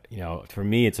 For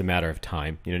me, it's a matter of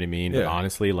time. You know what I mean? Yeah. But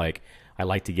honestly, like, I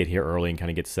like to get here early and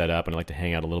kind of get set up, and I like to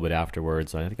hang out a little bit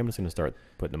afterwards. So I think I'm just going to start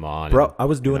putting them on. Bro, I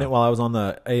was doing it while I was on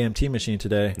the AMT machine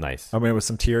today. Nice. I mean, with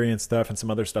some Tyrion stuff and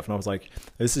some other stuff, and I was like,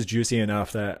 this is juicy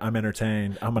enough that I'm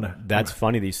entertained. That's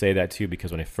funny that you say that too,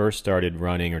 because when I first started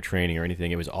running or training or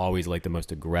anything, it was always like the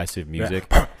most aggressive music.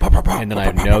 Yeah. And then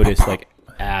I've noticed, like,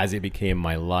 as it became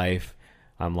my life,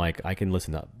 I'm like, I can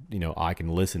listen to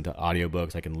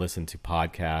audiobooks, I can listen to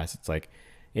podcasts. It's like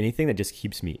anything that just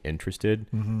keeps me interested.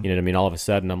 Mm-hmm. You know what I mean? All of a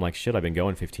sudden, I'm like, shit, I've been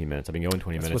going 15 minutes. I've been going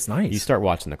 20 minutes. What's nice. You start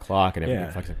watching the clock, and Yeah.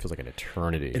 it feels like an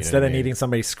eternity. You know Instead what I of mean? needing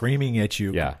somebody screaming at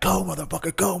you, Yeah. go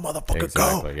motherfucker, go,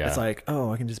 Exactly, yeah. It's like,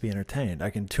 oh, I can just be entertained. I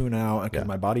can tune out because Yeah.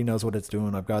 my body knows what it's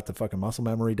doing. I've got the fucking muscle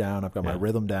memory down. I've got my Yeah.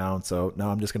 rhythm down. So now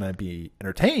I'm just going to be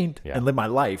entertained Yeah. and live my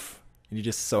life. And you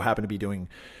just so happen to be doing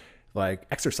like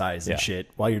exercise and Yeah. shit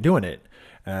while you're doing it.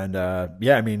 And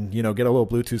yeah, I mean, get a little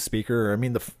Bluetooth speaker. I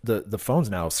mean, the phones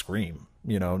now scream.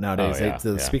 Nowadays Oh, yeah,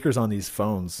 the yeah. speakers on these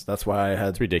phones. That's why I had.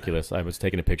 It's ridiculous. I was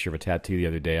taking a picture of a tattoo the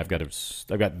other day. I've got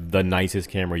the nicest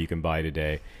camera you can buy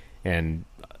today, and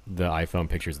the iPhone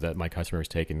pictures that my customers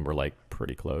taken were like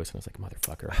pretty close. And I was like,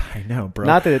 motherfucker. I know, bro.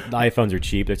 Not that the iPhones are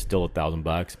cheap; they're still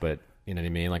 $1,000, but you know what I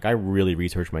mean. Like, I really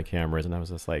researched my cameras, and I was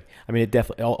just like, I mean, it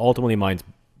definitely ultimately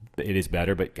it is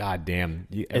better, but goddamn,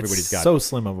 everybody's it's got so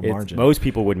slim of a margin. Most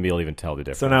people wouldn't be able to even tell the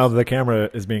difference. So now the camera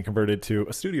is being converted to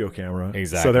a studio camera.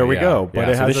 Exactly. So there we yeah. go. But Yeah,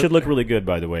 it so has this should look really good,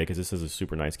 by the way, because this is a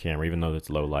super nice camera, even though it's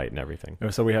low light and everything.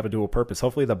 So we have a dual purpose.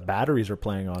 Hopefully the batteries are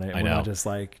playing on it. And I we're know. not just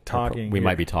like talking. We here.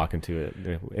 might be talking to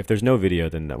it. If there's no video,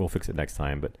 then we'll fix it next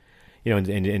time. But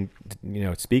and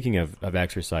speaking of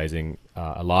exercising,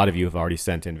 a lot of you have already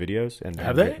sent in videos and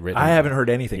Have they? written. I haven't heard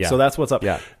anything. Yeah. So that's what's up.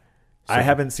 Yeah. I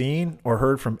haven't seen or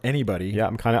heard from anybody. Yeah,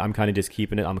 I'm kind of just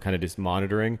keeping it. I'm kind of just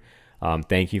monitoring.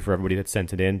 Thank you for everybody that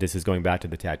sent it in. This is going back to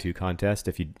the tattoo contest.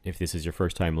 If this is your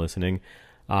first time listening,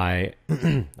 I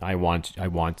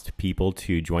want people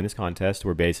to join this contest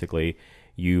where basically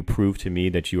you prove to me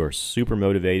that you are super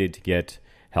motivated to get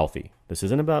healthy. This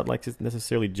isn't about like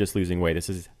necessarily just losing weight. This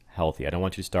is healthy. I don't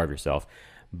want you to starve yourself.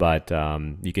 But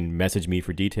you can message me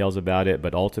for details about it.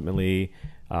 But ultimately,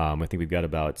 I think we've got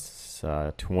about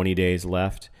 20 days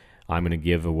left. I'm going to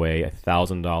give away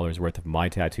 $1,000 worth of my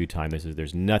tattoo time.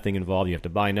 There's nothing involved. You have to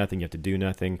buy nothing. You have to do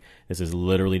nothing. This is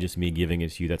literally just me giving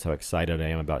it to you. That's how excited I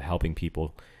am about helping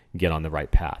people get on the right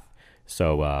path.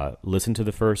 So listen to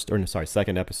the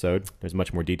second episode. There's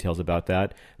much more details about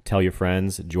that. Tell your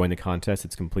friends. Join the contest.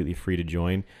 It's completely free to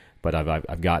join. But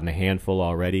I've gotten a handful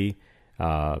already.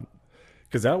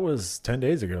 Because that was 10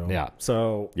 days ago. Yeah.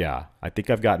 So yeah, I think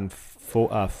I've gotten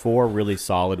four really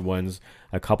solid ones.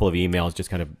 A couple of emails just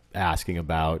kind of asking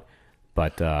about.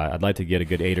 But I'd like to get a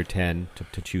good 8 or 10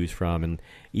 to choose from. And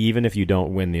even if you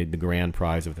don't win the grand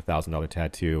prize of the $1,000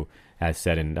 tattoo, as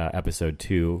said in episode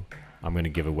 2, I'm going to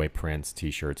give away prints,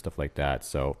 T-shirts, stuff like that.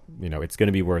 So, it's going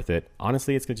to be worth it.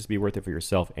 Honestly, it's going to just be worth it for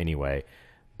yourself anyway.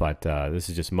 But this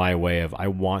is just my way of, I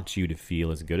want you to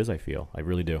feel as good as I feel. I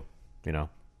really do,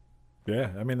 Yeah,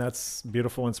 I mean, that's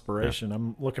beautiful inspiration. Yeah.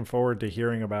 I'm looking forward to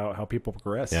hearing about how people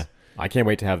progress. Yeah, I can't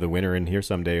wait to have the winner in here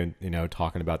someday,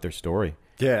 talking about their story.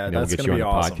 Yeah, that's going to be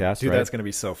awesome. Podcast, dude, right? That's going to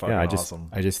be so fucking awesome.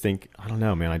 I just think, I don't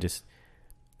know, man.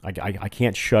 I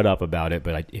can't shut up about it,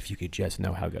 but if you could just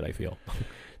know how good I feel.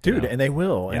 Dude, and they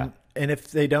will. Yeah. And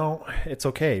if they don't, it's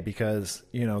okay because,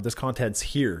 this content's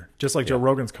here. Just like Joe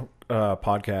Rogan's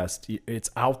podcast, it's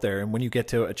out there. And when you get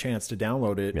to a chance to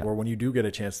download it or when you do get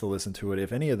a chance to listen to it,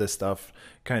 if any of this stuff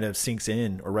kind of sinks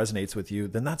in or resonates with you,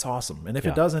 then that's awesome. And if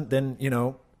it doesn't, then,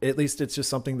 at least it's just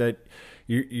something that,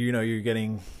 you're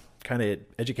getting kind of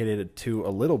educated to a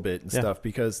little bit and stuff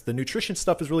because the nutrition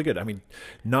stuff is really good. I mean,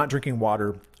 not drinking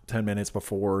water 10 minutes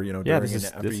before, during this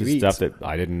is stuff that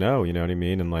I didn't know, you know what I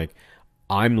mean? And like,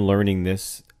 I'm learning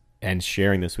this and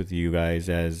sharing this with you guys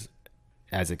as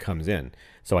it comes in.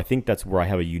 So I think that's where I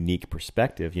have a unique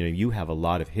perspective. You have a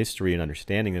lot of history and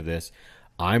understanding of this.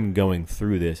 I'm going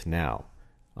through this now.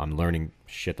 I'm learning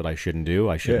shit that I shouldn't do.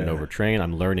 I shouldn't overtrain.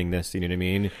 I'm learning this, you know what I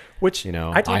mean? Which,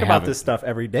 I talk about this stuff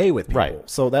every day with people. Right.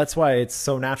 So that's why it's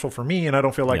so natural for me. And I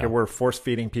don't feel like we're force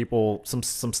feeding people some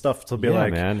stuff to be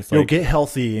like, man, get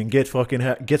healthy and get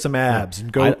some abs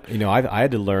and go. I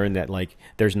had to learn that like,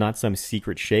 there's not some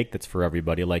secret shake that's for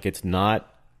everybody. Like it's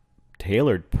not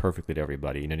tailored perfectly to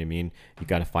everybody. You know what I mean? You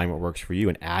got to find what works for you.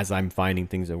 And as I'm finding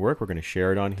things that work, we're going to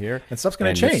share it on here. And stuff's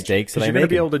going to change. Mistakes that you're going to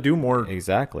be able to do more.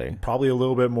 Exactly. Probably a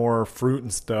little bit more fruit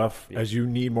and stuff as you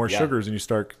need more sugars and you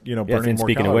start, burning more and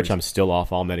speaking calories. of which, I'm still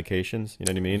off all medications. You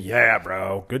know what I mean? Yeah,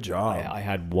 bro. Good job. I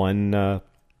had one,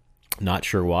 not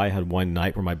sure why, I had one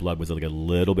night where my blood was like a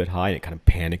little bit high and it kind of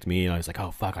panicked me. And I was like, oh,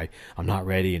 fuck, I'm not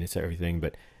ready. And it's everything.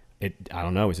 But I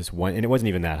don't know, it was just one, and it wasn't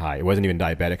even that high. It wasn't even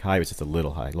diabetic high. It was just a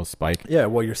little high, a little spike. Yeah,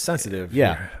 well, you're sensitive.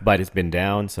 Yeah, but it's been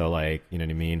down. So, like, you know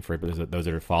what I mean? For those that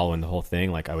are following the whole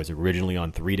thing, like, I was originally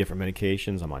on 3 different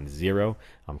medications. I'm on 0.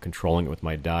 I'm controlling it with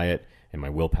my diet and my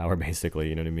willpower, basically.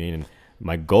 You know what I mean? And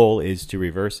my goal is to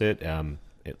reverse it, put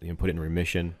it in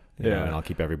remission. You know, and I'll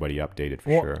keep everybody updated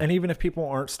for sure. And even if people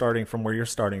aren't starting from where you're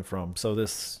starting from, so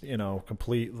this,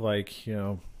 complete, like,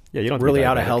 yeah, you don't really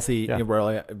out of healthy,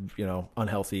 really,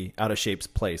 unhealthy, out of shape's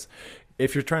place.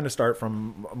 If you're trying to start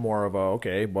from more of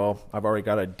I've already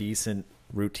got a decent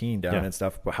routine down and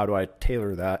stuff, but how do I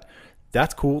tailor that?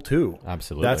 That's cool too.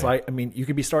 Absolutely. That's like, you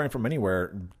could be starting from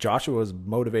anywhere. Joshua's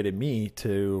motivated me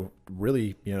to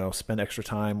really, spend extra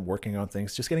time working on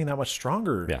things, just getting that much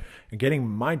stronger and getting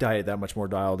my diet that much more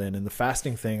dialed in. And the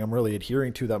fasting thing, I'm really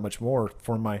adhering to that much more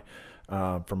for my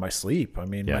sleep.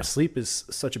 My sleep is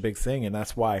such a big thing. And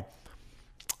that's why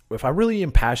if I really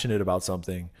am passionate about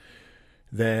something,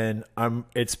 then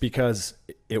it's because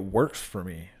it works for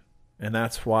me. And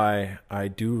that's why I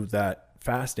do that.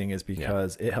 Fasting is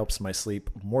because it helps my sleep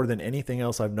more than anything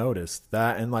else I've noticed.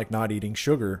 That and like not eating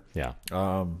sugar. Yeah.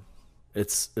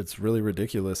 It's really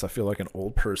ridiculous. I feel like an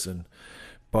old person,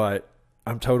 but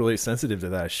I'm totally sensitive to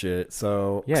that shit.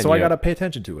 So I got to pay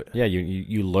attention to it. Yeah.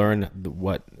 You learn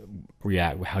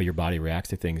how your body reacts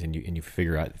to things and you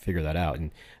figure that out. And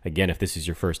again, if this is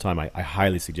your first time, I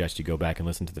highly suggest you go back and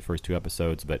listen to the first 2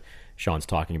 episodes, but Sean's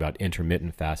talking about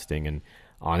intermittent fasting, and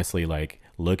honestly, like,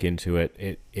 look into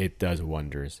it. It does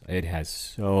wonders. It has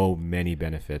so many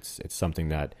benefits. It's something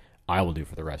that I will do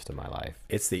for the rest of my life.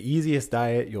 It's the easiest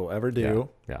diet you'll ever do.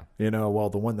 Yeah. The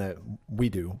one that we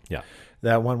do. Yeah.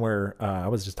 That one where I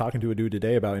was just talking to a dude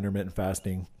today about intermittent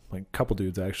fasting, like a couple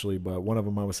dudes actually, but one of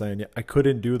them I was saying, I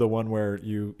couldn't do the one where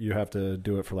you have to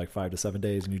do it for like 5 to 7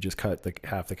 days and you just cut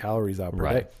half the calories out per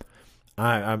day.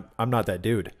 I'm not that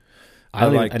dude.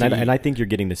 I think you're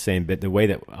getting the same bit. The way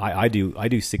that I do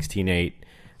 16-8.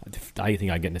 I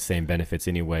think I'm getting the same benefits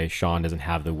anyway. Sean doesn't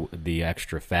have the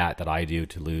extra fat that I do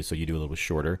to lose, so you do a little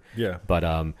shorter. Yeah. But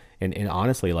and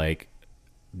honestly, like,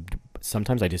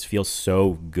 sometimes I just feel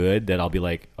so good that I'll be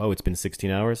like, oh, it's been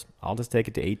 16 hours. I'll just take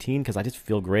it to 18 because I just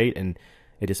feel great, and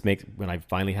it just makes, when I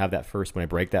finally have when I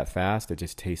break that fast, it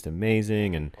just tastes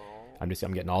amazing, and I'm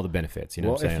getting all the benefits. You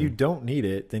know what I'm saying? If you don't need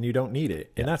it, then you don't need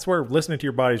it. And that's where listening to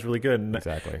your body is really good. And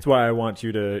exactly. That's why I want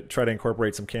you to try to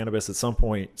incorporate some cannabis at some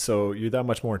point, so you're that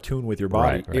much more in tune with your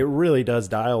body. Right. It really does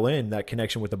dial in that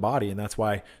connection with the body. And that's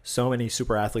why so many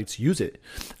super athletes use it,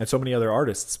 and so many other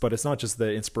artists. But it's not just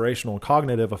the inspirational and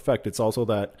cognitive effect. It's also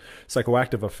that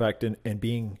psychoactive effect and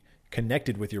being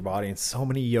connected with your body. And so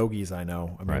many yogis I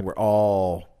know, we're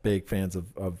all big fans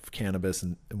of cannabis,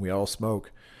 and we all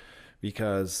smoke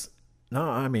because... No,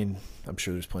 I'm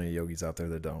sure there's plenty of yogis out there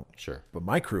that don't. Sure. But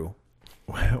my crew,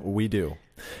 we do.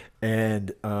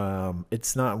 And we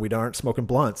aren't smoking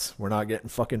blunts. We're not getting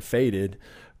fucking faded,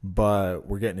 but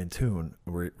we're getting in tune.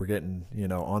 We're getting,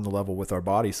 on the level with our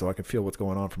body, so I can feel what's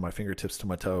going on from my fingertips to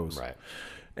my toes. Right.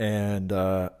 And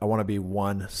I want to be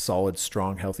one solid,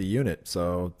 strong, healthy unit.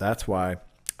 So that's why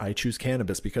I choose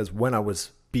cannabis, because when I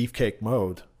was beefcake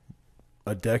mode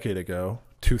a decade ago,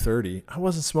 230, I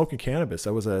wasn't smoking cannabis.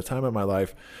 I was at a time in my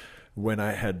life when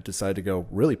I had decided to go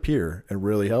really pure and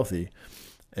really healthy.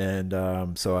 And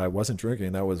so I wasn't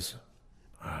drinking. That was,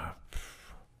 I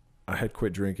had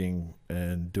quit drinking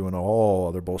and doing all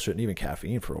other bullshit and even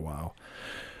caffeine for a while,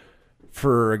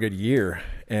 for a good year.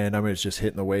 And I was just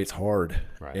hitting the weights hard.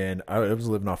 Right. And I was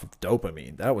living off of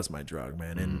dopamine. That was my drug,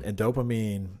 man. And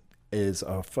dopamine is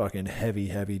a fucking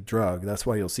heavy drug. That's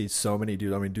why you'll see so many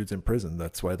dudes in prison.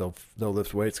 That's why they'll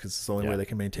lift weights, because it's the only way they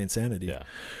can maintain sanity. Yeah.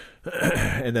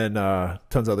 And then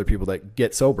tons of other people that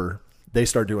get sober, they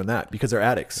start doing that because they're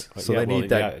addicts. So they need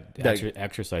that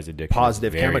exercise addiction,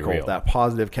 positive chemical, real. that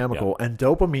positive chemical. Yeah. And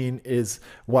dopamine is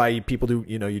why people do,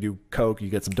 you do coke, you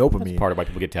get some dopamine. That's part of why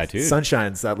people get tattooed.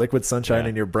 Sunshine's that liquid sunshine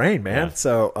in your brain, man. Yeah.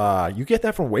 So you get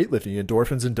that from weightlifting,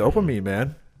 endorphins and dopamine,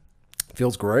 man. It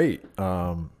feels great.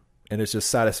 And it's just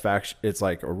satisfaction. It's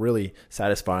like a really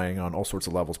satisfying on all sorts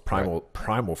of levels,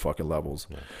 primal fucking levels.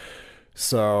 Yeah.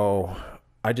 So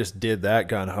I just did that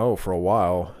gun ho for a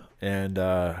while and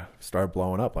started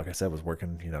blowing up. Like I said, was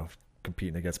working,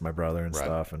 competing against my brother and Right.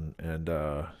 stuff. And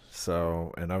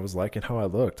I was liking how I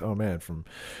looked. Oh man, from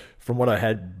what I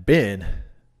had been,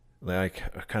 like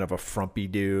a kind of a frumpy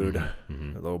dude, a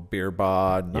little beer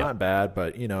bod, not bad,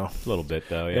 but you know, A little bit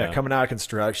though. yeah, Yeah. coming out of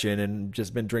construction and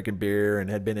just been drinking beer and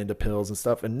had been into pills and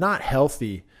stuff, and not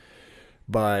healthy,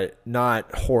 but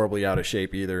not horribly out of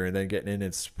shape either. And then getting in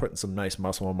and putting some nice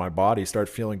muscle on my body,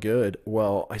 started feeling good.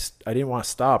 Well, I didn't want to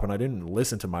stop, and I didn't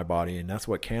listen to my body. And that's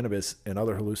what cannabis and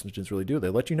other hallucinogens really do. They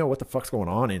let you know what the fuck's going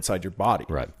on inside your body.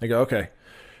 Right. They go, okay,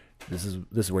 this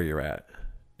is where you're at.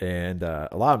 And a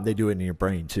lot of them, they do it in your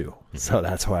brain too. So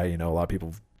that's why, you know, a lot of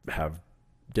people have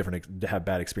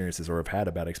bad experiences or have had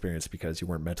a bad experience because you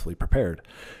weren't mentally prepared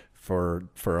for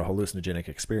a hallucinogenic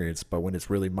experience. But when it's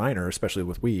really minor, especially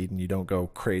with weed, and you don't go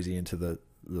crazy into the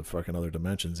fucking other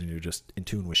dimensions and you're just in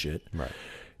tune with shit, Right.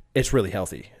 it's really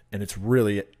healthy. And it's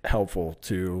really helpful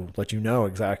to let you know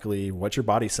exactly what your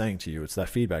body's saying to you. It's that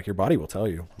feedback. Your body will tell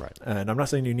you. Right. And I'm not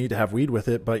saying you need to have weed with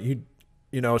it, but you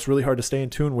know, it's really hard to stay in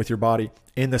tune with your body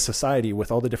in this society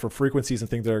with all the different frequencies and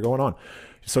things that are going on.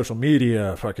 Social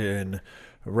media, fucking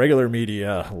regular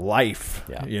media, life,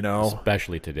 Yeah. you know,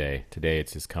 Especially today. Today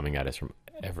it's just coming at us from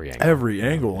every angle. every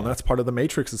angle. And that's part of the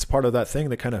matrix. It's part of that thing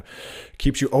that kind of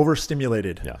keeps you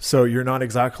overstimulated. Yeah. So you're not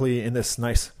exactly in this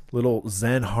nice little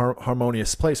Zen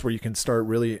harmonious place where you can start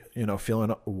really, you know,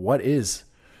 feeling what is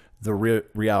the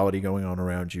reality going on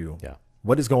around you. Yeah.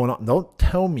 What is going on? Don't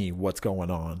tell me what's going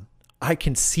on. I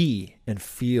can see and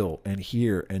feel and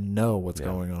hear and know what's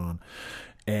going on.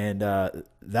 And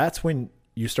that's when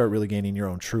you start really gaining your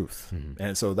own truth.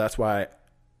 And so that's why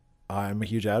I'm a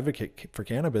huge advocate for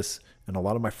cannabis, and a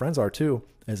lot of my friends are too,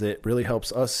 as it really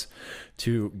helps us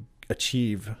to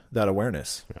achieve that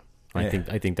awareness. Yeah.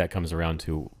 I think that comes around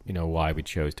to, you know, why we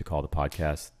chose to call the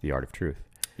podcast The Art of Truth.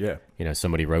 Yeah. You know,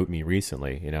 somebody wrote me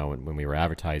recently, you know, when we were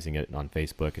advertising it on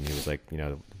Facebook, and he was like, you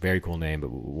know, very cool name,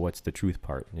 but what's the truth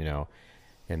part, you know?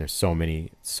 And there's so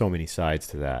many sides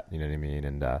to that, you know what I mean?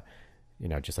 And, you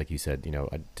know, just like you said, you know,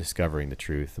 discovering the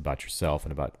truth about yourself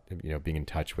and about, you know, being in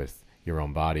touch with your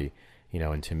own body, you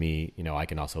know, and to me, you know, I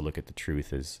can also look at the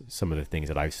truth as some of the things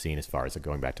that I've seen as far as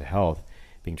going back to health,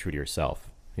 being true to yourself,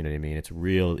 you know what I mean? It's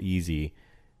real easy,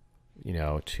 you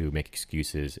know, to make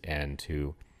excuses and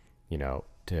to, you know,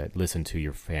 to listen to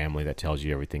your family that tells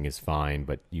you everything is fine,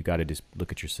 but you got to just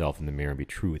look at yourself in the mirror and be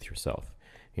true with yourself.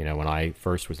 You know, when I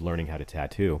first was learning how to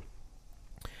tattoo,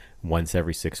 once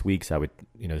every 6 weeks, I would,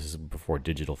 you know, this is before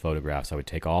digital photographs, I would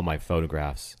take all my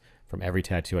photographs from every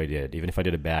tattoo I did, even if I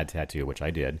did a bad tattoo, which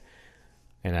I did,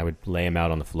 and I would lay them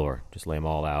out on the floor, just lay them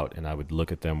all out, and I would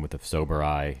look at them with a sober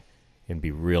eye and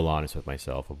be real honest with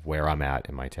myself of where I'm at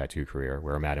in my tattoo career,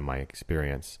 where I'm at in my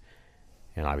experience.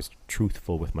 And I was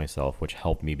truthful with myself, which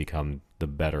helped me become the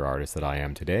better artist that I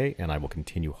am today. And I will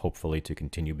continue, hopefully, to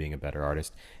continue being a better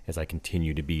artist as I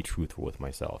continue to be truthful with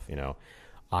myself. You know,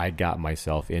 I got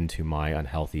myself into my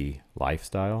unhealthy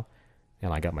lifestyle,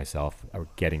 and I got myself, or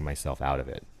getting myself out of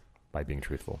it by being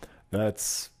truthful.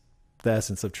 That's the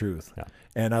essence of truth. Yeah.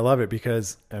 And I love it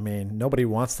because, I mean, nobody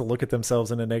wants to look at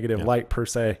themselves in a negative light per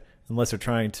se, unless they're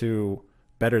trying to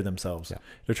better themselves. Yeah.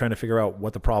 They're trying to figure out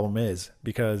what the problem is,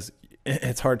 because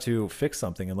it's hard to fix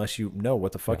something unless you know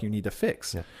what the fuck you need to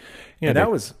fix. Yeah. And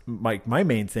that was my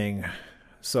main thing.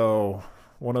 So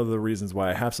one of the reasons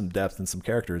why I have some depth and some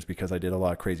character is because I did a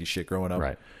lot of crazy shit growing up.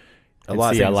 Right. A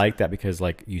lot of I things- like that because,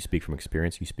 like, you speak from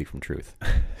experience, you speak from truth. You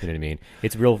know what I mean?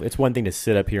 It's one thing to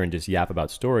sit up here and just yap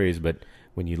about stories, but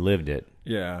when you lived it,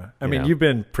 Yeah. I You mean, know? you've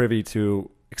been privy to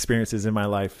experiences in my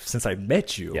life since I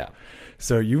met you. yeah,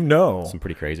 So you know some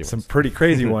pretty crazy some ones. pretty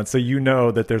crazy ones. So you know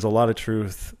that there's a lot of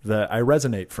truth that I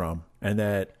resonate from, and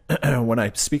that when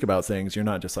I speak about things, you're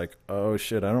not just like, oh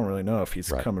shit, I don't really know if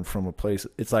he's Right. coming from a place.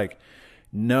 It's like,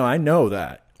 no, I know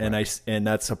that, and and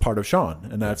that's a part of Sean,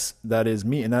 and that is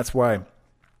me, and that's why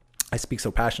I speak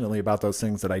so passionately about those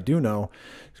things that I do know,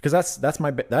 because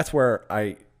that's where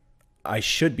I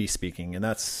should be speaking, and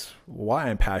that's why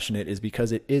I'm passionate, is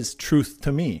because it is truth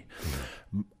to me.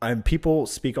 And people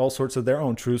speak all sorts of their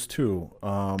own truths too,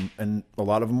 and a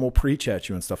lot of them will preach at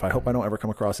you and stuff. I hope I don't ever come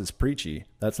across as preachy.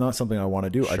 That's not something I want to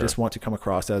do. I just want to come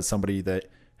across as somebody that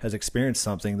has experienced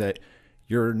something that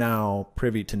you're now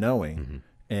privy to knowing,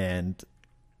 and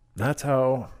that's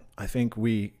how I think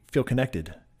we feel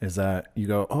connected. Is that you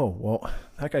go, oh well,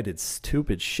 that guy did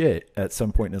stupid shit at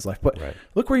some point in his life, but Right.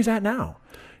 look where he's at now.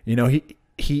 You know,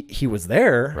 he was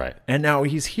there, Right. and now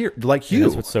he's here, like And you.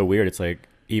 that's what's so weird. It's like,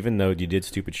 even though you did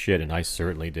stupid shit, and I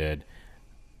certainly did,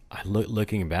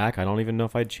 looking back, I don't even know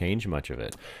if I'd change much of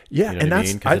it. Yeah, You know and what I that's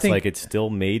mean? 'Cause I it's think like it still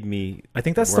made me. I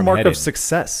think that's where the I'm mark headed. of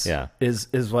success. Yeah. Is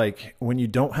like when you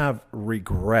don't have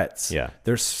regrets. Yeah.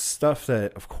 There's stuff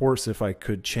that, of course, if I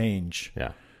could change,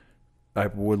 Yeah. I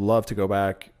would love to go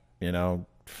back, you know,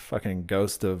 fucking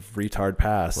ghost of retard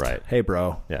past. Right. Hey,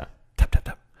 bro. Yeah. Tap, tap,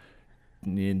 tap.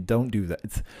 You don't do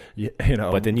that. You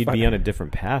know. But then you'd be on a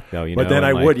different path, though. You know. But then and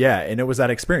I like, would, yeah. And it was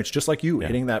that experience, just like you Yeah.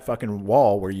 hitting that fucking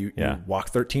wall where you Yeah. walk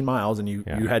 13 miles and you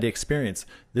had to experience.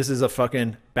 This is a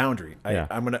fucking boundary. Yeah.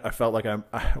 I felt like I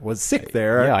was sick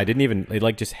there. Yeah, I didn't even. It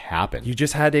like just happened. You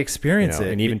just had to experience it.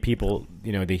 And even people,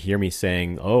 they hear me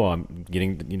saying, "Oh, I'm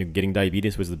getting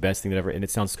diabetes was the best thing that ever," and it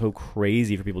sounds so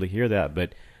crazy for people to hear that,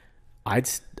 but I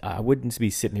wouldn't be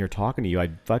sitting here talking to you.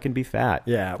 I'd fucking be fat.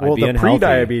 Yeah. I'd Well, be the unhealthy.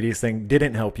 pre-diabetes thing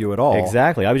didn't help you at all.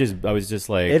 Exactly. I was just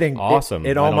like, awesome.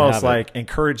 It I don't almost have it. like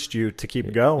encouraged you to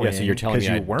keep going. Yeah. So you're telling me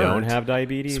 'cause I you weren't. don't have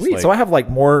diabetes? Sweet. Like, So I have like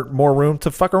more room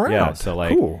to fuck around. yeah. So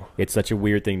like, cool. it's such a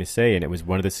weird thing to say, and it was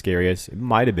one of the scariest. It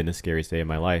might have been the scariest day of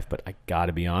my life, but I got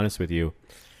to be honest with you.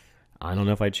 I don't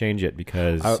know if I'd change it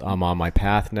because I'm on my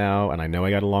path now, and I know I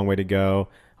got a long way to go.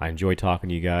 I enjoy talking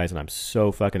to you guys, and I'm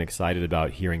so fucking excited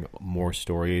about hearing more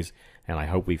stories. And I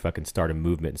hope we fucking start a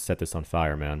movement and set this on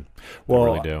fire, man. Well, I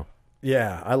really do.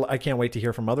 Yeah, I can't wait to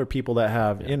hear from other people that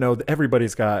have,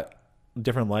 everybody's got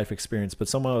different life experience, but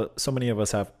so many of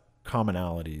us have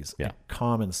commonalities, Yeah.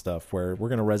 common stuff where we're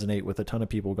going to resonate with a ton of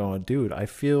people going, dude, I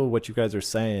feel what you guys are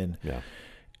saying. Yeah.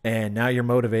 And now you're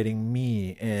motivating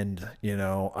me. And,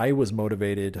 I was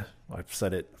motivated. I've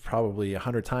said it probably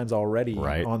 100 times already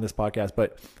Right. on this podcast.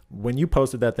 But when you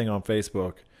posted that thing on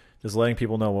Facebook, just letting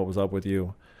people know what was up with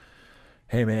you.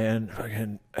 Hey,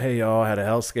 man, hey, y'all, I had a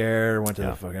health scare. Went to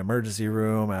the fucking emergency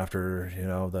room after,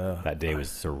 That day was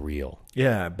surreal.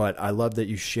 Yeah, but I love that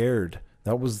you shared.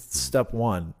 That was step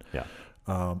one. Yeah.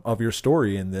 Of your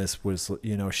story in this was,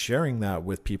 sharing that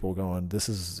with people going, this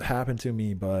has happened to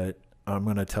me, but I'm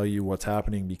going to tell you what's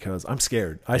happening because I'm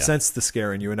scared. I sensed the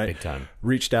scare in you, and I Big time.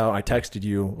 reached out. I texted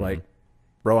you like,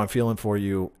 bro, I'm feeling for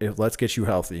you. Let's get you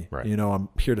healthy. Right. I'm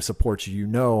here to support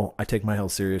you. I take my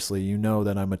health seriously.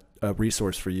 That I'm a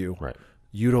resource for you. Right.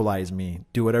 Utilize me.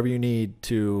 Do whatever you need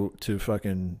to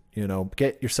fucking,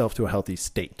 get yourself to a healthy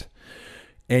state.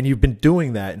 And you've been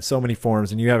doing that in so many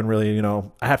forms, and you haven't really,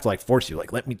 I have to like force you,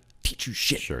 like, let me teach you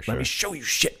shit. Sure. Let me show you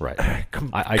shit. Right.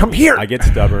 Come here. I get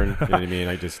stubborn. You know what I mean?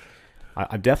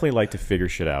 I definitely like to figure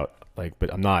shit out. Like,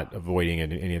 but I'm not avoiding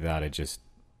any of that. I just,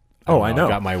 I know. I've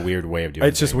got my weird way of doing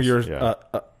It's just when things. you're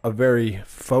a very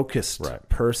focused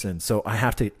person. So I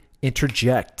have to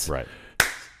interject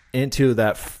into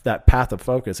that path of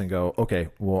focus and go, okay,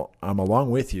 well, I'm along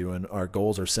with you and our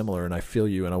goals are similar and I feel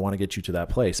you and I want to get you to that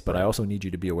place, but I also need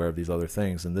you to be aware of these other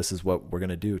things. And this is what we're going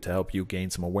to do to help you gain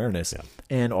some awareness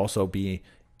and also be,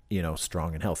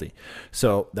 strong and healthy.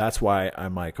 So that's why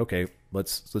I'm like, okay,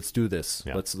 let's do this.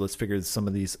 Yeah. Let's figure some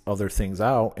of these other things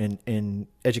out and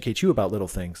educate you about little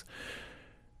things,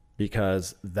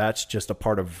 because that's just a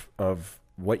part of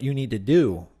what you need to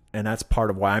do. And that's part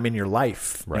of why I'm in your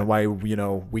life and why,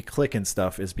 we click and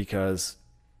stuff, is because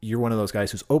you're one of those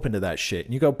guys who's open to that shit.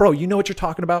 And you go, bro, you know what you're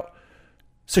talking about?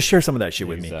 So share some of that shit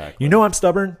with me. I'm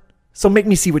stubborn. So make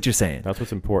me see what you're saying. That's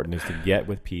what's important, is to get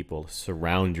with people,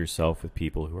 surround yourself with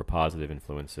people who are positive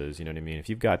influences. You know what I mean? If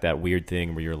you've got that weird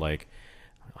thing where you're like,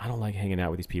 I don't like hanging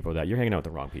out with these people, that you're hanging out with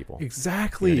the wrong people.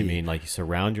 Exactly. You know what I mean? Like, you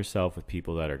surround yourself with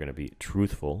people that are going to be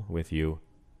truthful with you,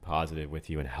 positive with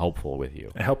you, and helpful with you.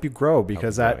 And help you grow,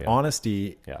 because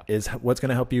honesty is what's going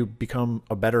to help you become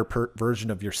a better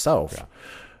version of yourself.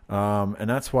 Yeah. And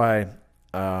that's why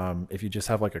if you just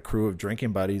have like a crew of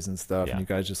drinking buddies and stuff, and you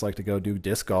guys just like to go do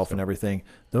disc golf and everything,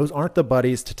 those aren't the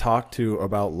buddies to talk to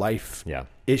about life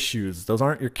issues. Those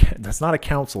aren't that's not a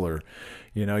counselor.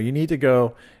 You need to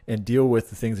go and deal with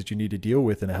the things that you need to deal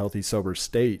with in a healthy, sober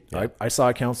state. Yeah. I saw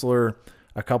a counselor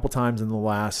a couple times in the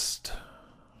last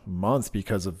month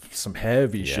because of some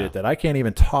heavy shit that I can't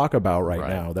even talk about right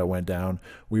now that went down.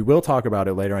 We will talk about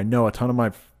it later. I know a ton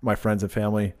of my friends and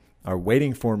family are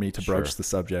waiting for me to broach the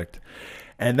subject,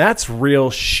 and that's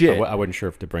real shit. I wasn't sure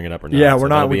if to bring it up or not. Yeah, we're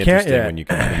not. We can't yet. When you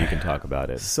can talk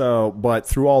about it. So, but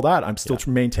through all that, I'm still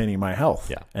maintaining my health.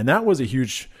 Yeah, and that was a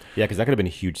huge. Yeah, because that could have been a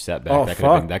huge setback. Oh, that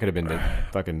could have been the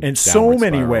fucking in so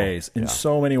many ways. In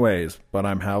so many ways, but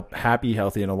I'm happy,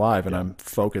 healthy, and alive, and I'm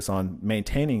focused on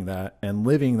maintaining that and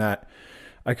living that.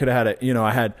 I could have had it.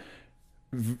 I had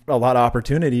a lot of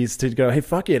opportunities to go, hey,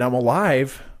 fuck it, I'm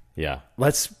alive. Yeah,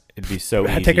 It'd be so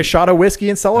easy. Take a shot of whiskey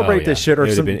and celebrate this shit. Or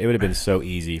it would have been so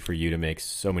easy for you to make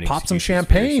so many pop some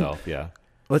champagne. Yeah.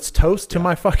 Let's toast to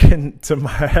my fucking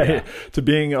to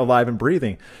being alive and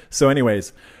breathing. So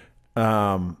anyways,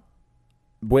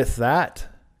 with that,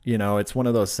 you know, it's one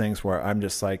of those things where I'm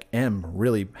just like, am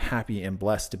really happy and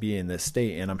blessed to be in this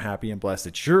state. And I'm happy and blessed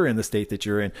that you're in the state that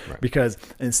you're in, because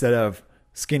instead of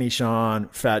Skinny Sean,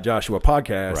 Fat Joshua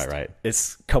podcast, Right.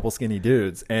 it's a couple skinny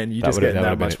dudes. And you That just would get that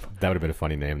have much. been a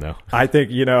funny name though. I think,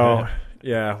 you know,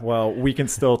 yeah, well, we can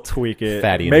still tweak it.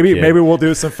 Fatty and Maybe the Kid. maybe we'll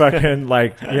do some fucking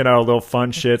like, you know, little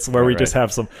fun shits where we Right. just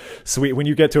have some sweet. When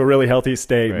you get to a really healthy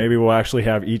state, Right. maybe we'll actually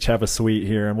each have a sweet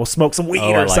here, and we'll smoke some weed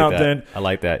Oh, or I like something. that. I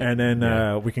like that. And then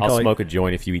we can I'll call smoke a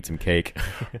joint if you eat some cake.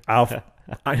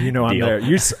 you know, I'm Deal.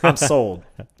 there. I'm sold.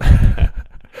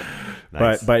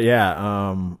 Nice. But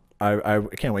yeah, I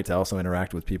can't wait to also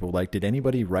interact with people. Like, did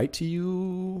anybody write to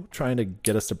you trying to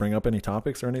get us to bring up any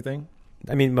topics or anything?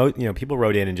 I mean, people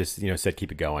wrote in and just, said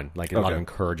keep it going, like a lot of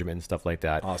encouragement and stuff like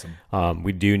that. Awesome.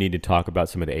 We do need to talk about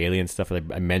some of the alien stuff. Like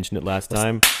I mentioned it last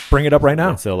time. Bring it up right now.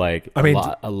 And so, like, I mean,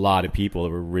 a lot of people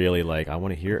were really like, I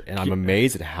want to hear it. And I'm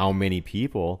amazed at how many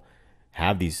people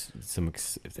have some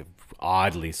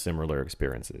oddly similar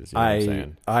experiences. You know what I'm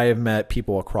saying? I have met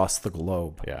people across the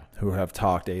globe Yeah. who have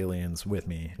talked aliens with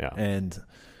me. Yeah. And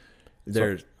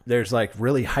there's like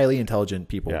really highly intelligent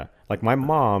people. Yeah. Like my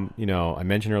mom, I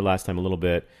mentioned her last time a little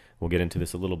bit. We'll get into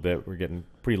this a little bit. We're getting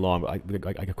pretty long, but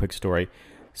like a quick story.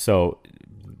 So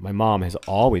my mom has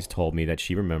always told me that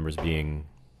she remembers being,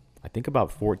 I think, about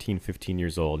 14, 15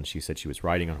 years old. And she said she was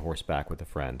riding on horseback with a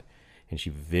friend. And she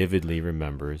vividly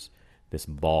remembers this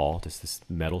ball, just this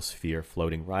metal sphere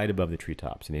floating right above the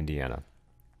treetops in Indiana.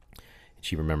 And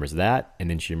she remembers that. And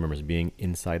then she remembers being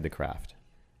inside the craft.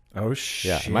 Oh,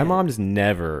 shit. Yeah, my mom just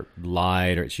never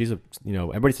lied, or she's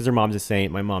everybody says her mom's a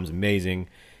saint. My mom's amazing,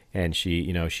 and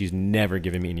she's never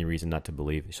given me any reason not to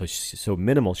believe. So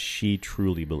minimal. She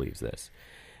truly believes this.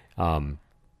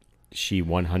 She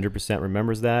 100%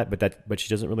 remembers that, but she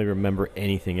doesn't really remember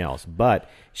anything else. But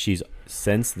she's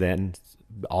since then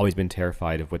always been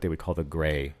terrified of what they would call the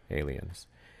gray aliens,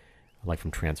 like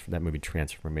from that movie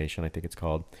Transformation, I think it's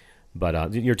called.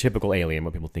 But your typical alien,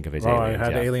 what people think of as aliens. I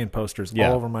had alien posters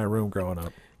all over my room growing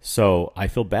up. So I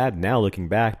feel bad now looking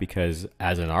back, because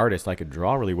as an artist, I could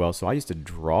draw really well. So I used to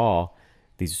draw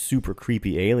these super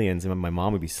creepy aliens, and my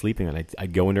mom would be sleeping, and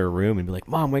I'd go into her room and be like,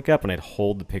 "Mom, wake up!" And I'd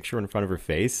hold the picture in front of her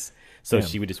face, so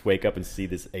she would just wake up and see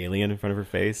this alien in front of her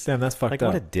face. Damn, that's fucked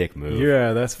up. What a dick move.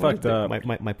 Yeah, that's fucked up.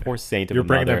 My poor saint of You're a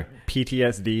bringing mother. up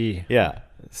PTSD. Yeah.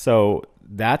 So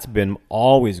that's been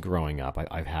always growing up.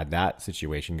 I've had that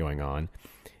situation going on.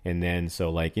 And then, so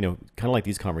like, kind of like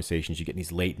these conversations, you get in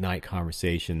these late night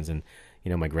conversations. And,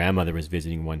 my grandmother was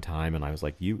visiting one time, and I was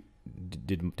like,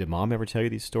 did mom ever tell you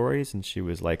these stories? And she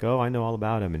was like, oh, I know all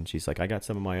about them. And she's like, I got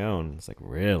some of my own. It's like,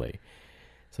 really?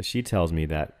 So she tells me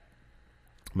that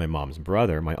my mom's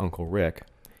brother, my Uncle Rick,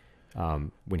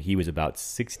 when he was about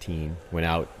 16, went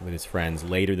out with his friends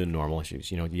later than normal. She was,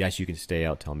 yes, you can stay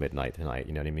out till midnight tonight.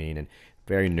 You know what I mean? And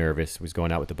very nervous, was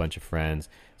going out with a bunch of friends.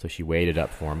 So she waited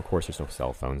up for him. Of course, there's no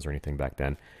cell phones or anything back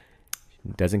then.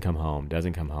 Doesn't come home.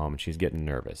 And she's getting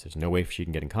nervous. There's no way she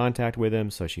can get in contact with him.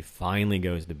 So she finally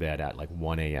goes to bed at like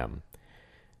 1 a.m.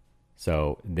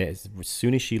 So as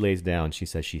soon as she lays down, she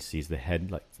says she sees the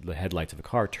headlights of a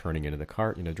car turning into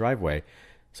the driveway.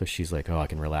 So she's like, oh, I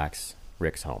can relax.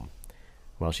 Rick's home.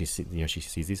 Well, she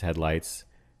sees these headlights.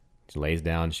 She lays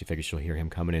down. She figures she'll hear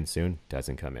him coming in soon.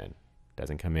 Doesn't come in.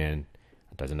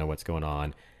 Doesn't know what's going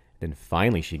on. Then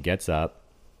finally she gets up.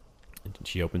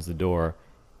 She opens the door,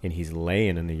 and he's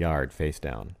laying in the yard face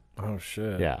down. Oh,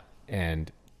 shit. Yeah.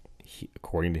 And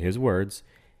according to his words,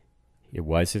 it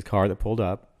was his car that pulled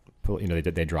up.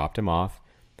 They dropped him off.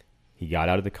 He got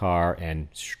out of the car and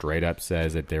straight up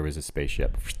says that there was a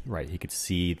spaceship. Right. He could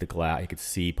see the glass. He could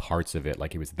see parts of it.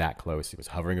 Like, it was that close. It was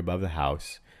hovering above the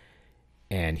house.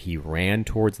 And he ran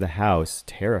towards the house,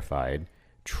 terrified,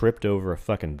 tripped over a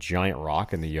fucking giant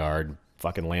rock in the yard,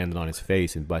 fucking landed on his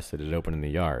face and busted it open in the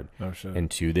yard. Oh, shit.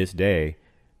 And to this day,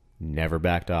 never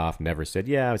backed off, never said,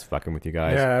 yeah, I was fucking with you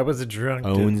guys. Yeah, I was a drunk.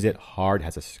 Owns it hard,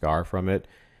 has a scar from it.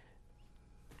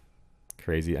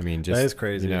 Crazy. I mean, just, that is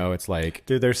crazy. It's like,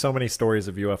 dude, there's so many stories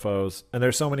of UFOs, and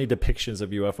there's so many depictions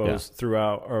of UFOs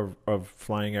throughout, of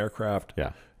flying aircraft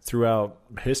throughout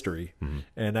history. Mm-hmm.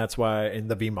 And that's why in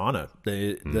the Vimana,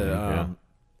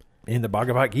 in the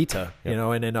Bhagavad Gita,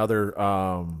 and in other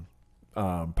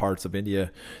parts of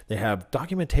India, they have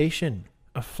documentation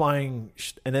of flying,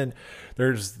 and then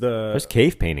there's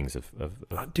cave paintings of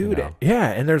dude,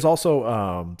 yeah, and there's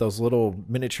also those little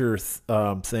miniature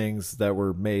things that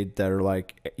were made that are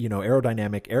like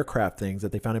aerodynamic aircraft things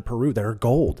that they found in Peru that are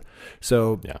gold.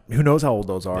 So who knows how old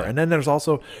those are? And then there's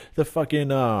also the fucking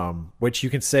which you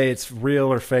can say it's real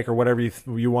or fake or whatever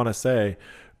you want to say,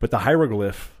 but the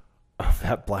hieroglyph of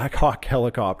that Black Hawk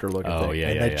helicopter looking Oh, thing, yeah,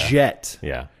 and yeah, a yeah. jet,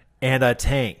 Yeah. and a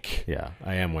tank. Yeah.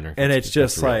 I am wondering. And if it's if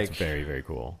just that's real. like- it's very, very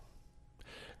cool.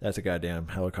 That's a goddamn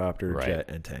helicopter, Right. jet,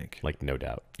 and tank. Like, no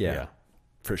doubt. Yeah.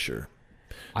 For sure.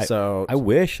 I- So I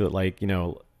wish that, like,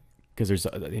 because there's,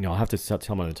 I'll have to tell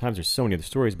them other times. There's so many other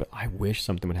stories, but I wish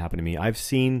something would happen to me. I've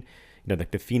seen,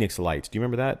 like the Phoenix Lights. Do you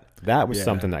remember that? That was Yeah.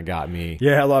 something that got me.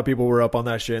 yeah, a lot of people were up on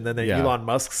that shit, and then Yeah. Elon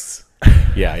Musk's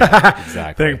Yeah,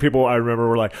 exactly. thing. People I remember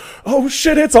were like, "Oh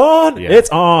shit, it's on! Yeah. It's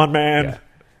on, man!"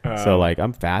 So like,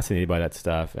 I'm fascinated by that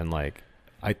stuff, and like,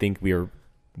 I think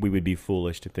we would be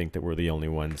foolish to think that we're the only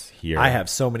ones here. I have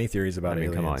so many theories about I mean,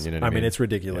 aliens. come on, you know what I I mean, mean? it's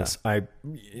ridiculous.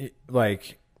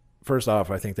 First off,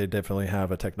 I think they definitely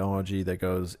have a technology that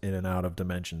goes in and out of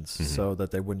dimensions, Mm-hmm. so that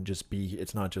they wouldn't just be.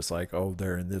 It's not just like, oh,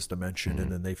 they're in this dimension Mm-hmm.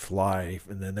 and then they fly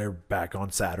and then they're back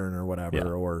on Saturn or whatever, Yeah.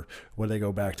 or when they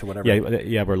go back to whatever.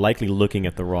 Yeah, we're likely looking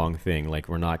at the wrong thing. Like,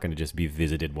 we're not going to just be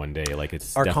visited one day. Like,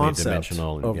 it's Our definitely concept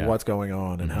dimensional. of yeah. what's going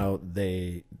on and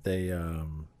Mhm.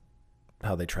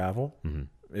 how they travel Mhm.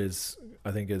 is,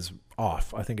 I think, is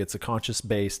off. I think it's a conscious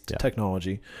based Yeah.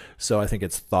 technology, so I think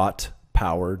it's thought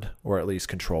powered or at least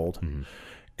controlled. Mhm.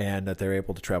 And that they're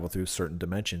able to travel through certain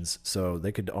dimensions, so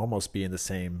they could almost be in the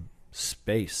same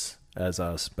space as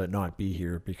us, but not be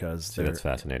here because So that's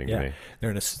fascinating yeah, to me.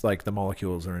 they're in like the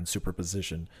molecules are in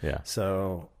superposition. Yeah.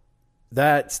 So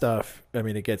that stuff, I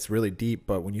mean, it gets really deep,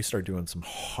 but when you start doing some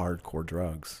hardcore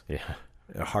drugs, Yeah.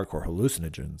 hardcore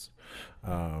hallucinogens,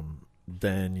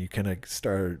 then you kind of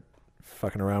start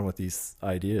fucking around with these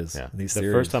ideas, Yeah. these The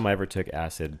theories. first time I ever took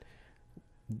acid,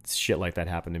 shit like that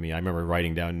happened to me. I remember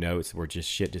writing down notes where just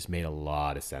shit just made a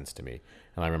lot of sense to me.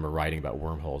 And I remember writing about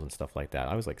wormholes and stuff like that.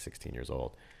 I was like 16 years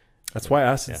old. That's why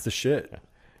acid's Yeah. the shit. Yeah.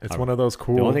 It's one of those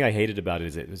cool. The only thing I hated about it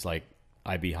is it was like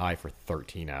I'd be high for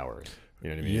 13 hours. You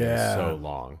know what I mean? Yeah. It was so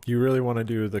long. You really want to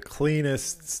do the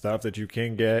cleanest stuff that you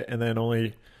can get, and then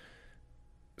only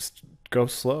go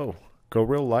slow, go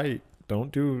real light.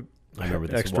 Don't do I remember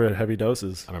this extra heavy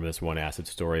doses. I remember this one acid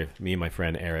story. Me and my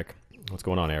friend Eric. What's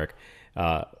going on, Eric?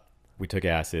 We took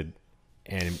acid,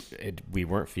 and we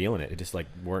weren't feeling it. It just like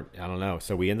weren't. I don't know.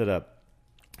 So we ended up.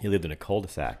 He lived in a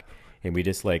cul-de-sac, and we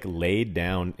just like laid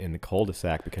down in the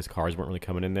cul-de-sac because cars weren't really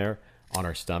coming in there, on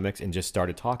our stomachs, and just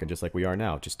started talking, just like we are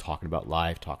now, just talking about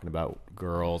life, talking about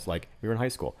girls, like we were in high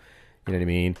school. You know what I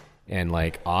mean? And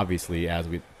like obviously, as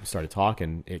we started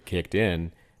talking, it kicked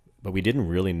in. But we didn't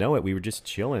really know it. We were just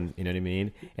chilling, you know what I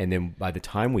mean? And then by the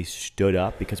time we stood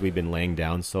up, because we'd been laying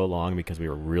down so long, because we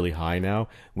were really high now,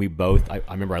 we both, I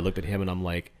remember I looked at him and I'm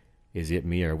like, is it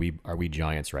me or are we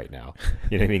giants right now?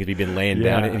 You know what I mean? Because we've been laying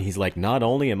down, Yeah. and he's like, not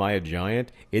only am I a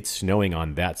giant, it's snowing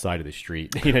on that side of the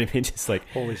street. You know what I mean? Just like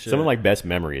Holy shit. some of my best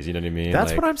memories, you know what I mean? That's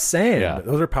Like, what I'm saying. yeah.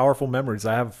 Those are powerful memories.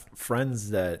 I have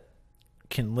friends that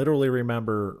can literally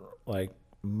remember like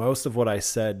most of what I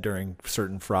said during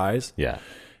certain fries. Yeah.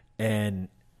 And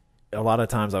a lot of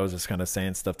times I was just kind of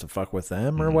saying stuff to fuck with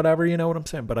them Mm-hmm. or whatever, you know what I'm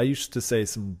saying? But I used to say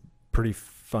some pretty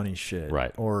funny shit.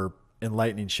 Right. Or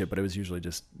enlightening shit, but it was usually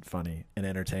just funny and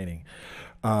entertaining.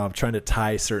 Trying to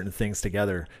tie certain things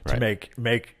together to Right.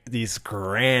 make these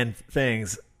grand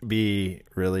things be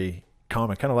really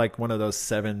common. Kind of like one of those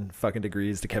 7 fucking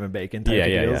degrees to Kevin Bacon type Yeah,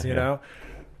 of yeah, deals, yeah, you yeah. know?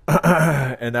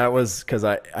 And that was because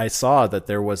I saw that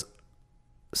there was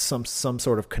some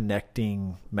sort of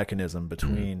connecting mechanism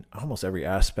between almost every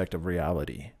aspect of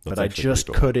reality, That's but I actually just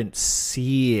pretty cool. couldn't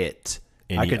see it.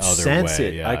 I Any could other sense way,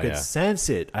 it. yeah, I could yeah. sense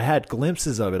it. I had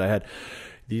glimpses of it. I had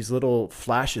these little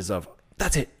flashes of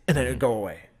that's it, and then it'd go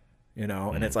away, you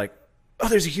know. And it's like, oh,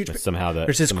 there's a huge. But somehow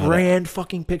there's this somehow grand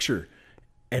fucking picture,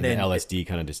 and the then LSD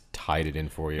kind of just tied it in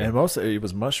for you. and most of it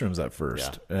was mushrooms at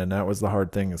first, and that was the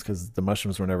hard thing, is because the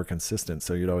mushrooms were never consistent.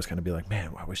 So you'd always kind of be like,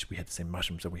 "Man, I wish we had the same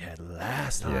mushrooms that we had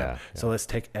last time." Yeah, So let's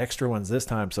take extra ones this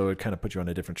time. So it kind of put you on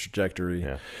a different trajectory.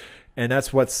 Yeah. And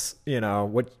that's what's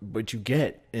what you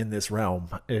get in this realm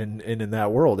and in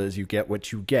that world is you get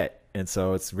what you get. And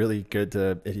so it's really good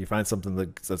to, if you find something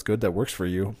that's good that works for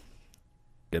you,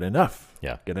 get enough.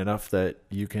 Yeah. Get enough that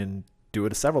you can do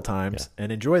it several times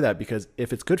and enjoy that, because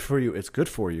if it's good for you, it's good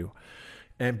for you.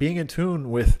 And being in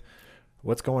tune with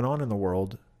what's going on in the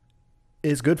world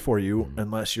is good for you,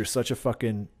 unless you're such a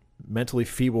fucking mentally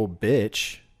feeble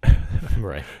bitch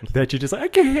Right. that you just like, I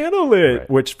can't handle it. Right.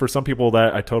 Which for some people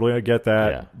that I totally get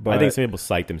that. Yeah. But I think some people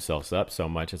psych themselves up so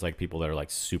much. It's like people that are like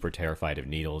super terrified of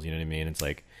needles, you know what I mean? It's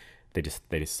like they just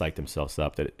psych themselves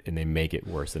up and they make it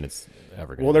worse than it's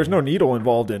ever going to well, there's no needle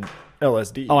involved in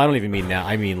LSD. Oh, I don't even mean now.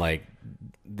 I mean like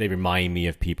they remind me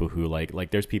of people who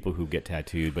like there's people who get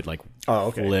tattooed but like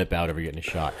okay. flip out over getting a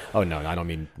shot. Oh no, I don't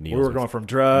mean needles. We were going from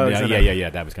drugs. Yeah.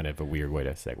 That was kind of a weird way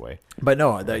to segue. But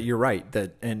no, that you're right.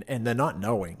 That and then not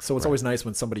knowing. So it's always nice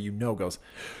when somebody goes,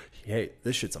 hey,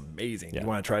 this shit's amazing. You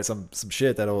want to try some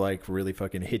shit that'll like really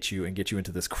fucking hit you and get you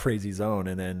into this crazy zone.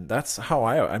 And then that's how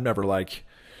I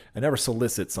never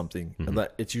solicit something.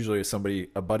 It's usually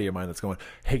a buddy of mine that's going,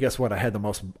 hey, guess what? I had the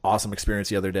most awesome experience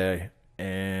the other day,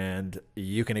 and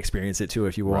you can experience it too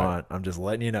if you want. I'm just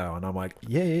letting you know. And I'm like,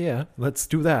 yeah. Let's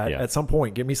do that at some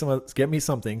point. Get me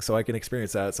something so I can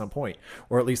experience that at some point,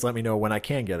 or at least let me know when I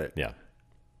can get it.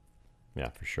 Yeah,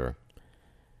 for sure.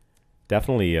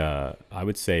 Definitely, I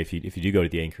would say if you do go to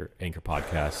the Anchor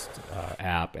Podcast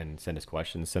app and send us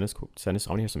questions, send us. I want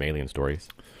to hear some alien stories.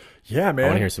 Yeah, man. I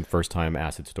want to hear some first time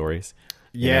acid stories.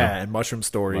 And mushroom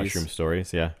stories. Mushroom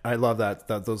stories, yeah. I love that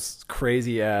those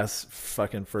crazy ass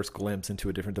fucking first glimpse into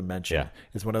a different dimension. Yeah.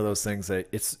 It's one of those things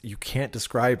that you can't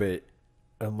describe it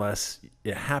unless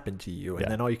it happened to you, and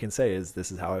then all you can say is,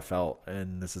 "This is how I felt,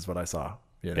 and this is what I saw."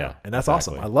 You know? And that's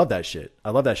awesome. I love that shit. I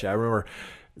remember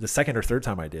the second or third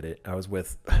time I did it, I was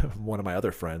with one of my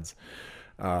other friends.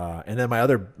 And then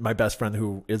my best friend,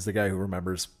 who is the guy who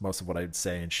remembers most of what I'd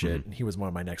say and shit. And he was one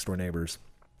of my next door neighbors.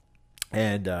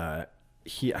 And, I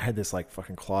had this like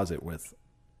fucking closet with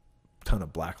a ton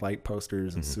of blacklight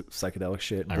posters and psychedelic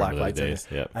shit and black lights in it.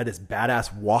 Yep. I had this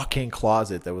badass walk-in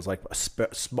closet that was like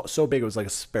so big it was like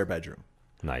a spare bedroom.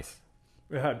 Nice.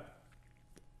 It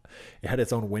had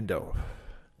its own window.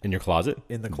 In your closet?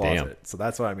 In the closet. Damn. So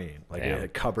that's what I mean. Like it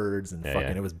had cupboards and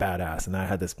it was badass. And I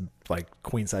had this like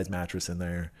queen size mattress in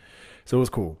there. So it was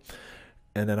cool.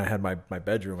 And then I had my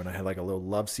bedroom, and I had like a little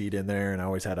love seat in there, and I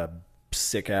always had a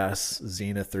sick ass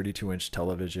Zenith 32-inch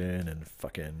television and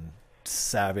fucking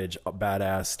savage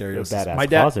badass stereo system. My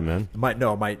dad, closet, man.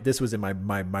 This was in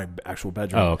my actual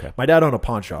bedroom. Oh, okay. My dad owned a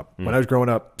pawn shop when I was growing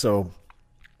up. So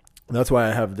that's why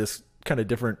I have this kind of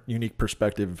different, unique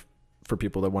perspective for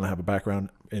people that want to have a background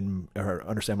or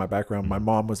understand my background. My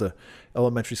mom was a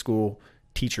elementary school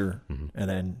teacher and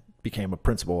then became a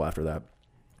principal after that.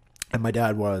 And my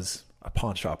dad was a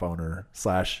pawn shop owner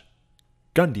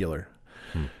 / gun dealer.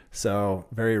 So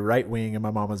very right wing, and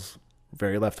my mom was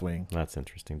very left wing. That's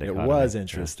interesting. It was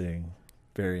interesting.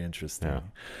 Very interesting. Yeah.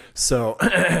 So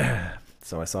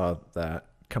I saw that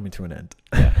coming to an end.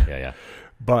 Yeah.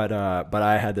 But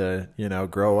I had to,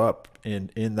 grow up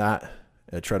in that,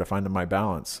 try to find my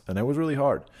balance, and it was really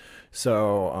hard.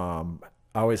 So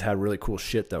I always had really cool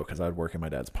shit though, because I'd work in my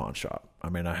dad's pawn shop. I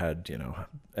mean, I had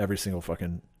every single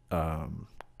fucking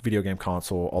video game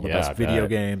console, all the best video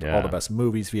games, all the best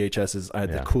movies, VHSs. I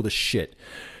had the coolest shit.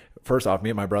 First off, me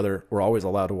and my brother were always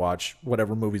allowed to watch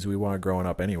whatever movies we wanted growing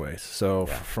up anyways. So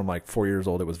from like 4 years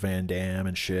old, it was Van Damme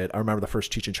and shit. I remember the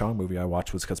first Cheech and Chong movie I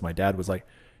watched was because my dad was like,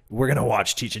 we're going to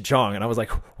watch Cheech and Chong. And I was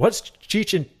like, what's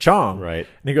Cheech and Chong? Right.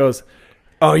 And he goes,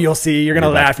 oh, you'll see. You're going to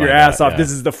laugh your ass off. This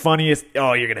is the funniest.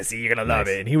 Oh, you're going to see. You're going to love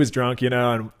it. And he was drunk, and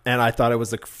I thought it was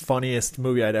the funniest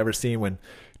movie I'd ever seen when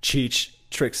Cheech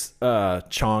tricks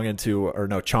Chong into, or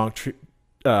no, Chong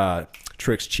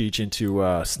tricks Cheech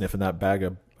into sniffing that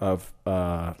bag of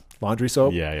laundry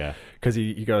soap. Yeah. Because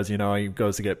he goes, he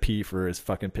goes to get pee for his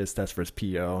fucking piss test for his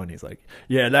PO, and he's like,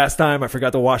 yeah, last time I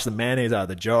forgot to wash the mayonnaise out of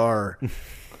the jar.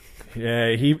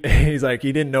 Yeah, he's like,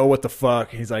 he didn't know what the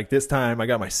fuck. He's like, this time I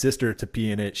got my sister to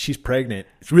pee in it. She's pregnant.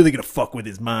 It's really gonna fuck with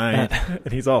his mind.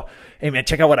 And he's all, hey man,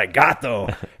 check out what I got though.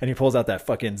 And he pulls out that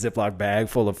fucking Ziploc bag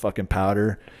full of fucking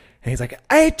powder. And he's like,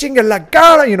 hey, chinga la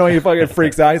gala. He fucking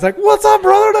freaks out. He's like, what's up,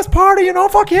 brother? Let's party,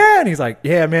 fuck yeah. And he's like,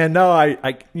 yeah, man, no,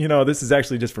 I this is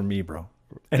actually just for me, bro.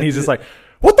 And he's just like,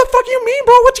 what the fuck you mean,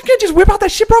 bro? What, you can't just whip out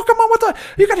that shit, bro? Come on,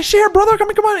 you gotta share, brother. Come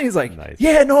on. And he's like, nice.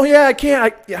 I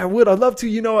can't. I would. I'd love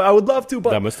to. I would love to,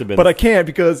 but that must have been. But I can't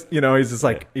because he's just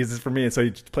like, he's just for me. And so he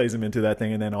just plays him into that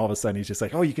thing, and then all of a sudden he's just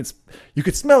like, oh, you could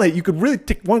smell it. You could really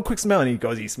take one quick smell, and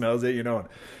he smells it, and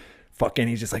fucking,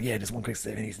 he's just like, yeah, just one quick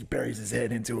sip, and he buries his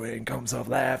head into it and comes off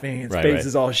laughing. His face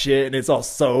is all shit, and it's all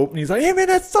soap, and he's like, hey man,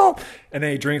 that's soap. And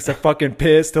then he drinks the fucking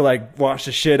piss to like wash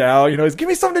the shit out. He's give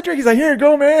me something to drink. He's like, here you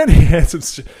go, man. He had some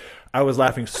shit. I was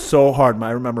laughing so hard.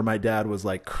 I remember my dad was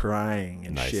like crying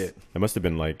and shit. It must have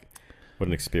been like, what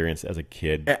an experience as a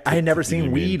kid. I had never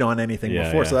seen weed on anything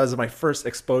before, so that was my first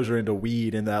exposure into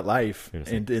weed in that life,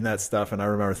 and in that stuff. And I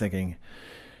remember thinking,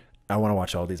 I want to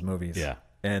watch all these movies. Yeah.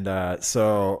 And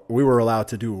so we were allowed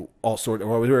to do all sorts.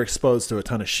 Well, we were exposed to a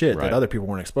ton of shit that other people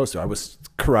weren't exposed to. I was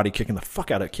karate kicking the fuck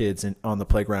out of kids on the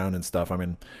playground and stuff. I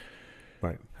mean,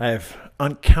 I have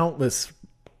on countless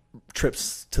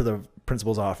trips to the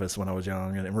principal's office when I was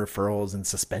young, and referrals and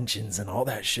suspensions and all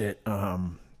that shit.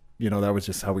 that was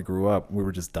just how we grew up. We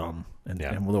were just dumb and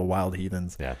little wild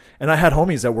heathens. Yeah. And I had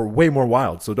homies that were way more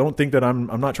wild. So don't think that I'm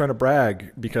not trying to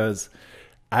brag, because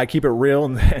I keep it real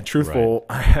and truthful.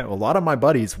 Right. A lot of my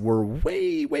buddies were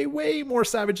way, way, way more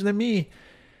savage than me,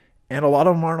 and a lot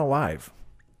of them aren't alive.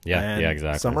 Yeah, and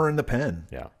exactly. Some are in the pen.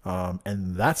 Yeah.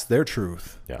 And that's their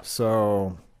truth. Yeah.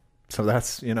 So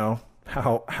that's,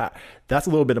 how that's a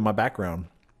little bit of my background.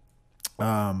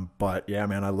 But yeah,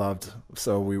 man,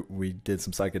 so we did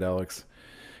some psychedelics,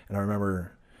 and I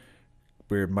remember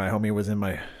my homie was in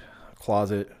my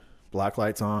closet, black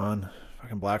lights on,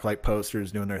 fucking black light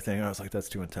posters doing their thing. I was like, that's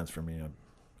too intense for me.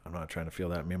 I'm not trying to feel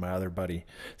that. Me and my other buddy,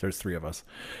 there's 3 of us.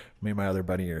 Me and my other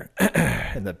buddy are,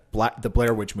 and the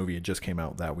Blair Witch movie had just came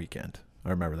out that weekend. I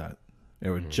remember that. It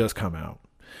would just come out.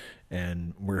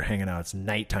 And we're hanging out. It's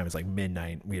nighttime. It's like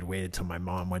midnight. We had waited till my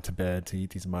mom went to bed to eat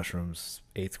these mushrooms,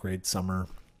 8th grade summer.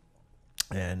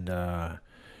 And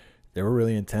they were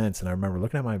really intense. And I remember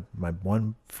looking at my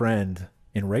one friend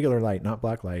in regular light, not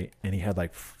black light, and he had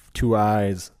like 2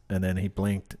 eyes, and then he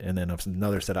blinked, and then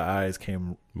another set of eyes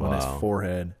came on his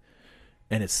forehead,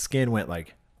 and his skin went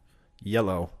like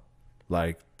yellow,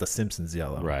 like the Simpsons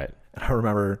yellow. Right. And I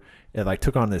remember it like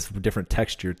took on this different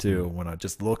texture too when I was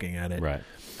just looking at it. Right.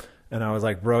 And I was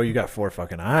like, bro, you got 4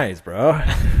 fucking eyes, bro.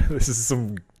 This is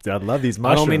I love these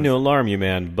mushrooms. I don't mean to alarm you,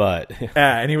 man, but.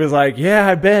 Yeah, and he was like, yeah,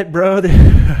 I bet, bro.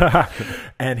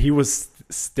 And he was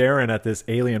staring at this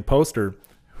alien poster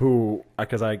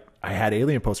because I had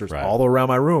alien posters all around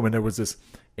my room. And there was this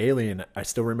alien, I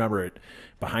still remember it,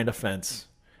 behind a fence.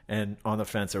 And on the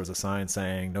fence, there was a sign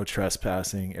saying, no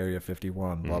trespassing, Area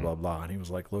 51, blah, blah, blah. And he was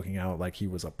like looking out like he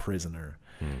was a prisoner.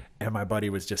 And my buddy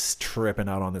was just tripping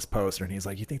out on this poster. And he's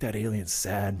like, you think that alien's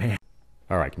sad, man?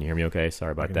 All right. Can you hear me okay?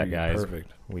 Sorry about that, guys.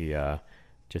 Perfect. We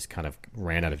just kind of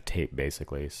ran out of tape,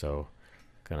 basically. So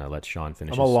gonna let Sean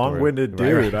finish. I'm a long-winded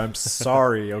dude. Right. I'm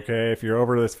sorry, okay, if you're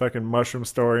over this fucking mushroom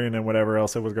story and then whatever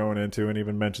else it was going into, and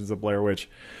even mentions the Blair Witch.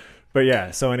 But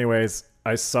yeah, so anyways,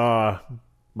 I saw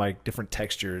like different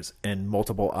textures and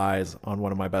multiple eyes on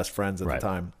one of my best friends at the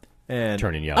time. And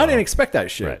turning yellow. I didn't expect that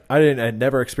shit. Right. I'd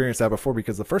never experienced that before,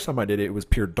 because the first time I did it, it was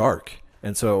pure dark.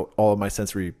 And so all of my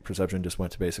sensory perception just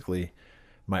went to basically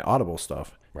my audible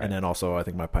stuff. Right. And then also I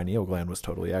think my pineal gland was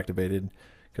totally activated,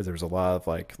 because there was a lot of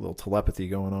like little telepathy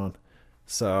going on.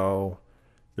 So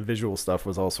the visual stuff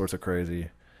was all sorts of crazy.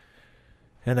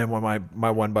 And then when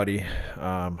my one buddy,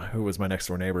 who was my next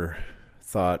door neighbor,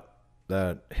 thought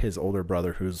that his older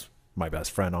brother, who's my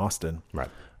best friend, Austin,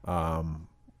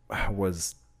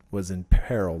 was in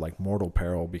peril, like mortal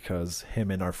peril, because him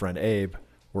and our friend Abe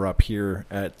were up here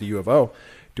at the U of O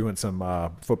doing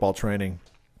some football training.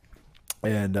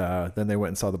 And then they went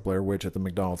and saw the Blair Witch at the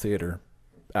McDonald Theater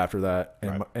after that.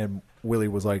 And, and Willie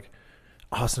was like,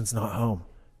 Austin's not home.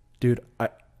 Dude,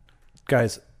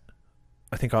 guys,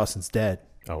 I think Austin's dead.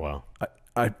 Oh, wow.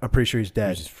 I'm pretty sure he's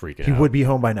dead. He's just freaking out. He would be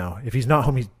home by now. If he's not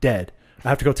home, he's dead. I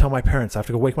have to go tell my parents. I have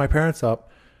to go wake my parents up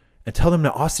and tell them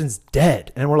that Austin's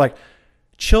dead. And we're like,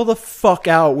 chill the fuck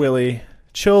out, Willie.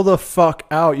 Chill the fuck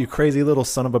out, you crazy little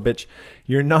son of a bitch.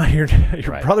 You're not your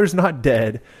brother's not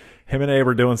dead. Him and Abe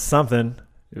are doing something.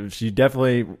 We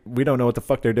don't know what the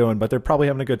fuck they're doing, but they're probably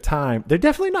having a good time. They're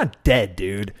definitely not dead,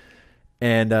 dude.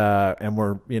 And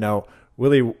we're,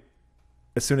 Willie,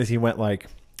 as soon as he went like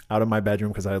out of my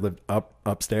bedroom, because I lived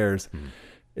upstairs,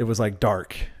 it was like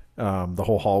dark. The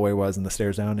whole hallway was, and the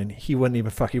stairs down, and he wouldn't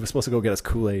even he was supposed to go get us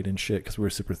Kool-Aid and shit because we were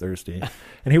super thirsty.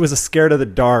 And he was scared of the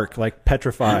dark, like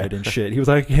petrified and shit. He was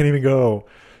like, I can't even go.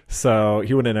 So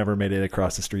he wouldn't have ever made it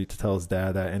across the street to tell his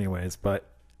dad that anyways, but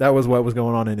that was what was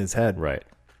going on in his head. Right.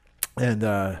 And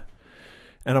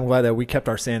I'm glad that we kept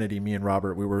our sanity, me and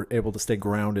Robert. We were able to stay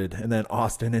grounded. And then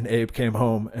Austin and Abe came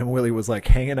home, and Willie was like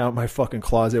hanging out my fucking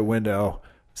closet window,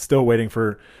 still waiting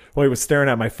for. Well, he was staring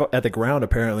at at the ground.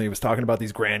 Apparently, he was talking about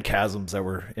these grand chasms that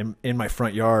were in my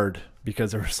front yard,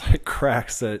 because there was like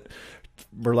cracks that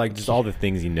were like just all the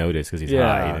things he noticed because he's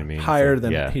high. You know what I mean? Higher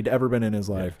than he'd ever been in his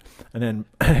life. And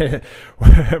then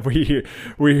we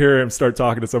hear him start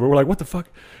talking to someone. We're like, what the fuck?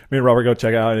 Me and Robert go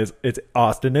check out, and it's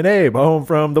Austin and Abe home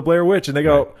from the Blair Witch, and they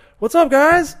go, what's up,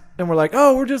 guys? And we're like,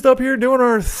 oh, we're just up here doing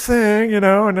our thing, And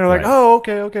they're like, oh,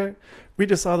 okay. We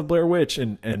just saw the Blair Witch,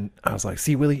 and I was like,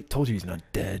 see, Willie, told you he's not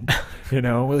dead.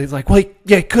 Willie's like, well,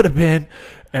 yeah, he could have been.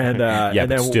 And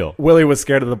and then still, Willie was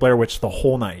scared of the Blair Witch the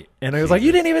whole night. And I was like,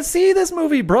 you didn't even see this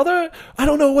movie, brother. I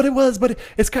don't know what it was, but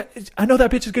I know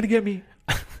that bitch is going to get me.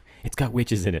 It's got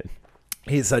witches in it.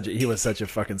 He was such a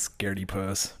fucking scaredy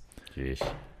puss. Jeez.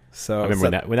 So I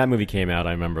remember when that movie came out,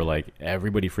 I remember like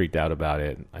everybody freaked out about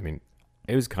it. I mean,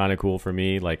 it was kind of cool for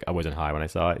me. Like I wasn't high when I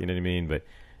saw it, you know what I mean? But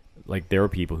like there were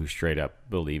people who straight up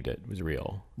believed it was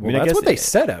real. Well, that's what they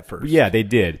said at first. Yeah, they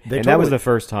did. And that was totally- the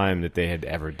first time that they had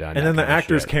ever done. And that then the kind of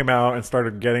actors shit. came out and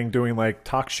started doing like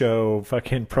talk show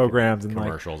fucking programs and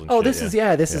Commercials and oh,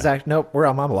 shit, this is nope,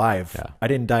 I'm alive. Yeah. I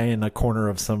didn't die in a corner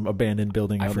of some abandoned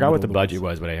building. I out in forgot what the middle of budget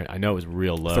was, but I know it was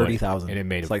real low. 30,000. and it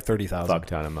made It's a like 30,000. fuck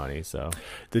ton of money. So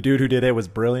The dude who did it was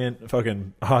brilliant.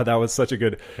 Fucking, that was such a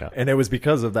good. Yeah. And it was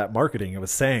because of that marketing. It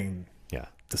was saying yeah,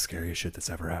 the scariest shit that's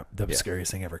ever happened, the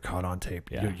scariest thing ever caught on tape.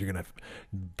 Yeah. You're gonna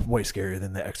way scarier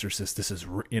than The Exorcist. This is,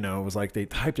 it was like they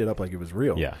hyped it up like it was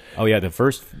real. yeah. Oh yeah, the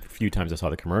first few times I saw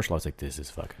the commercial, I was like, this is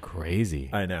fucking crazy.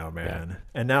 I know, man.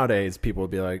 And nowadays people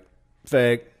would be like,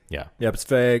 fake. Yeah. Yep, it's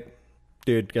fake.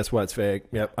 Dude, guess what? It's fake.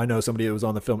 Yep, I know somebody that was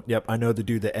on the film. Yep, I know the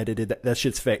dude that edited that. That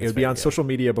shit's fake. It would be fake, on yeah. social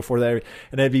media before that,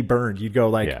 and it'd be burned. You'd go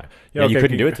like, Yeah. you Yeah, you okay,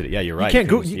 couldn't do it today. Yeah, you're right. You can't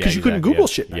go Yeah, because you couldn't exactly, Google yeah.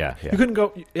 shit. Now. Yeah, yeah. You couldn't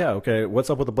go. Yeah, okay. What's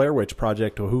up with the Blair Witch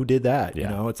Project? Or who did that? Yeah.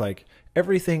 You know, it's like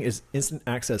everything is instant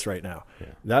access right now. Yeah.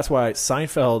 That's why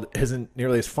Seinfeld isn't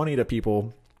nearly as funny to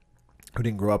people who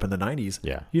didn't grow up in the 90s.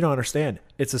 Yeah. You don't understand.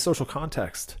 It's a social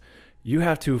context. You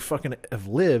have to fucking have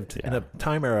lived in a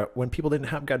time era when people didn't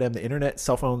have goddamn the internet,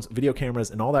 cell phones, video cameras,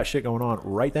 and all that shit going on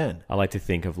right then. I like to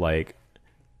think of like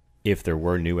if there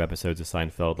were new episodes of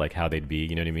Seinfeld, like how they'd be.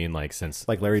 You know what I mean? Like since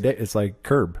Like Larry Day, it's like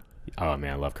Curb. oh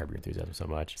man, I love Curb Your Enthusiasm so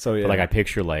much. So, yeah. But like I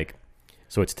picture like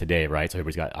so it's today, right? So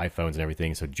everybody's got iPhones and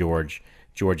everything. So George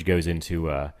goes into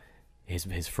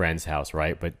his friend's house,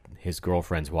 right? But his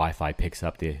girlfriend's Wi-Fi picks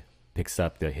up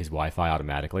his Wi-Fi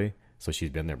automatically. So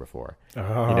she's been there before. You know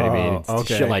what I mean? It's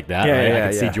okay. shit like that, Yeah, right? yeah, I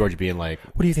could see yeah. George being like,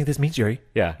 What do you think this means, Jerry?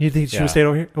 Yeah. You think she Yeah. would stay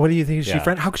over here? What do you think? Is she Yeah.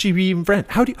 friend? How could she be even friend?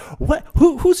 How do you, what?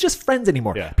 Who's just friends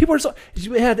anymore? Yeah. People are so,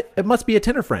 it must be a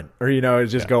Tinder friend. Or,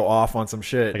 just go off on some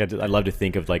shit. like I love to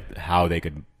think of like how they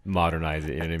could modernize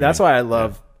it. You know what I mean? That's why I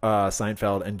love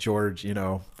Seinfeld and George,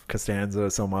 Costanza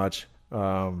so much.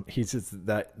 He's just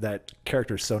that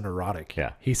character is so neurotic.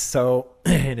 Yeah. He's so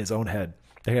in his own head.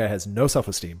 That guy has no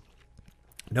self-esteem,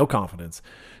 no confidence,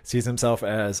 sees himself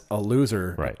as a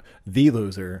loser, Right. The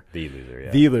loser, The loser,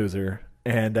 yeah. the loser.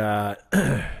 And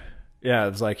yeah,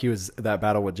 it was like he was that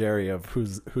battle with Jerry of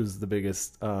who's the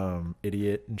biggest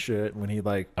idiot and shit when he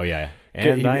like Oh yeah, he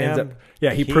and I ends am. up-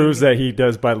 yeah, he king. proves that he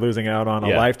does by losing out on a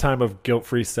Yeah. lifetime of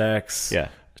guilt-free sex. Yeah.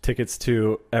 Tickets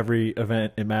to every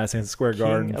event in Madison Square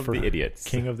Garden of for the idiots.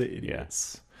 King of the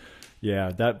Idiots.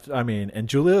 Yeah, and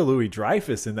Julia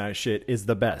Louis-Dreyfus in that shit is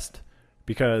the best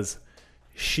because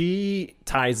she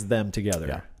ties them together.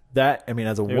 Yeah. That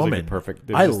as a was like woman, a perfect-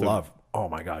 I there's just a- love. Oh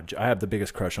my god, I have the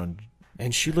biggest crush on.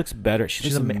 And she looks better.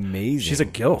 She's amazing. She's a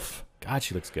gilf. God,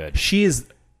 she looks good. She is.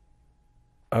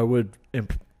 I would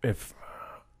if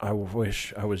I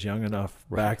wish I was young enough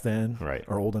back then, Right.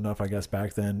 or old enough, I guess,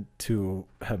 back then to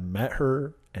have met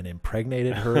her and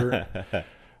impregnated her.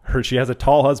 She has a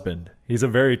tall husband. He's a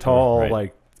very tall,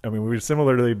 Right. we were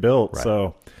similarly built, Right.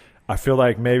 so I feel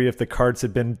like maybe if the cards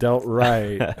had been dealt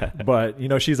right, but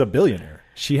she's a billionaire.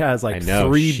 She has like I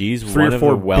know she's three one or of four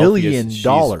the wealthiest. billion She's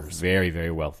dollars. very,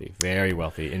 very wealthy, very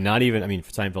wealthy, and not even.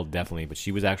 Seinfeld definitely, but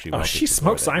she was actually. Oh, wealthy she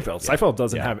before smoked that. Seinfeld. Yeah. Seinfeld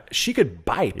doesn't Yeah. have. She could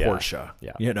buy Yeah. Porsche.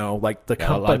 Yeah. Like the Yeah,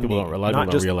 company. a lot of people not don't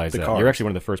just realize the that. cars. You're actually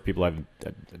one of the first people I've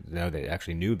know that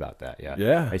actually knew about that. Yeah.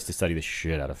 Yeah. I used to study the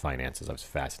shit out of finances. I was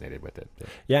fascinated with it.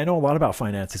 Yeah, I know a lot about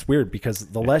finance. It's weird because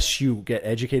the less you get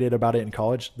educated about it in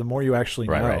college, the more you actually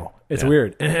know. Right. It's Yeah.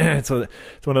 weird. So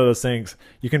it's one of those things.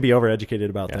 You can be overeducated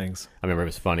about Yeah. things. I remember it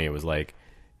was funny. It was like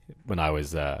when I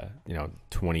was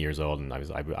 20 years old, and I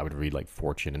would read like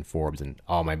Fortune and Forbes, and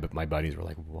all my buddies were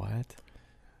like, "What?"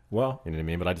 Well, You know what I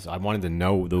mean? But I wanted to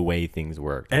know the way things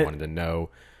worked. I And- wanted to know,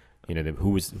 who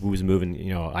was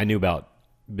moving. I knew about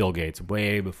Bill Gates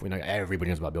way before. Everybody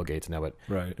knows about Bill Gates now, but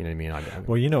Right. You know what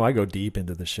I mean? well, I go deep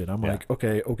into this shit. I'm Yeah. like,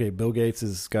 okay, Bill Gates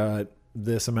has got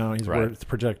this amount. He's Right. worth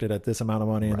projected at this amount of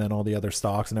money, and then all the other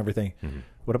stocks and everything.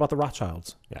 What about the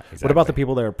Rothschilds? Yeah, What about the exactly.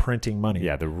 people that are printing money?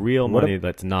 Yeah, the real What money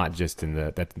that's not just in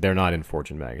that they're not in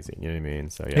Fortune magazine. You know what I mean?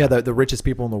 So Yeah, the richest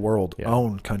people in the world Yeah.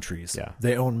 own countries. Yeah.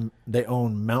 They own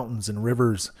mountains and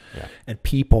rivers Yeah. and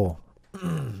people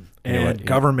and what?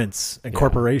 governments and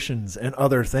corporations and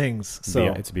other things.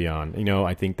 So it's beyond.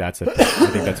 I think that's a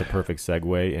perfect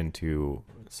segue into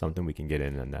something we can get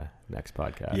in the next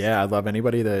podcast. yeah, I love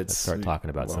anybody that's Let's start talking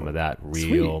about some of that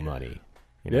real sweet. money.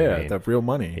 You know what Yeah, I mean? the real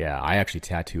money. Yeah, I actually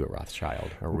tattoo a Rothschild,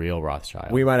 a real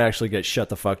Rothschild. We might actually get shut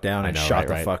the fuck down I and know, shot right,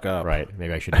 the right, fuck up. Right.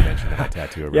 Maybe I should have mentioned that I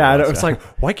tattoo a real Yeah, it's Rothschild. like,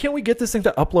 why can't we get this thing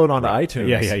to upload onto iTunes?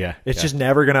 Yeah. It's Yeah. just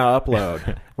never gonna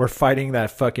upload. We're fighting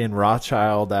that fucking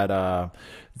Rothschild,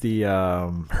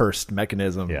 the Hearst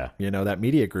mechanism. Yeah. That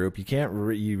media group. You can't.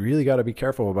 You really got to be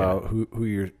careful about who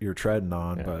you're treading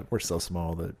on. Yeah. But we're so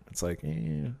small that it's like,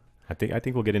 I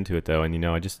think we'll get into it though, and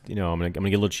I just I'm gonna get a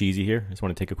little cheesy here. I just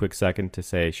want to take a quick second to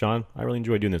say, Sean, I really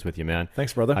enjoyed doing this with you, man.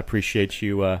 Thanks, brother. I appreciate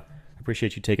you.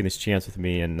 Appreciate you taking this chance with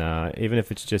me, and even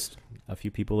if it's just a few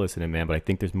people listening, man. But I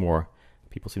think there's more.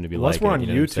 People seem to be Unless liking we're on it.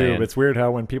 You know YouTube, it's weird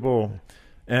how when people.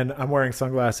 And I'm wearing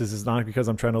sunglasses. It's not because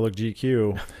I'm trying to look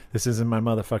GQ. This isn't my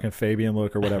motherfucking Fabian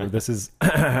look or whatever. This is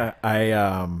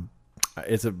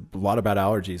it's a lot about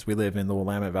allergies. We live in the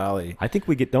Willamette Valley. I think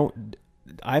we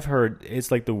I've heard it's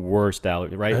like the worst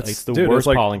allergy, right? It's the Dude, worst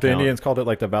like pollen the count. Indians called it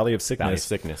like the Valley of Sickness. Valley of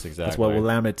Sickness, exactly. That's what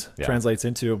Willamette translates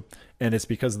into. And it's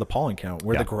because of the pollen count.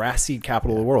 We're the grass seed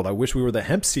capital of the world. I wish we were the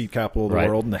hemp seed capital of the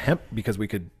world, and the hemp, because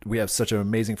we have such an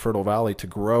amazing fertile valley to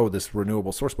grow this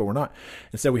renewable source, but we're not.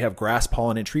 Instead, we have grass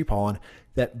pollen and tree pollen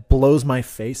that blows my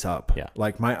face up. Yeah.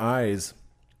 Like my eyes,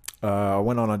 I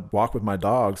went on a walk with my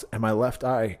dogs, and my left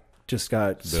eye just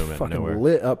got fucking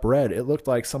lit up red. It looked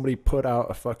like somebody put out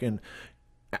a fucking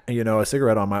a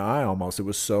cigarette on my eye almost. It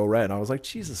was so red. And I was like,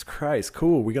 Jesus Christ,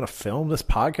 cool. We're going to film this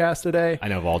podcast today? I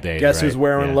know, of all days. Guess who's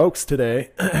wearing Lokes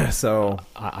today? So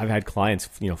I've had clients,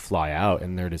 fly out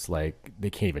and they're just like, they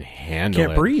can't even handle it.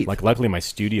 Can't breathe. Like, luckily my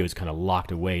studio is kind of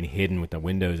locked away and hidden with the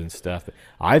windows and stuff. But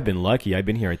I've been lucky. I've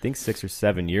been here, I think 6 or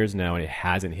 7 years now, and it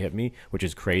hasn't hit me, which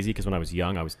is crazy because when I was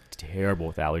young, I was terrible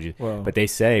with allergies. Well, but they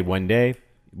say one day,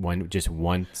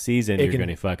 one season, you're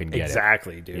gonna fucking get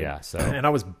exactly, dude. Yeah. So, and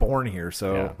I was born here,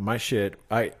 so my shit.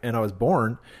 I was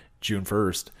born June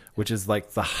 1st, which is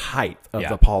like the height of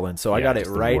the pollen. So I got it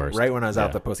right when I was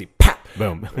out the pussy. Pop,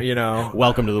 boom.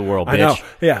 Welcome to the world, bitch. I know.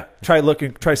 Yeah. Try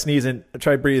sneezing,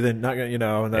 try breathing. Not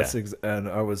gonna, and that's and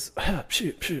I was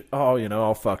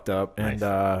all fucked up,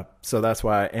 and so that's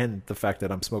why, and the fact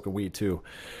that I'm smoking weed too,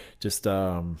 just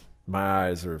my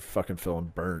eyes are fucking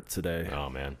feeling burnt today. Oh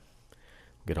man.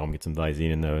 Get home, get some Visine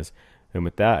in those. And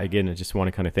with that, again, I just want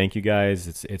to kind of thank you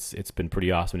guys. It's been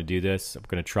pretty awesome to do this. I'm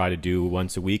going to try to do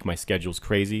once a week. My schedule's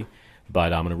crazy,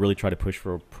 but I'm going to really try to push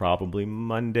for probably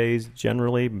Mondays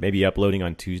generally, maybe uploading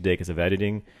on Tuesday because of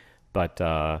editing. But,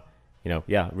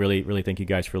 really, really thank you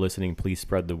guys for listening. Please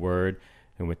spread the word.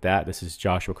 And with that, this is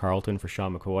Joshua Carlton for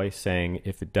Sean McCoy saying,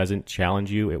 if it doesn't challenge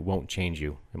you, it won't change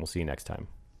you. And we'll see you next time.